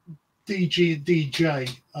 DG and DJ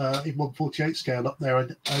in 1/48 scale up there,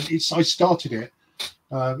 and I started it.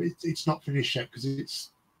 It's not finished yet because it's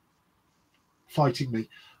fighting me.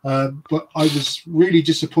 But I was really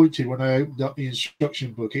disappointed when I opened up the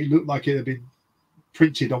instruction book. It looked like it had been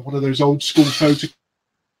printed on one of those old school photo.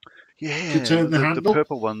 yeah, to turn the handle.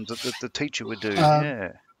 purple ones that the teacher would do.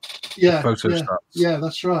 Yeah, Photo yeah, stats. yeah,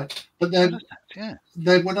 that's right. But then, Yeah.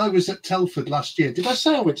 then when I was at Telford last year, did I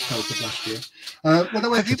say I went to Telford last year? When I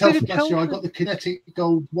went Have to you been Telford to last year, I Telford? got the Kinetic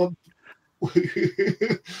Gold one.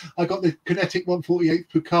 I got the Kinetic 148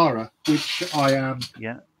 Pucara, which I am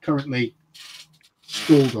currently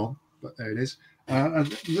stalled on, but there it is. And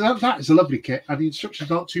that is a lovely kit, and the instructions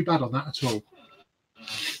aren't too bad on that at all.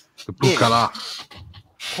 The Pucara.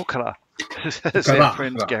 Pucara, as our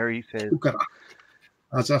friend Gary says. Pucara.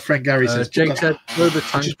 As our friend Gary says. Jake said, "Show the Which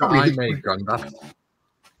tank is that probably I the- made, Grandad."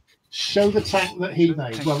 Show the tank that he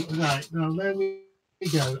made. Well, right, now there we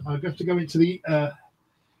go. I have to go into the.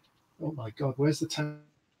 Oh my God, where's the tank?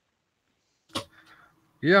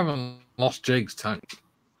 You haven't lost Jake's tank.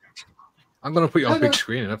 I'm going to put you on big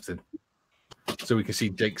screen and everything, so we can see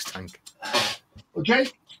Jake's tank. Well,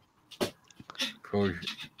 Jake Cool.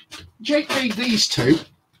 made these two.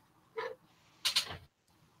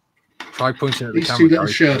 Try pointing at the These camera. two little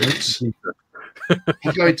Gary. Shermans.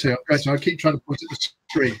 I'm going to. I keep trying to point at the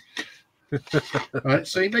screen. Right,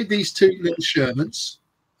 so he made these two little Shermans.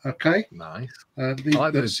 Okay. Nice. These I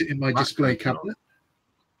like that the sit in my black display tank, cabinet.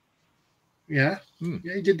 Yeah. Hmm.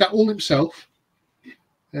 Yeah, he did that all himself.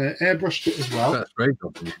 Airbrushed it as well. That's very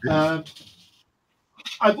good.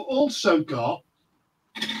 I've also got.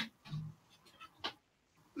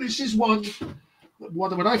 This is one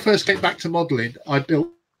when I first came back to modelling, I built.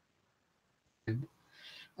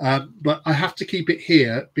 But I have to keep it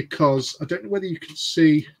here because I don't know whether you can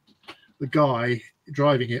see the guy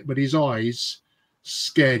driving it, but his eyes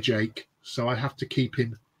scare Jake, so I have to keep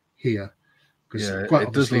him here. Yeah, quite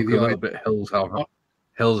it does look a little bit hills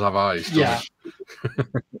have eyes. Yeah,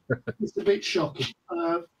 it's a bit shocking.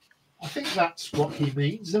 I think that's what he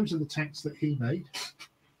means. Those are the tanks that he made.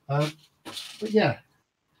 But yeah.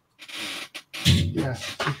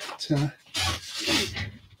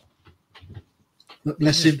 But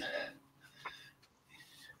bless him.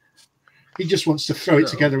 He just wants to throw it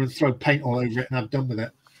together and throw paint all over it and have done with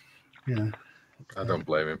it. Yeah. I don't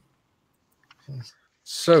blame him.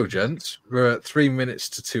 So, gents, we're at 3 minutes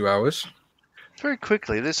to 2 hours. Very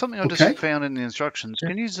quickly, there's something I just found in the instructions.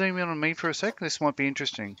 Can you zoom in on me for a sec? This might be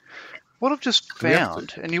interesting. What I've just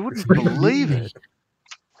found, and you wouldn't believe it.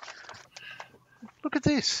 Look at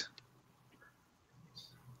this.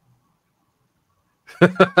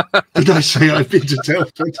 Did I say I've been to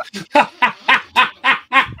Telford?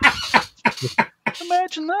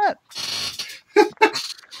 Imagine that.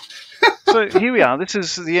 So here we are. This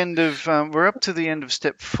is the end of. We're up to the end of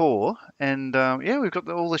step 4, and we've got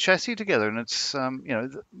all the chassis together, and it's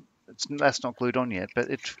that's not glued on yet, but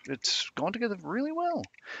it's gone together really well,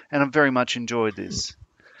 and I've very much enjoyed this.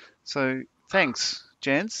 So thanks,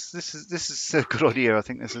 gents. This is a good idea. I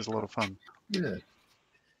think this is a lot of fun. Yeah.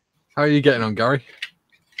 How are you getting on, Gary?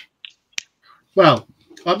 Well,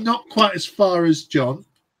 I'm not quite as far as John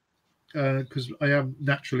because I am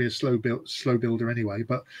naturally a slow builder anyway.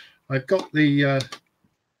 But I've got the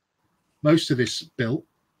most of this built,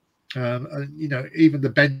 and even the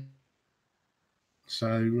bend.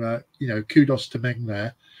 So kudos to Meng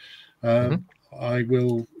there. I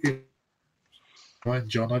will. Right,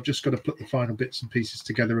 John. I've just got to put the final bits and pieces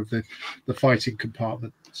together of the fighting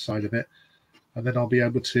compartment side of it, and then I'll be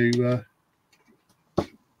able to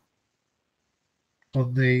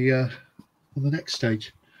on the next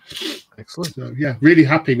stage. Excellent. So yeah, really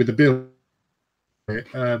happy with the build. It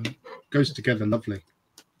goes together lovely.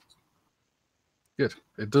 Good.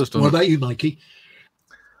 It does. What about you, Mikey?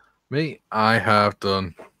 Me, I have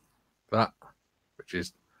done that, which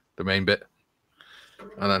is the main bit,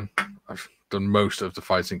 and then I've done most of the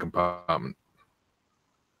fighting compartment.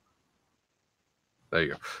 There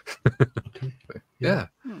you go. Okay. Yeah.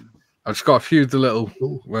 I've just got a few of the little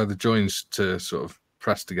where the joins to sort of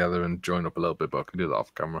press together and join up a little bit, but I can do that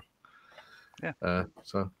off camera. Yeah.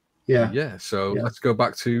 So yeah. Let's go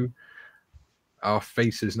back to our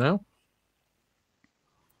faces now.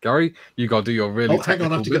 Gary, you got to do your really hang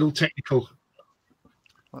on, I have to get all technical.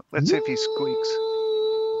 Let's see if he squeaks.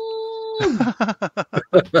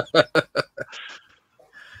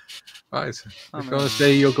 Right. We're going to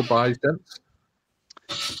say your goodbyes, gents.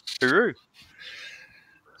 Hooroo.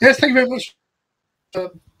 Yes, thank you very much.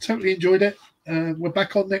 Totally enjoyed it. We're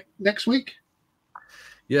back on next week.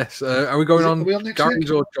 Yes. Are we going on, are we on next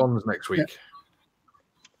Gary's week? or John's next week?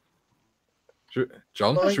 Yeah.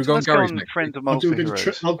 John, Right. should we go on Let's Gary's go on next Friends week? of I'll Models do a for bit of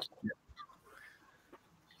Heroes.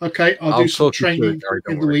 Okay, I'll I'll do some talk you through it, training Gary,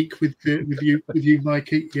 don't in the worry. week with you,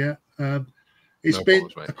 Mikey. Yeah, it's No been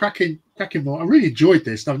problems, mate. a cracking one. I really enjoyed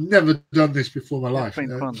this. I've never done this before in my Yeah, life. it's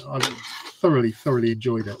been fun. I've thoroughly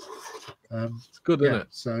enjoyed it. It's good, isn't it?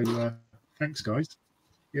 So thanks, guys.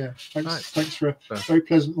 Yeah, thanks. Right. Thanks for a very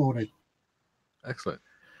pleasant morning. Excellent.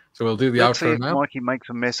 So we'll do the Let's see outro if now. Mikey makes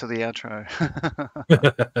a mess of the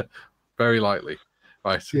outro. Very likely.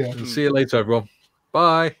 Right. Yeah. See you later, everyone.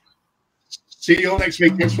 Bye. See you all next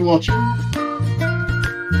week. Thanks for watching.